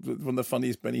one of the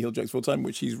funniest Benny Hill jokes of all time,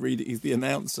 which he's the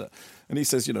announcer, and he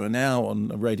says, now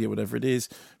on a radio, whatever it is,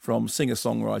 from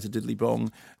singer-songwriter Diddley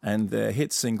Bong and their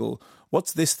hit single,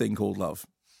 "What's This Thing Called Love?"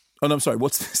 Oh, no, I'm sorry,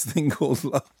 "What's This Thing Called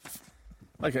Love?"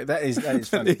 Okay, that is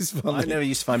funny. It is funny. I never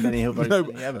used to find Benny Hill very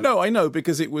funny ever. No, I know,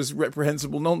 because it was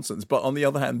reprehensible nonsense. But on the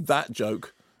other hand, that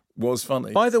joke was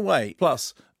funny. By the way,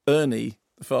 plus Ernie,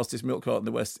 the fastest milk cart in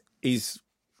the West, is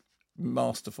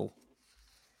masterful.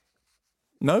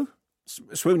 No?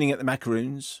 Swooning at the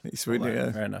macaroons. He's swooning,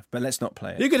 yeah. Fair enough. But let's not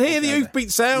play it. You could hear the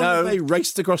hoofbeat sound as they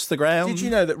raced across the ground. Did you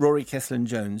know that Rory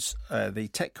Kethlen-Jones, the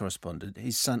tech correspondent,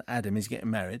 his son Adam is getting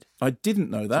married? I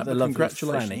didn't know that, but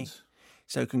congratulations. Franny.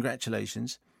 So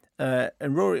congratulations.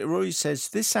 And Rory says,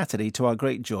 this Saturday, to our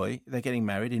great joy, they're getting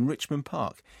married in Richmond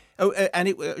Park. Oh,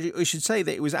 and we should say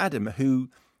that it was Adam who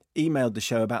emailed the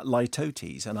show about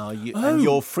litotes and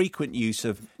your frequent use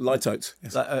of litotes,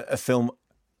 yes. A film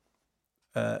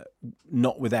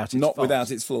not without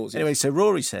its flaws. Yes. Anyway, so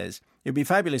Rory says it'd be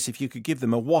fabulous if you could give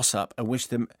them a what's-up and wish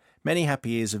them many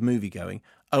happy years of movie-going.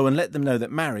 Oh, and let them know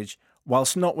that marriage,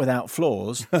 whilst not without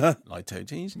flaws,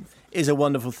 litotes, is a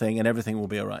wonderful thing, and everything will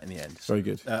be all right in the end. So, very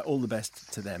good. All the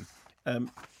best to them.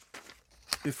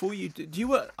 Before you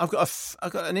I've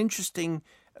got an interesting,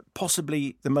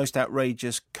 possibly the most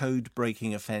outrageous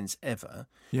code-breaking offence ever.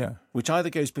 Yeah. Which either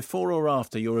goes before or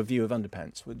after your review of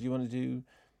Underpants. Would you want to do?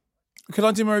 Could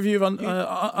I do my review of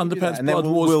Underpants and Blood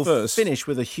then Wars we'll first? Finish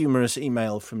with a humorous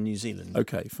email from New Zealand.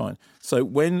 Okay, fine. So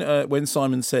when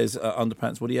Simon says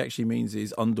Underpants, what he actually means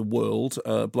is Underworld,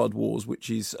 Blood Wars, which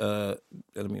is... let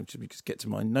me just get to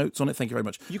my notes on it. Thank you very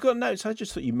much. You got notes? I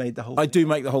just thought you made the whole thing. I do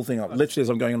make the whole thing up, literally as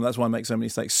I'm going on. That's why I make so many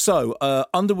mistakes. So,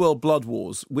 Underworld Blood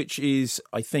Wars, which is,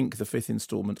 I think, the 5th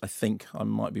instalment. I think I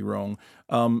might be wrong.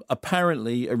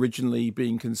 Apparently, originally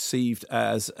being conceived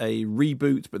as a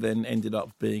reboot, but then ended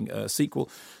up being a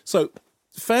sequel. So,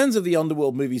 fans of the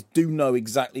Underworld movies do know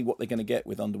exactly what they're going to get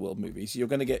with Underworld movies. You're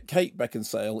going to get Kate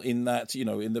Beckinsale in that,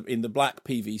 in the black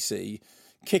PVC,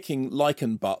 kicking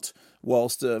lichen butt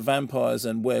whilst vampires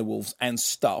and werewolves and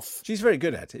stuff. She's very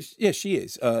good at it. Yeah, she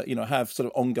is. Have sort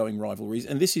of ongoing rivalries,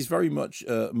 and this is very much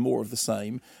more of the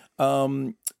same.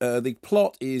 The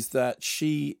plot is that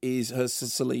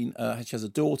Celine. She has a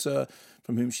daughter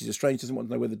from whom she's estranged. Doesn't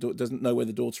know where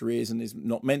the daughter is, and is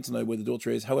not meant to know where the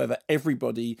daughter is. However,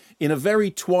 everybody, in a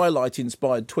very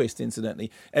Twilight-inspired twist,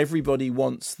 incidentally, everybody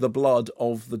wants the blood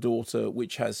of the daughter,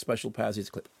 which has special powers. Here's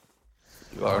a clip.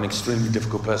 You are an extremely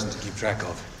difficult person to keep track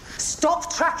of.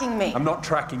 Stop tracking me! I'm not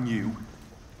tracking you.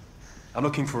 I'm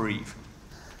looking for Eve.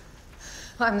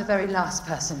 I'm the very last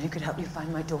person who could help you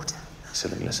find my daughter.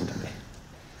 Celine, listen to me.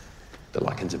 The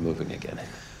lichens are moving again.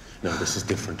 No, this is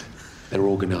different. They're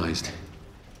organized.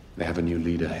 They have a new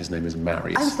leader. His name is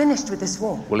Marius. I'm finished with this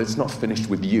war. Well, it's not finished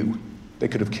with you. They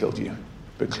could have killed you,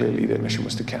 but clearly their mission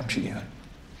was to capture you.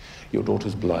 Your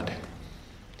daughter's blood.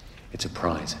 It's a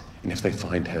prize. And if they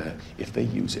find her, if they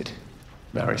use it,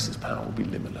 Marius's power will be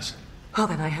limitless. Well,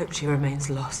 then I hope she remains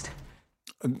lost.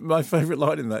 And my favourite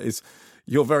line in that is,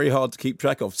 "You're very hard to keep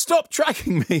track of. Stop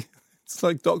tracking me!" It's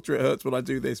like, doctor, it hurts when I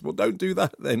do this. Well, don't do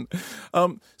that then.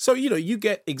 So, you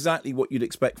get exactly what you'd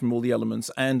expect from all the elements.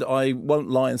 And I won't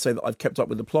lie and say that I've kept up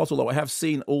with the plot, although I have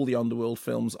seen all the Underworld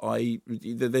films.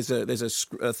 There's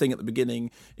a thing at the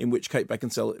beginning in which Kate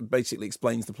Beckinsale basically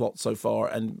explains the plot so far,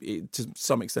 and to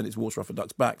some extent it's water off a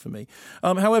duck's back for me.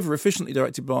 However, efficiently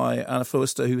directed by Anna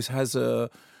Foerster, who has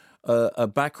a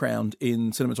background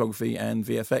in cinematography and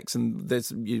VFX, and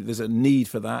there's a need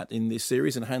for that in this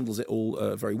series, and handles it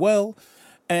all very well.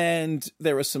 And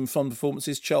there are some fun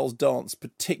performances. Charles Dance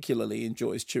particularly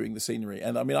enjoys chewing the scenery,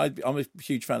 and I mean I'm a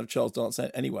huge fan of Charles Dance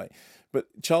anyway. But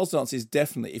Charles Dance is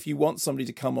definitely, if you want somebody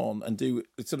to come on and do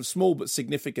a sort of small but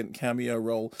significant cameo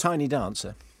role, Tiny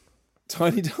Dancer. That's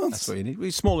what you need.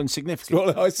 He's small and significant.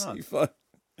 Well, I see. Fine.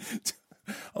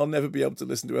 I'll never be able to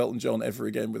listen to Elton John ever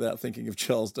again without thinking of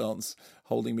Charles Dance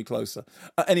holding me closer.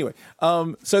 Anyway,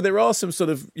 so there are some sort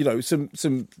of,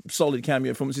 some solid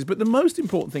cameo performances, but the most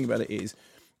important thing about it is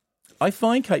I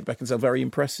find Kate Beckinsale very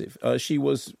impressive. She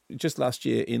was just last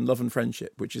year in Love and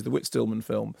Friendship, which is the Whit Stillman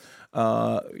film,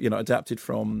 adapted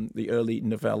from the early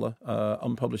novella,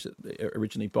 unpublished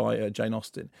originally by Jane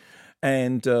Austen,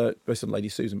 and based on Lady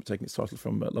Susan, but taking its title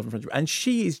from Love and Friendship. And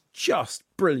she is just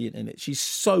brilliant in it. She's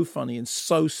so funny and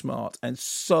so smart and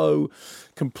so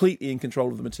completely in control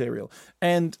of the material.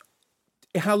 And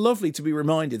how lovely to be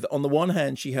reminded that on the one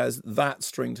hand she has that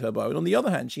string to her bow, and on the other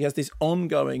hand she has this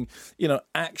ongoing,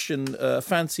 action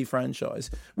fantasy franchise,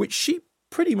 which she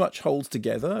pretty much holds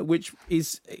together, which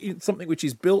is something which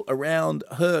is built around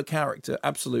her character,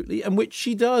 absolutely, and which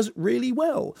she does really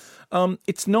well.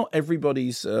 It's not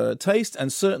everybody's taste,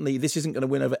 and certainly this isn't going to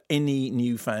win over any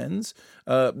new fans.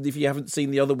 If you haven't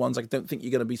seen the other ones, I don't think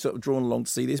you're going to be sort of drawn along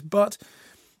to see this, but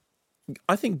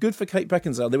I think good for Kate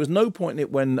Beckinsale. There was no point in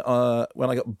it when I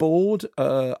got bored.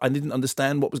 I didn't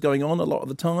understand what was going on a lot of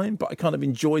the time, but I kind of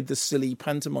enjoyed the silly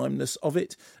pantomime-ness of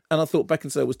it. And I thought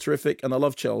Beckinsale was terrific, and I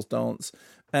love Charles Dance.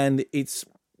 And it's,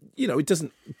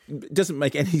 it doesn't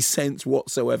make any sense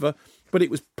whatsoever, but it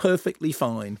was perfectly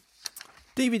fine.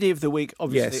 DVD of the week,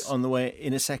 obviously, Yes. on the way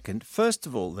in a second. First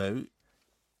of all, though,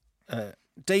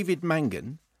 David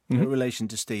Mangan, in relation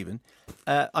to Stephen,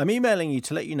 I'm emailing you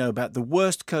to let you know about the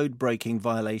worst code-breaking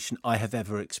violation I have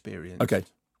ever experienced. Okay.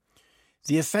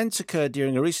 The offence occurred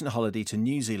during a recent holiday to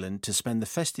New Zealand to spend the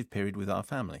festive period with our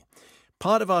family.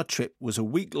 Part of our trip was a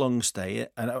week-long stay,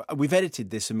 and we've edited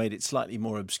this and made it slightly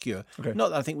more obscure. Okay. Not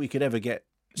that I think we could ever get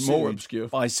More sued obscure.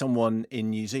 by someone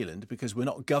in New Zealand, because we're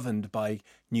not governed by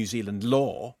New Zealand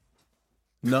law.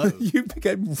 No. You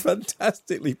became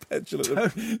fantastically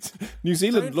petulant. New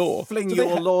Zealand law. Fling Do they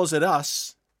your laws at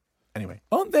us. Anyway.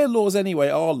 Aren't their laws anyway?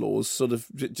 Our laws sort of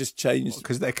just changed.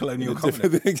 Because they're colonial done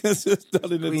Queen's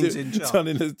in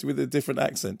charge. with a different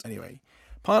accent. Anyway,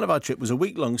 part of our trip was a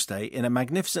week-long stay in a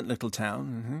magnificent little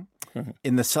town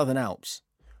in the Southern Alps.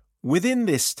 Within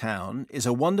this town is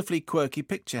a wonderfully quirky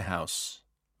picture house.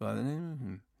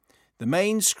 The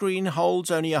main screen holds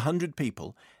only 100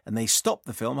 people, and they stop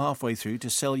the film halfway through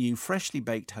to sell you freshly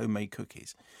baked homemade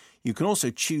cookies. You can also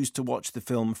choose to watch the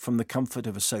film from the comfort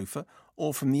of a sofa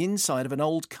or from the inside of an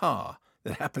old car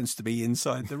that happens to be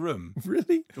inside the room.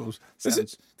 Really?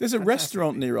 There's a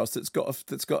restaurant near us that's got a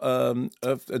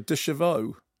de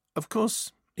Chevaux. Of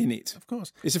course. In it. Of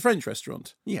course. It's a French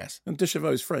restaurant. Yes. And de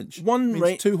Chevaux is French.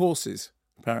 Means two horses,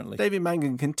 apparently. David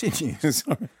Mangan continues.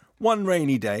 One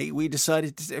rainy day, we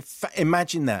decided to...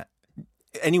 Imagine that.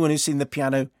 Anyone who's seen The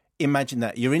Piano, imagine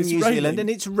that. You're in New Zealand and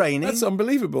it's raining. That's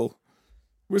unbelievable.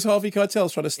 Was Harvey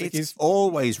Keitel trying to stick his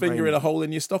finger in a hole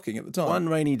in your stocking at the time? One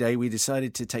rainy day, we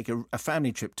decided to take a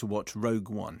family trip to watch Rogue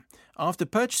One. After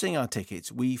purchasing our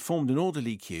tickets, we formed an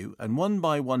orderly queue and one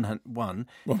by 100,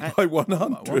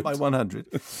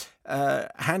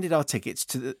 handed our tickets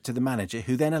to the manager,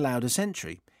 who then allowed us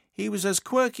entry. He was as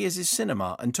quirky as his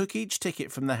cinema and took each ticket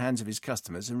from the hands of his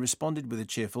customers and responded with a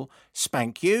cheerful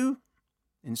 "spank you"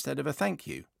 instead of a "thank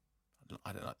you."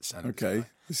 I don't like the sound. Okay,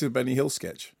 this is a Benny Hill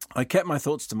sketch. I kept my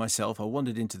thoughts to myself. I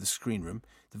wandered into the screen room.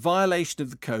 The violation of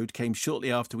the code came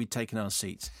shortly after we'd taken our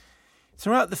seats.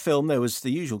 Throughout the film, there was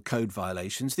the usual code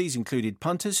violations. These included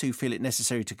punters who feel it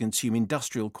necessary to consume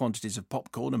industrial quantities of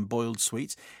popcorn and boiled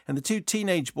sweets, and the two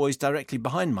teenage boys directly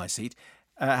behind my seat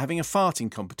having a farting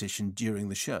competition during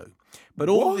the show. But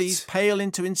all of these pale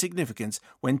into insignificance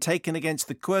when taken against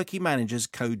the quirky manager's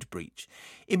code breach.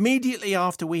 Immediately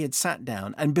after we had sat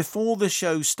down and before the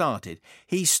show started,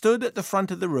 he stood at the front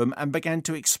of the room and began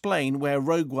to explain where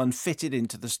Rogue One fitted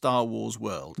into the Star Wars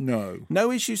world.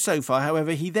 No issue so far,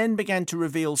 however. He then began to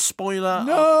reveal spoiler...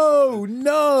 No!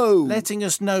 Letting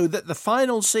us know that the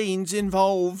final scenes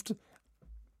involved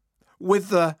with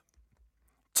the,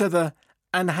 to the,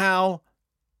 and how,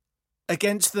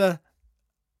 against the,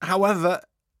 however,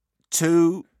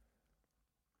 to,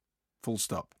 full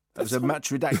stop. That was a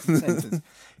much redacted sentence.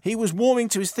 He was warming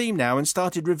to his theme now and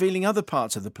started revealing other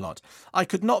parts of the plot. I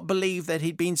could not believe that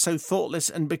he'd been so thoughtless,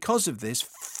 and because of this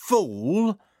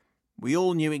fool, we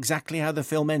all knew exactly how the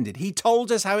film ended. He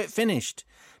told us how it finished.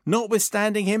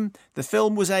 Notwithstanding him, the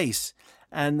film was ace,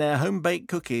 and their home-baked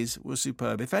cookies were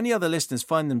superb. If any other listeners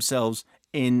find themselves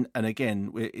in, and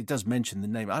again, it does mention the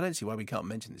name. I don't see why we can't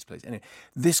mention this place. Anyway,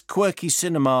 this quirky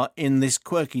cinema in this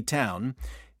quirky town...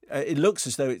 it looks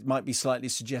as though it might be slightly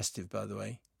suggestive, by the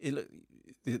way.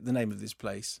 The name of this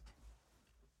place.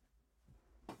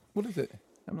 What is it?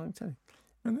 I'm not going to tell you.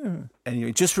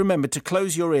 Anyway, just remember to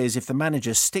close your ears if the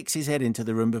manager sticks his head into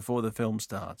the room before the film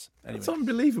starts. Anyway. It's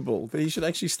unbelievable that he should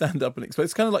actually stand up and explain.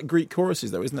 It's kind of like Greek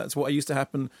choruses, though, isn't that? That's what used to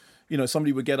happen. You know,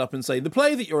 somebody would get up and say, the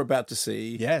play that you're about to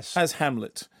see has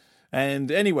Hamlet.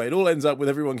 And anyway, it all ends up with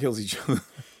everyone kills each other.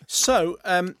 So,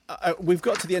 we've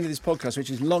got to the end of this podcast, which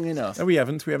is long enough. No, we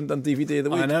haven't. We haven't done DVD of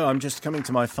the week. I know, I'm just coming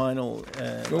to my final...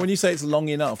 well, when you say it's long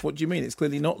enough, what do you mean? It's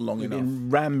clearly not long enough. We've been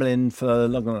rambling for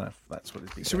long enough. That's what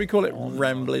it's been. Should we call it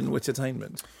rambling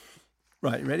entertainment?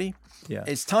 Right, ready? Yeah.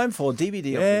 It's time for DVD of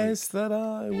the week. Yes, that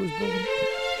I was born.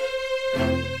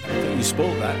 You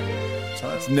spoiled that.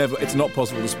 It's not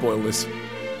possible to spoil this.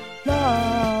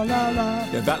 La, la, la.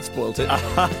 Yeah, that spoilt it.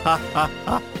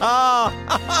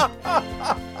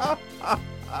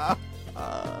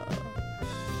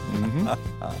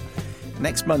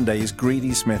 Next Monday is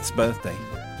Greedy Smith's birthday.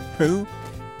 Who?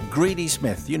 Greedy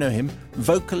Smith, you know him,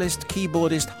 vocalist,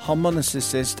 keyboardist,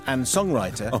 harmonicist and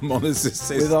songwriter. Harmonicist.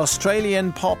 With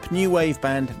Australian pop new wave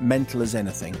band Mental as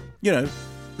Anything. You know,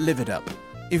 Live It Up.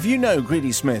 If you know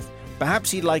Greedy Smith,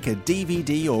 perhaps he'd like a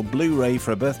DVD or Blu-ray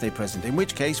for a birthday present, in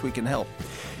which case we can help.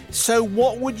 So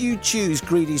what would you choose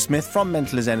Greedy Smith from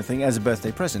Mental as Anything as a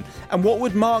birthday present? And what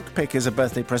would Mark pick as a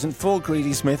birthday present for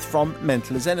Greedy Smith from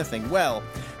Mental as Anything? Well,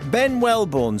 Ben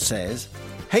Wellborn says,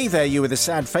 "Hey there, you with a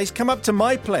sad face, come up to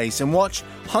my place and watch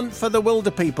Hunt for the Wilder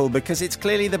People because it's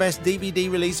clearly the best DVD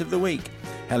release of the week."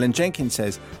 Helen Jenkins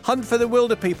says, "Hunt for the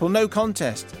Wilder People, no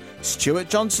contest." Stuart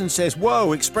Johnson says,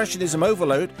 "Whoa, expressionism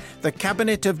overload, the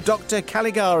cabinet of Dr.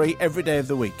 Caligari every day of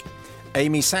the week."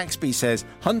 Amy Saxby says,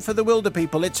 "Hunt for the Wilder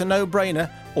People, it's a no-brainer,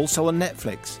 also on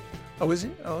Netflix." Oh, is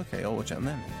it? Oh, okay, I'll watch it on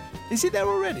then. Is it there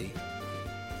already?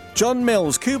 John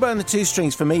Mills, Kubo and the Two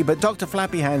Strings for me, but Dr.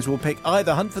 Flappy Hands will pick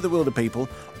either Hunt for the Wilder People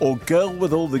or Girl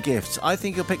with All the Gifts. I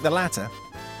think he'll pick the latter.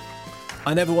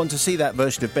 I never want to see that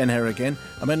version of Ben-Hur again.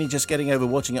 I'm only just getting over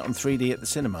watching it on 3D at the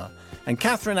cinema. And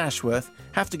Catherine Ashworth,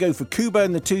 have to go for Kubo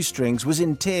and the Two Strings, was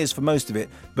in tears for most of it,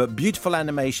 but beautiful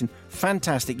animation,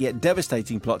 fantastic yet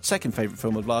devastating plot, second favourite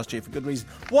film of last year for good reason.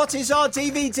 What is our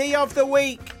DVD of the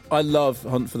week? I love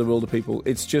Hunt for the Wilder People.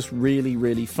 It's just really,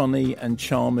 really funny and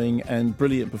charming and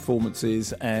brilliant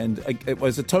performances, and it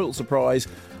was a total surprise.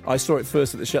 I saw it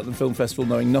first at the Shetland Film Festival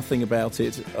knowing nothing about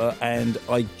it, and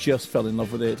I just fell in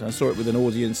love with it. I saw it with an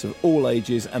audience of all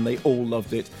ages and they all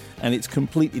loved it, and it's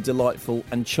completely delightful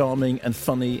and charming and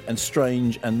funny and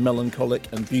strange and melancholic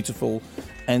and beautiful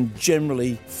and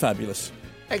generally fabulous.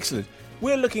 Excellent.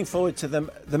 We're looking forward to the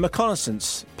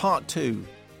Reconnaissance Part 2.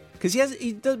 Because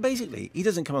he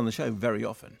doesn't come on the show very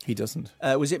often. He doesn't.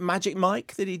 Was it Magic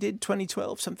Mike that he did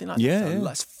 2012, something like that? Yeah.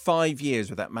 That's 5 years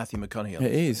without Matthew McConaughey on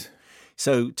it is.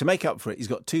 So to make up for it, he's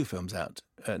got 2 films out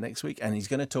next week, and he's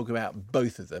going to talk about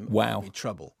both of them. Wow.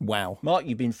 Trouble. Wow. Mark,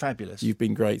 you've been fabulous. You've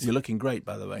been great. You're looking great,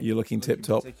 by the way. You're looking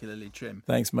tip-top. Particularly trim.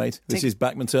 Thanks, mate. This is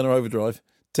Bachman Turner Overdrive.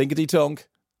 Tinkety-tonk.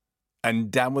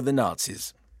 And down with the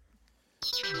Nazis.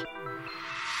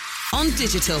 On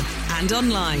digital and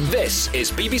online. This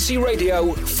is BBC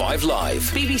Radio 5 Live.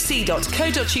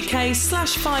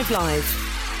 bbc.co.uk/5live.